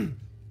 And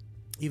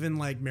even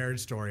like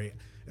Marriage Story,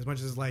 as much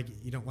as like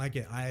you don't like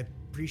it, I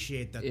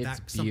appreciate that.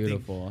 It's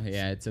beautiful.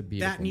 Yeah, it's a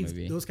beautiful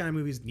movie. Those kind of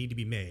movies need to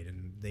be made,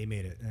 and they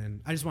made it.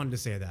 And I just wanted to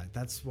say that.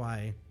 That's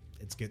why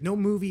it's good. No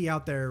movie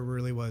out there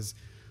really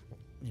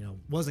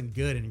wasn't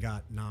good and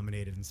got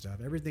nominated and stuff.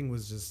 Everything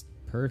was just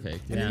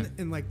perfect. And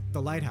in like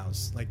The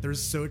Lighthouse, like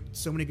there's so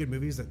many good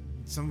movies that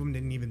some of them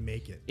didn't even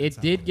make it. It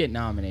did get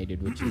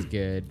nominated, which is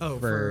good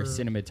for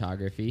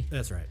cinematography.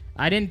 That's right.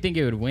 I didn't think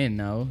it would win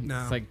though.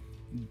 No. It's like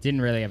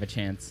didn't really have a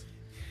chance.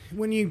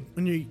 When you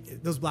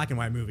those black and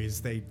white movies,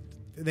 they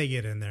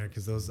get in there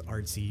because those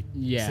artsy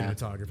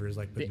cinematographers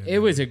like. It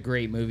was a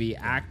great movie.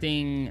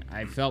 Acting,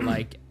 I felt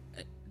like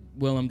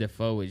Willem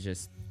Dafoe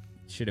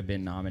should have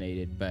been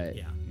nominated, but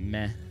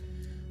meh.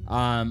 All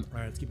right,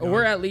 let's keep going.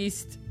 Or at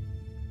least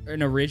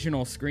an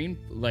original screen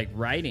like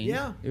writing.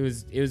 Yeah. It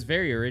was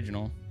very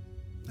original.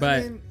 But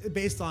I mean,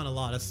 based on a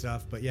lot of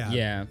stuff, but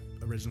yeah,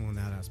 original in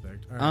that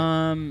aspect. All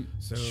right.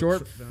 So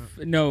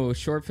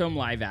short film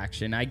live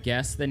action. I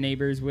guess The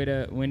Neighbor's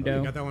Window.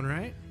 You got that one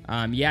right?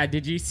 Yeah.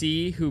 Did you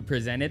see who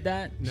presented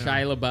that? No.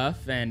 Shia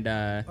LaBeouf and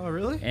Oh,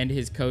 really? and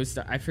his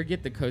co-star. I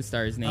forget the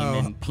co-star's name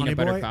in Honey Peanut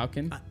Butter Boy?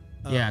 Falcon.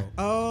 Oh. Yeah.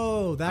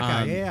 Oh, that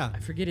guy. Yeah. I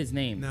forget his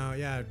name. No,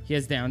 yeah. He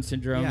has Down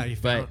syndrome. Yeah,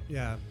 but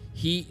yeah.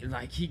 he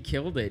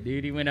killed it,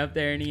 dude. He went up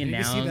there and he You can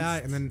announced. see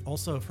that, and then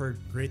also I've heard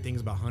great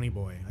things about Honey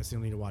Boy. I still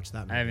need to watch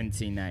that movie. I haven't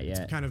seen that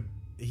yet. Kind of,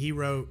 he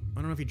wrote. I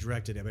don't know if he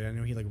directed it, but I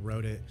know he like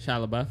wrote it.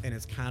 Shia LaBeouf. And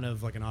it's kind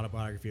of like an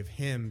autobiography of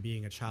him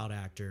being a child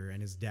actor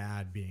and his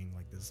dad being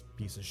like this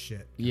piece of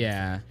shit.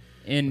 Yeah.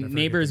 In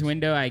Neighbor's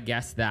Window, I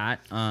guess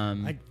that.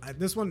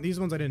 These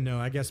ones I didn't know.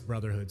 I guess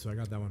Brotherhood, so I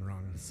got that one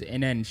wrong.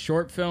 And then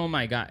short film,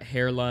 I got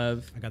Hair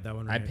Love. I got that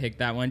one right. I picked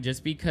that one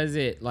just because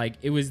it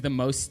was the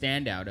most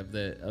standout of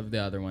the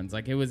other ones.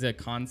 Like it was a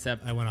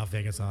concept. I went off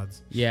Vegas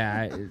odds.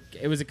 Yeah,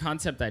 it was a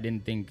concept I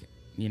didn't think.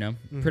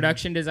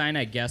 Production design,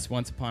 I guess,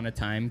 Once Upon a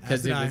Time,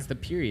 because it was the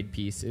period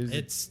piece.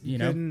 It was,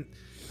 I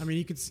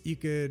mean, you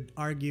could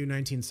argue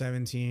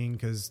 1917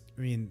 because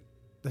I mean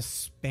the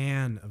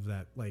span of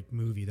that like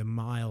movie, the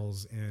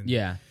miles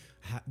and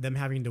them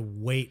having to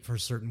wait for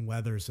certain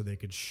weather so they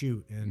could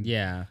shoot, and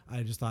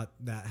I just thought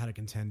that had a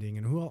contending.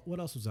 And what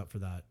else was up for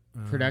that?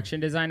 Production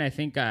design, I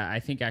think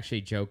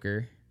actually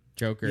Joker,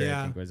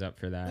 I think was up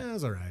for that. Yeah, it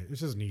was all right.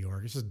 It's just New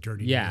York. It's just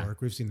dirty New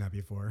York. We've seen that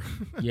before.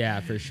 Yeah,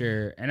 for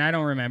sure. And I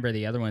don't remember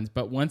the other ones,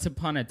 but Once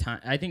Upon a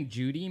Time, I think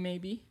Judy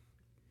maybe.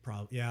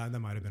 Probably, yeah, that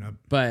might have been up.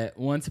 But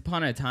Once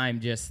Upon a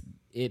Time,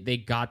 they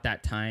got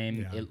that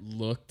time. Yeah. It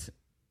looked.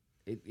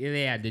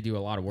 They had to do a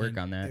lot of work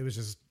on that. It was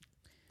just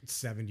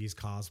 70s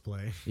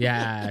cosplay.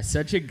 Yeah,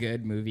 such a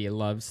good movie, a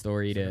love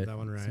story to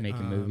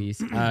making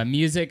movies.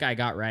 Music, I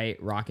got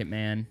right. Rocket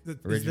Man,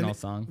 original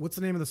song. What's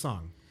the name of the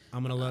song?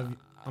 I'm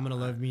gonna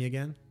love me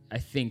again. I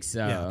think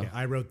so. Yeah, okay.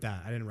 I wrote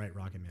that. I didn't write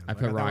Rocket Man. I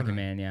put Rocket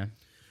Man.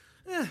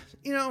 Yeah.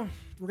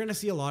 We're gonna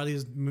see a lot of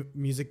these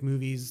music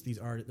movies. These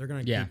art, they're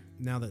gonna keep,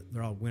 now that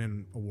they're all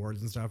winning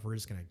awards and stuff. We're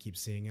just gonna keep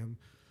seeing them.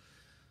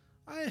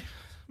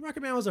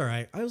 Rocket Man was all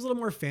right. I was a little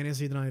more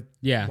fantasy than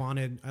I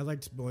wanted. I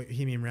liked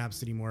Bohemian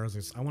Rhapsody more.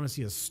 I want to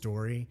see a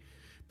story,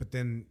 but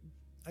then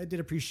I did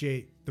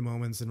appreciate the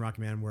moments in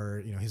Rocket Man where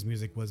his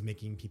music was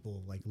making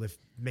people like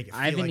make it.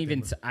 I haven't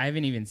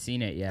even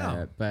seen it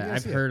yet, but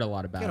I've heard a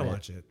lot about it. You gotta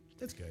watch it.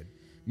 It's good.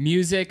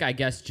 Music, I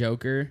guess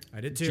Joker.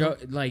 I did too.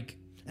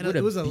 And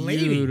it was a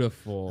lady.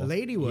 Beautiful. A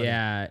lady was.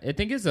 Yeah, I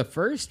think it's the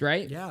first,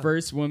 right? Yeah.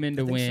 First woman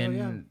to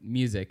win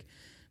music.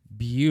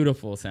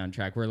 Beautiful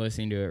soundtrack. We're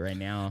listening to it right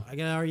now. I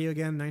gotta argue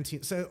again.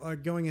 So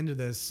going into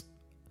this,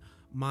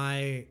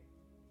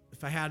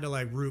 if I had to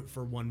like root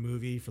for one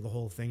movie for the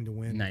whole thing to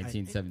win,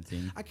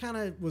 1917. I kind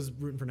of was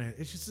rooting for.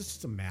 It's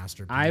just a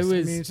masterpiece. I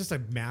mean, it's just a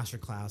master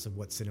class of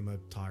what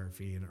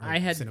cinematography and I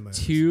had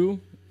two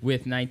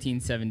with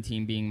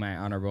 1917 being my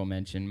honorable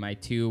mention. My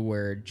two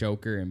were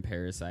Joker and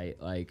Parasite,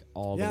 like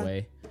all the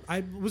way.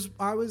 I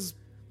was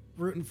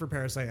rooting for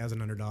Parasite as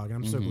an underdog,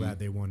 and I'm so glad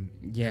they won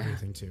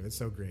everything too. It's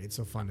so great. It's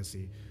so fun to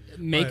see.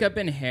 Makeup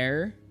and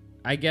hair,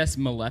 I guess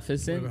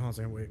Maleficent. Hold on a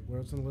second. Wait,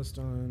 what's on the list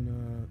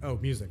on?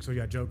 Music. So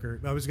yeah, Joker.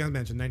 I was gonna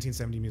mention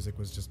 1970 music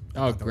was just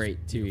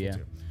great too. Yeah.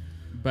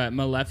 But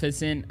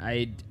Maleficent,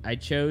 I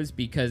chose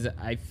because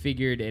I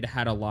figured it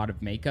had a lot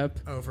of makeup.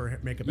 Oh, for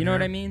makeup. You know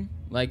what I mean?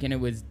 Like, and it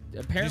was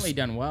apparently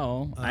done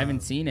well. I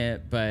haven't seen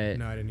it, but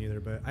no, I didn't either.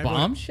 But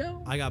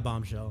Bombshell. I got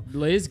Bombshell.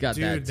 Liz got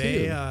that too.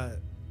 They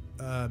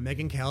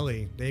Megyn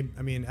Kelly.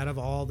 Out of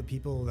all the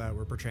people that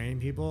were portraying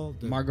people,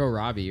 Margot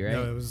Robbie, right?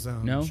 No, it was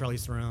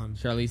Charlize Theron.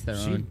 Charlize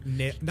Theron.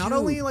 Not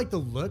only like the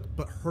look,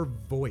 but her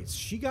voice.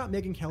 She got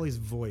Megyn Kelly's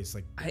voice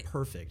like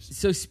perfect.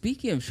 So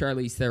speaking of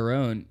Charlize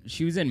Theron,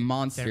 she was in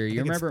Monster.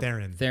 You remember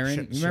Theron?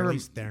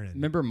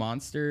 Remember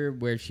Monster,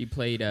 where she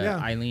played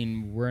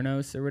Eileen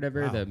Wuornos or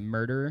whatever, the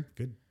murderer.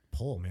 Good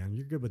pull, man.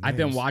 You're good with. I've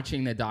been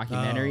watching the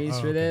documentaries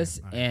for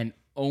this, and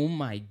oh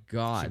my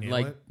god,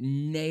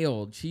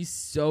 nailed. She's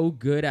so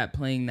good at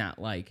playing that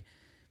like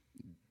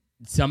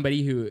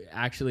somebody who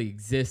actually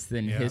exists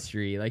in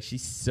history. Like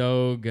she's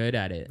so good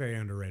at it. Very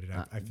underrated,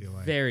 I feel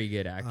like. Very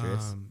good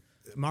actress.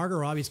 Margot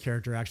Robbie's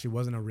character actually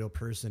wasn't a real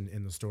person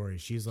in the story.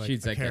 She's like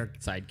a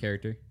side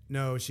character.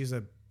 No,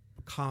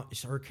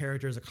 her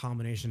character is a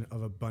combination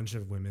of a bunch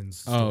of women's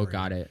story. Oh,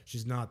 got it.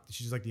 She's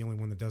like the only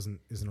one that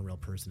isn't a real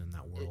person in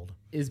that world.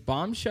 Is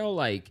Bombshell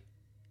like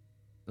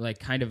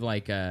kind of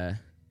like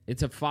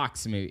it's a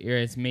Fox movie, or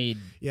it's made.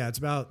 Yeah, it's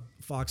about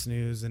Fox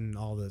News and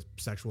all the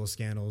sexual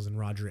scandals and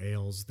Roger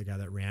Ailes, the guy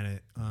that ran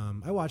it.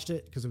 I watched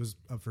it because it was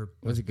up for.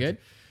 Was it good?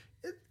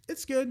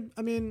 It's good.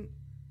 I mean,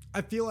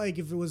 I feel like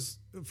if it was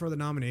for the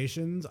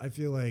nominations, I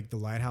feel like The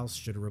Lighthouse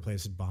should have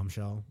replaced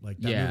Bombshell. Like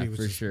that movie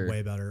was just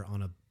way better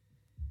on a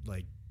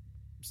like.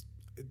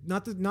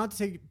 Not to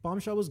take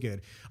Bombshell was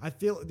good. I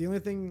feel the only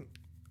thing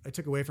I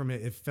took away from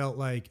it felt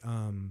like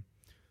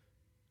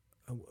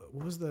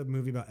what was the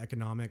movie about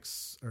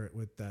economics or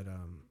with that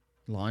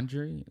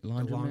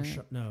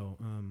Laundromat? No.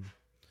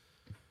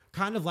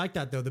 Kind of like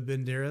that though. The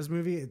Banderas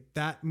movie.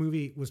 That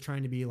movie was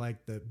trying to be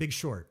like The Big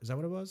Short. Is that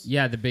what it was?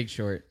 Yeah, The Big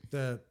Short.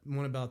 The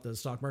one about the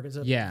stock market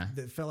stuff. Yeah.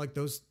 That felt like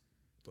those.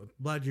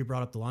 Glad you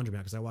brought up The Laundromat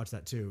because I watched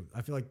that too.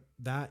 I feel like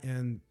that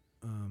and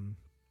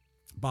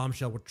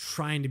Bombshell were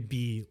trying to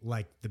be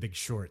like The Big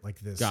Short, like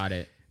this. Got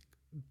it.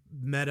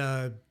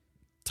 Meta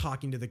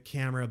talking to the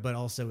camera, but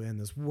also in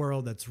this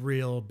world that's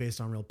real, based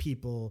on real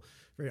people.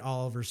 Very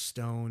Oliver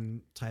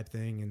Stone type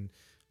thing, and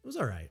it was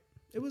all right.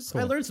 It was.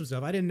 Cool. I learned some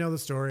stuff. I didn't know the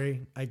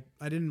story. I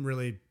didn't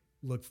really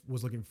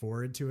was looking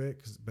forward to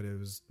it, but it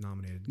was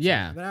nominated.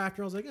 Yeah. But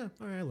after I was like, yeah,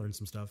 all right, I learned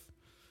some stuff.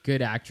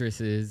 Good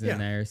actresses in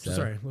there. So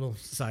Sorry, little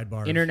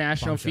sidebar.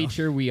 International Bombshell.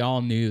 feature. We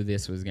all knew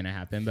this was gonna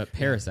happen, but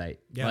Parasite,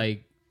 Yeah.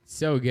 like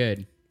so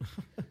good,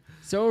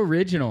 so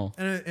original.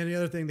 And the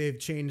other thing, they've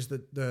changed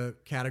the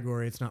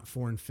category. It's not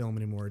foreign film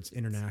anymore. It's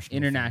international.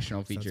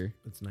 International film. So feature.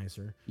 it's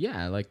nicer.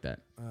 Yeah, I like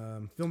that.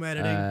 Film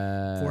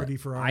editing. Ford v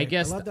Ferrari. I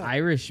guess love The that.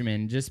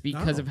 Irishman, just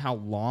because Oh. of how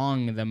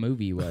long the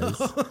movie was.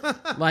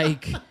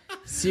 Like,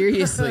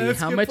 seriously, That's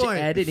a how good much point.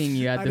 editing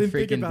you had I to didn't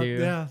think freaking about- do.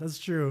 Yeah, that's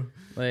true.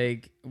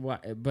 Like,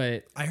 what?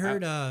 But I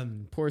heard.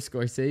 poor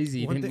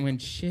Scorsese one didn't thing- win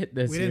shit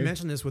this We year. didn't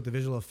mention this with the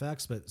visual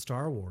effects, but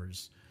Star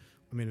Wars.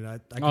 I mean, I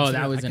that considered, was I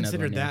another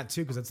considered one, yeah. that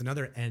too because that's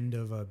another end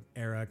of a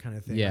era kind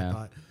of thing. Yeah. I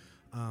thought.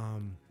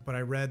 But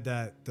I read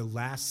that the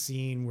last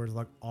scene where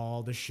like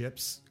all the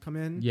ships come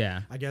in.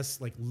 Yeah. I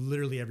guess like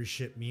literally every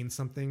ship means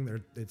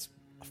something. It's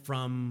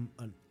from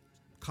a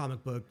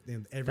comic book.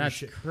 And every That's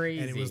ship,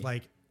 crazy. And it was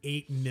like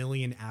 8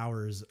 million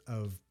hours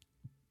of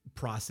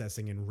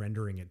processing and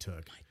rendering it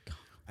took. My God.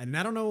 And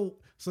I don't know.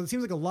 So it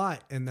seems like a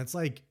lot, and that's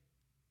like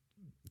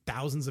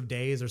thousands of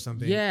days or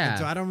something. Yeah. And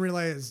so I don't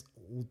realize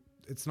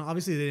it's not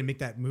obviously they didn't make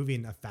that movie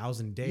in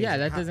 1,000 days. Yeah,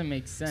 that How- doesn't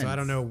make sense. So I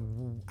don't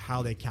know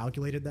how they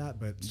calculated that,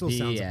 but it still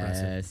sounds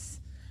impressive. Yes.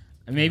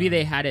 Maybe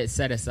they had it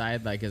set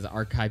aside like as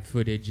archive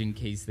footage in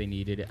case they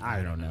needed it.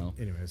 I don't know.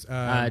 Anyways,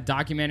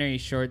 Documentary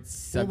short well,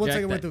 subject. one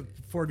second that- with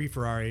the Ford v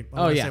Ferrari. I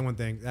Oh, want to yeah. say one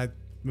thing. That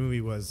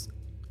movie was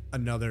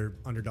another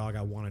underdog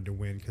I wanted to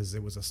win because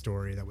it was a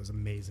story that was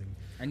amazing.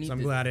 I need So I'm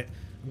to-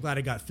 glad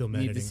it got film need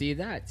editing. to see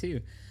that too.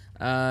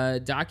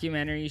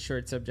 Documentary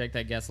short subject,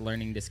 I guess,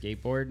 learning to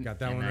skateboard. Got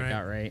that and one I right. got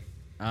right.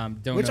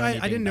 Don't Which know I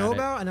anything didn't know it.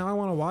 about, and now I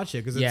want to watch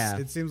it because Yeah.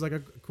 it seems like a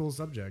cool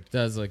subject.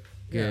 Does look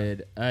Yeah.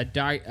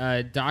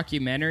 good.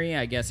 Documentary,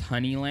 I guess,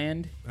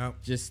 Honeyland. Oh,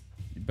 Just,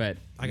 but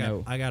I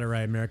got it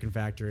right. American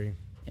Factory.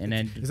 And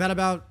then Is that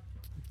about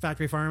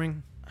factory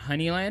farming?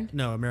 Honeyland.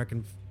 No,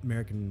 American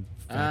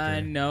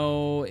Factory.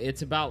 No,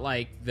 it's about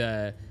like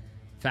the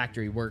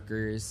factory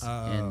workers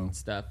and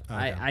stuff.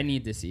 Okay. I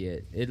need to see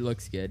it. It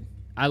looks good.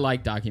 I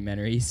like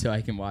documentaries, so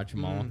I can watch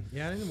them all.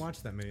 Yeah, I didn't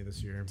watch that many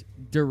this year.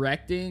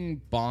 Directing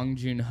Bong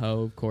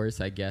Joon-ho, of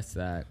course. I guess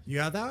that. You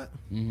got that?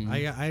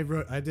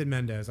 Mm-hmm. I did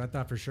Mendez. I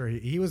thought for sure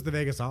he was the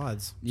Vegas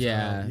odds. So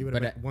Yeah, he would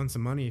but have won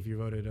some money if you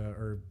voted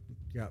or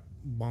got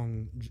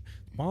Bong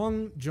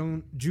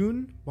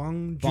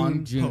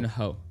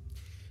Joon-ho.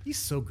 He's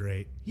so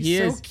great. He He's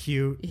so is.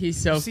 cute. He's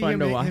so You see fun him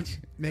to make- watch.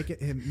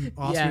 him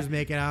Oscars Yeah.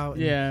 make it out.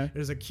 and Yeah.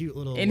 There's a cute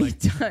little And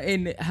like,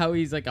 and how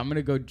he's like, I'm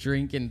gonna go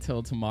drink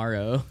until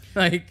tomorrow.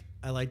 Like,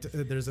 I liked.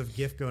 There's a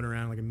GIF going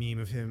around, like a meme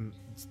of him.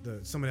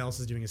 Someone else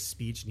is doing a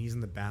speech, and he's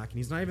in the back, and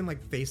he's not even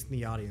like facing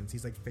the audience.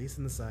 He's like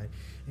facing the side,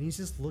 and he's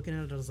just looking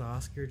at his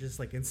Oscar, just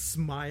like and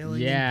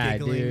smiling. yeah, and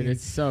giggling. dude, and,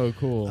 it's so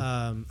cool.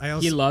 I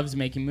also He loves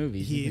making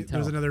movies. You can there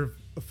was tell. another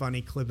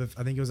funny clip of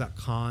I think it was at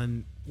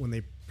Cannes when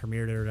they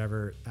premiered it or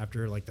whatever.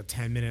 After like the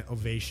 10-minute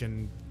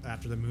ovation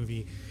after the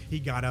movie, he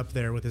got up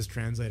there with his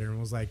translator and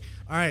was like,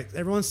 "All right,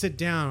 everyone, sit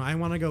down. I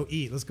want to go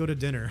eat. Let's go to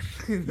dinner."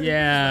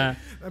 Yeah,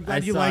 I'm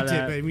glad I you saw liked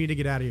that. it, but we need to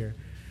get out of here.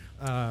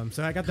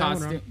 So I got that one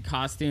wrong.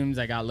 Costumes.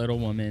 I got Little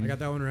Woman. I got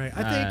that one right.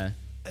 I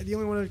think the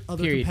only one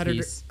other period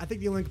competitor. piece. I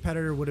think the only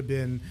competitor would have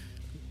been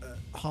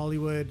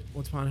Hollywood.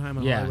 Once Upon a Time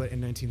in Yeah. Hollywood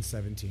in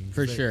 1917.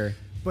 for sure.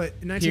 But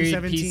in Period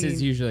 1917,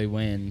 pieces usually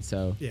win.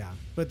 So yeah.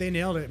 But they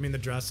nailed it. I mean, the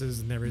dresses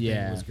and everything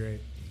Yeah. was great.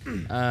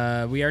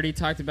 we already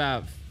talked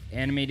about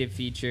animated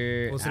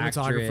feature. Well,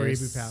 cinematographer,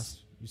 actress. you passed.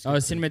 You Oh,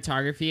 skipped it.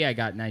 cinematography. I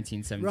got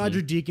 1917.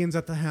 Roger Deakins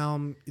at the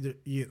helm.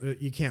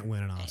 You can't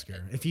win an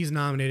Oscar if he's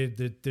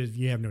nominated.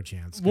 You have no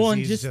chance. 'cause Well, and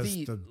he's just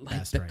the like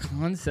best the right now.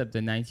 concept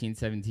of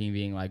 1917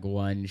 being like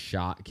one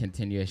shot,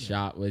 continuous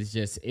shot was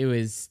just it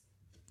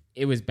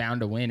was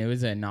bound to win. It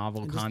was a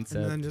novel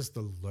concept. And then just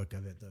the look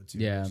of it, though, too.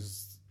 Yeah.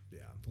 Just,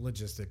 the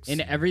logistics.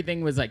 And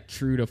everything was like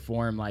true to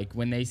form. Like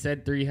when they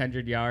said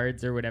 300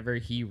 yards or whatever,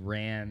 he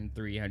ran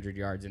 300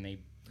 yards and they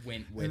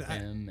went with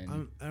him.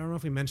 And I don't know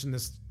if we mentioned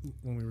this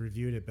when we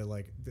reviewed it, but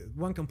like the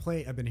one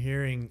complaint I've been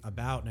hearing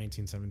about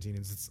 1917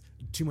 is it's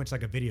too much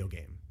like a video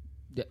game.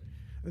 Yeah.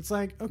 It's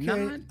like, okay,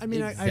 Not I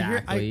mean,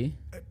 exactly.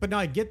 but no,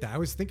 I get that. I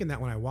was thinking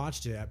that when I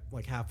watched it,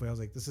 like halfway, I was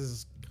like, this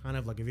is kind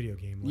of like a video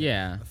game. Like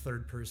Yeah. a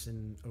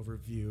third-person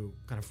overview,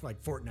 kind of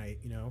like Fortnite,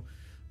 you know.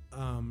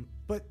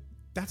 But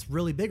that's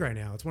really big right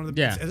now. It's one of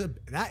the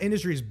that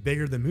industry is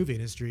bigger than movie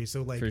industry.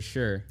 So like for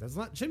sure.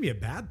 shouldn't be a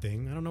bad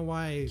thing. I don't know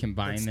why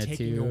Combine that's the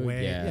taking two,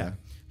 away. yeah.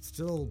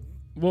 still,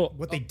 well,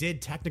 what they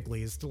did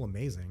technically is still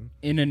amazing.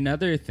 in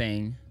another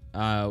thing,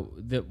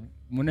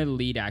 one of the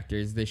lead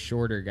actors, the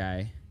shorter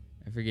guy,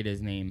 I forget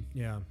his name.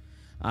 Yeah.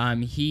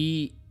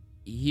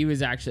 He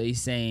was actually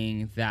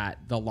saying that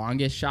the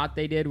longest shot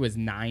they did was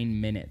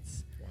 9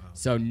 minutes. Wow.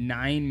 So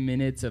 9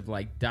 minutes of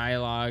like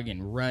dialogue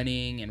and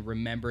running and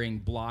remembering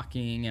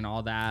blocking and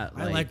all that.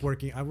 I like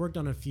working. I worked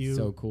on a few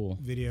So cool.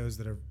 videos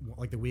that are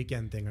like the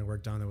weekend thing I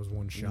worked on that was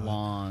one shot.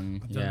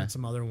 long. I've done Yeah.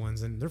 some other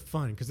ones and they're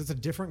fun because it's a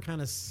different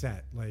kind of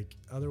set. Like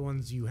other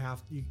ones, you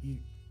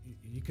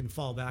can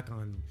fall back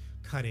on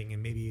cutting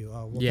and maybe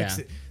we'll fix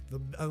it.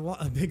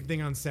 A big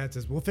thing on sets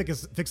is we'll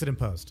fix it in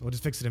post. We'll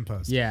just fix it in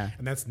post. Yeah.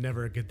 And that's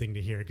never a good thing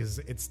to hear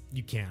because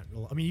you can't.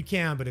 I mean, you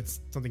can, but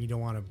it's something you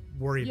don't want to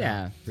worry about.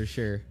 Yeah, for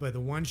sure. But the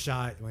one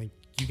shot, like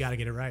you got to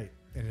get it right.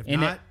 And if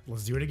And not,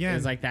 let's do it again. It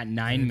was like that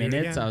 9 Do it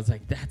minutes. again. I was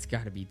like, that's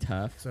got to be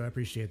tough. So I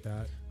appreciate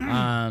that.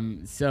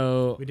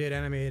 So We did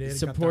animated. got that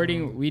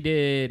supporting, one. we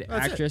did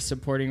That's it. actress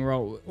supporting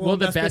role. Well,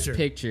 the best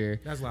picture.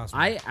 That's last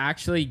one. I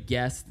actually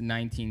guessed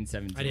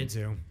 1917. I did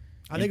too.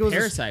 I And think it was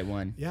Parasite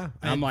won. Yeah,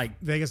 I'm like,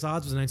 Vegas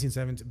odds was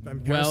 1917.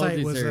 Well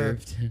Parasite was a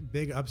deserved.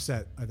 big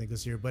upset, I think,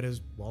 this year, but it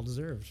was well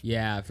deserved.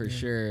 yeah, for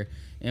sure.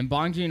 And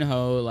Bong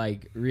Joon-ho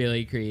like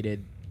really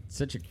created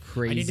such a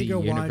crazy I need to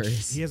go universe.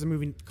 watch. He has a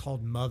movie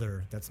called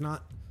Mother. That's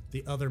not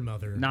the other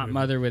Mother. Not movie.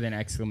 Mother with an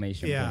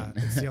exclamation Yeah, point.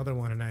 it's the other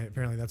one, and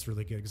apparently that's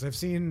really good because I've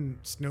seen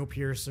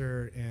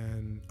Snowpiercer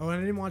and I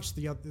didn't watch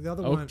the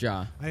other one.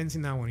 Oakjaw. I didn't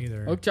see that one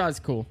either. Oakjaw's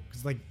cool.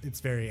 Because like it's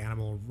very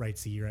animal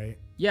rightsy, right?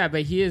 Yeah,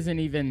 but he isn't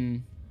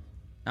even.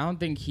 I don't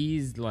think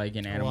he's like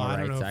an animal I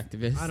don't rights know if-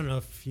 activist. I don't know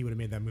if he would have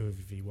made that move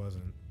if he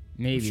wasn't.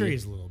 Maybe. I'm sure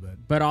he's a little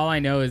bit. But all I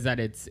know is that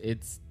it's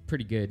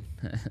pretty good.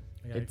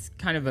 It's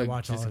kind of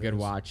watch all just a of good those.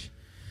 watch.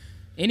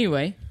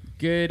 Anyway,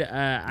 good. Like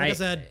I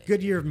said,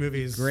 good year of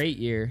movies. Great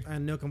year.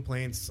 And no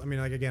complaints. I mean,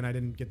 like again, I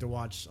didn't get to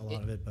watch a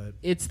lot of it, but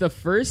It's the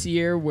first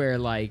year where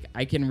like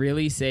I can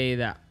really say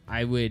that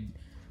I would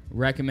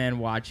recommend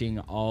watching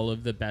all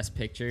of the best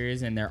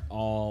pictures, and they're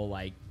all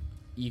like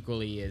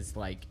equally as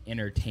like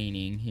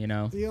entertaining. You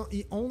know.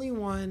 the only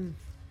one,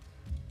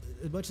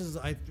 as much as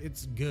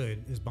it's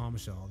good, is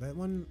Bombshell. That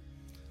one,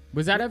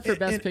 Was that up for And-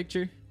 best and-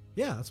 picture?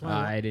 yeah, that's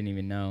why. I didn't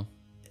even know.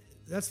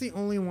 That's the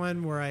only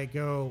one where I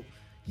go,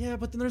 yeah.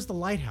 But then there's The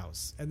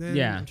Lighthouse, and then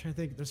Yeah. I'm trying to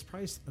think. There's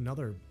probably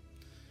another.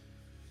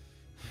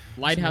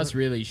 Lighthouse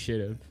really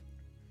should have.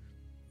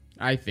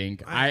 I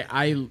think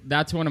I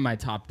that's one of my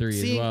top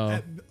three as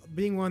well.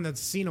 Being one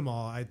that's seen them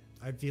all, I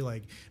feel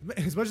like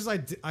as much as I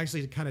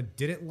actually kind of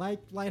didn't like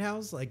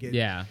Lighthouse, like it,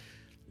 Yeah.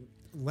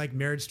 like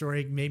Marriage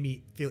Story made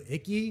me feel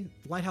icky.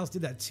 Lighthouse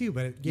did that too,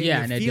 but it gave Yeah,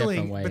 me in a a feeling.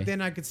 different way. But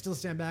then I could still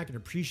stand back and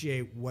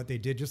appreciate what they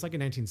did, just like in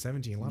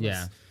 1917. A lot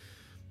Yeah. of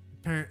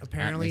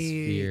apparently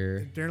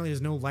Atmosphere.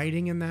 there's no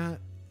lighting in that.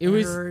 It I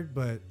was- heard,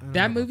 but I don't know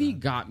That about movie that.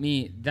 got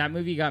me. That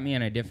movie got me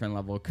on a different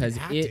level because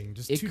The acting,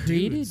 just it two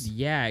created. dudes.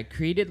 Yeah, it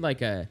created like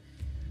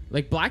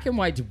black and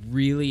white's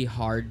really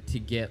hard to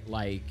get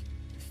like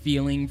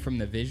feeling from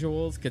the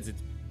visuals because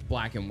it's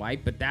black and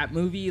white. But that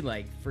movie,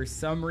 like for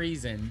some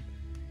reason,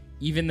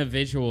 even the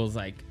visuals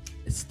like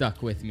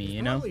stuck with me.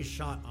 You know. Probably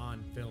shot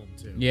on film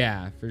too.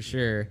 Yeah, for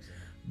sure.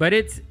 But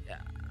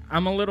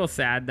I'm a little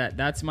sad that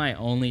that's my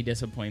only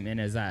disappointment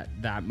is that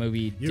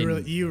movie.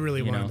 You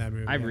really wanted know, that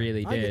movie. I yeah.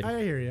 really did.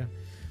 I hear you.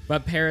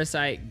 But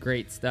Parasite,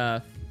 great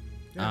stuff.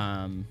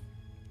 Yeah.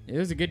 It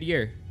was a good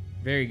year,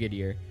 very good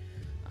year.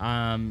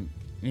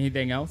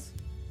 Anything else?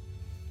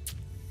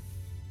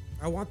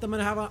 I want them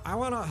to have I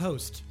want a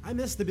host. I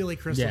miss the Billy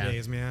Crystal Yeah.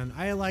 days, man.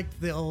 I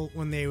liked the old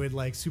when they would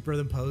like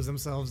superimpose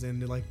themselves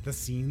into like the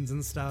scenes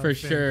and stuff. For and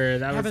sure,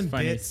 that was having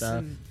funny bits stuff.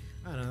 and-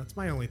 I don't know. That's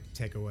my only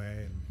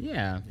takeaway. And,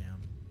 Yeah. yeah.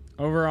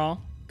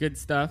 Overall, good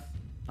stuff.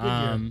 Good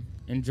year.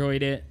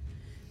 Enjoyed it.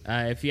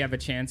 If you have a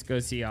chance, go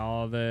see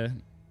all the.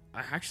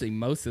 Actually,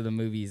 most of the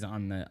movies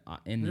on the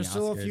in There's the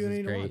still a Oscars few I is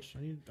need to great. watch.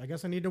 I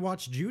guess I need to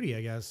watch Judy.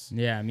 I guess.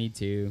 Yeah, me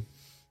too.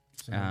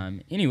 So-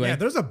 Anyway, yeah,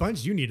 there's a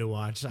bunch you need to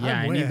watch. Yeah, I'm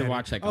I way need to ahead.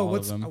 watch, like, oh, all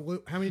of them.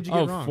 How many did you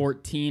get wrong?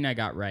 14 I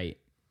got right.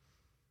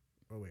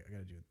 Oh wait, I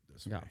gotta do it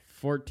this I way. got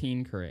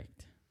 14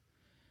 correct.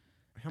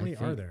 How many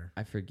are there?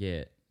 I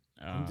forget.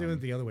 I'm doing it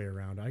the other way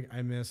around.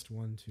 I missed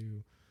 1,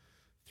 2,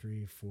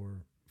 3,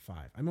 4, 5.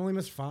 I'm only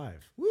missed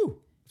 5. Woo!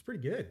 That's pretty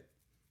good.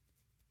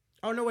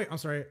 Oh no, wait. I'm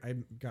sorry. I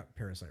got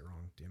Parasite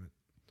wrong. Damn it.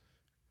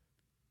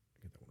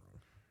 I get that one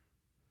wrong.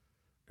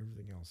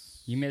 Everything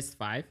else. You missed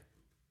 5?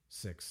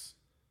 6.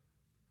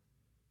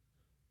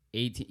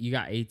 18. You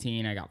got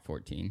 18. I got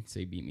 14. So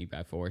you beat me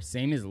by 4.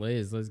 Same as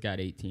Liz. Liz got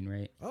 18,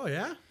 right? Oh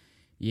yeah.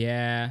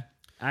 Yeah.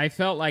 I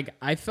felt like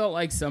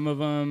some of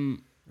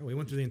them. Oh, we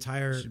went through the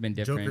entire Should've been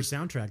Joker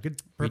different. soundtrack.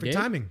 Good, perfect did?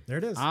 timing. There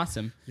it is.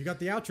 Awesome. You got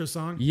the outro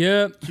song.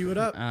 Yep. Cue it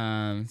up.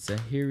 So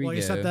here we While go.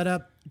 you set that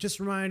up, just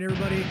remind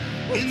everybody.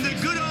 In the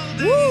good old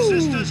days, Woo!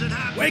 this doesn't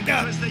happen Wake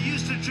up! because they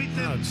used to treat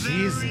them Oh,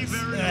 very, Jesus.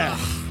 very Ugh. well.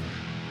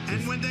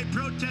 And when they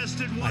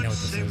protested I know what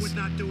once, this they is. would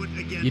not do it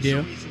again You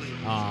do? so easily.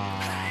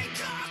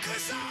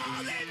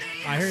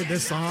 I heard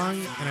this song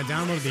and I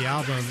downloaded the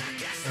album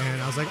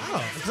and I was like,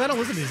 oh, because I don't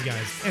listen to these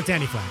guys. And it's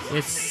Anti-Flag.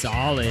 It's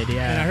solid,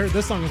 yeah. And I heard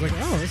this song, I was like,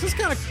 oh, this is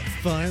kind of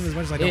fun. As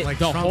much as I don't like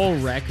the Trump. whole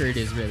record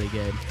is really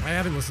good, I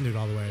haven't listened to it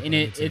all the way. and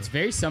it's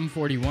very Sum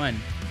 41,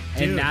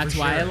 Dude, and that's for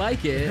why I sure.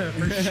 like it.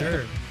 For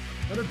sure.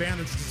 Another band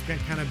that's just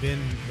kind of been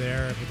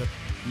there with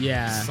a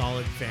Yeah,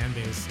 solid fan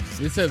base.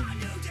 it's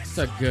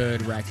a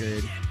good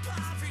record.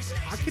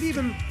 I could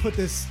even put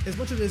this, as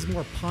much as it is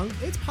more punk,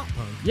 it's pop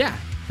punk. Yeah,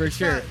 for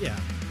sure. Yeah.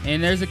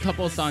 And there's a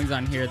couple of songs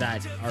on here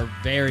that are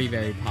very,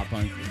 very pop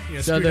punk. You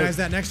know, So the- scrutinize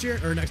that next year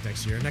or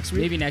next year, next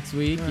week. Maybe next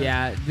week. All right.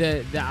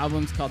 Yeah. The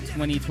album's called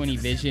 2020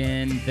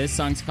 Vision. This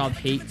song's called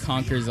Hate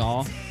Conquers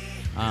All.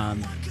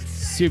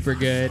 Super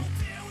good.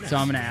 So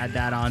I'm gonna add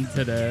that on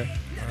to the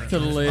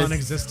list.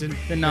 Non-existent.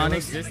 The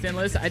non-existent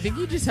list. I think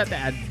you just have to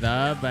add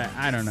the, but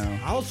I don't know.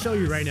 I'll show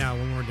you right now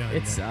when we're done.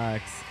 It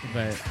sucks,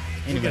 but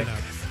We'll get anyway. it up.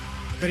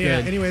 But yeah,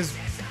 Good. anyways,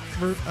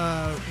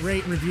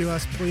 rate and review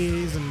us,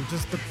 please. And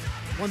just the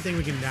one thing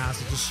we can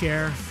ask is just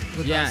share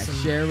with Yeah, us. And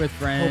share with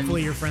friends.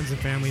 hopefully your friends and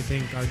family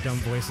think our dumb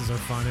voices are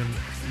fun and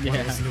want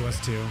Yeah. to listen to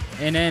us too.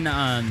 And then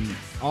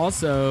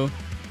also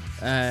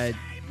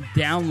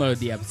download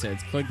the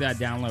episodes. Click that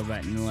download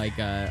button, like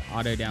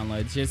auto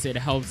downloads. Just it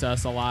helps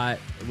us a lot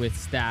with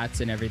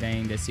stats and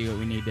everything to see what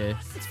we need to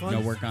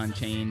fun. work on,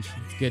 change.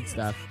 It's good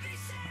stuff.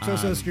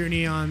 So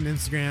Scrutiny on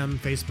Instagram,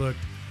 Facebook.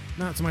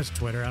 Not so much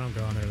Twitter. I don't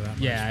go on there that much.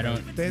 Yeah, I but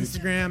don't- The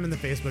Instagram and the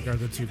Facebook are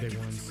the two big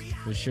ones.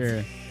 For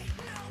sure.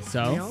 So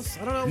Anything else?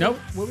 I don't know. Nope.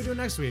 What we doing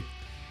next week?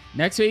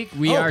 next week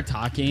we Oh. are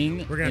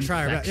talking We're gonna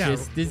try our best.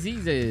 infectious Yeah.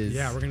 diseases.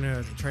 Yeah, we're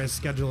gonna try to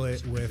schedule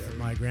it with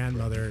my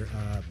grandmother,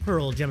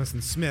 Pearl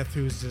Jemison Smith,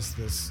 who's just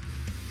this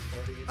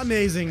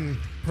amazing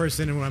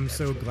person who I'm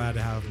so glad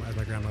to have as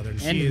my grandmother.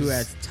 and who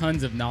has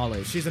tons of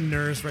knowledge. She's a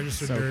nurse,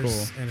 registered So nurse,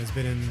 cool. and has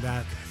been in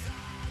that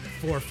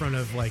forefront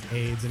of like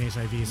AIDS and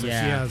HIV. So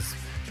Yeah.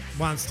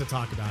 wants to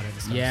talk about it.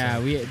 And stuff, yeah,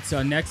 so.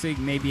 so next week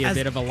may be a As-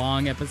 bit of a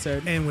long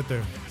episode And with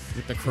the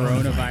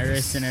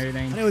coronavirus and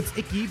everything. I know it's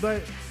icky,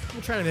 but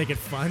we'll try to make it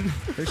fun.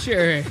 For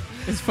sure.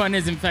 As fun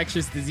as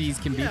infectious disease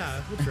can be.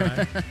 Yeah, we'll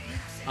try.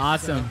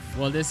 Awesome.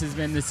 Well, this has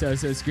been the So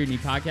Scrutiny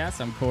Podcast.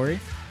 I'm Corey.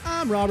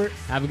 I'm Robert.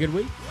 Have a good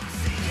week.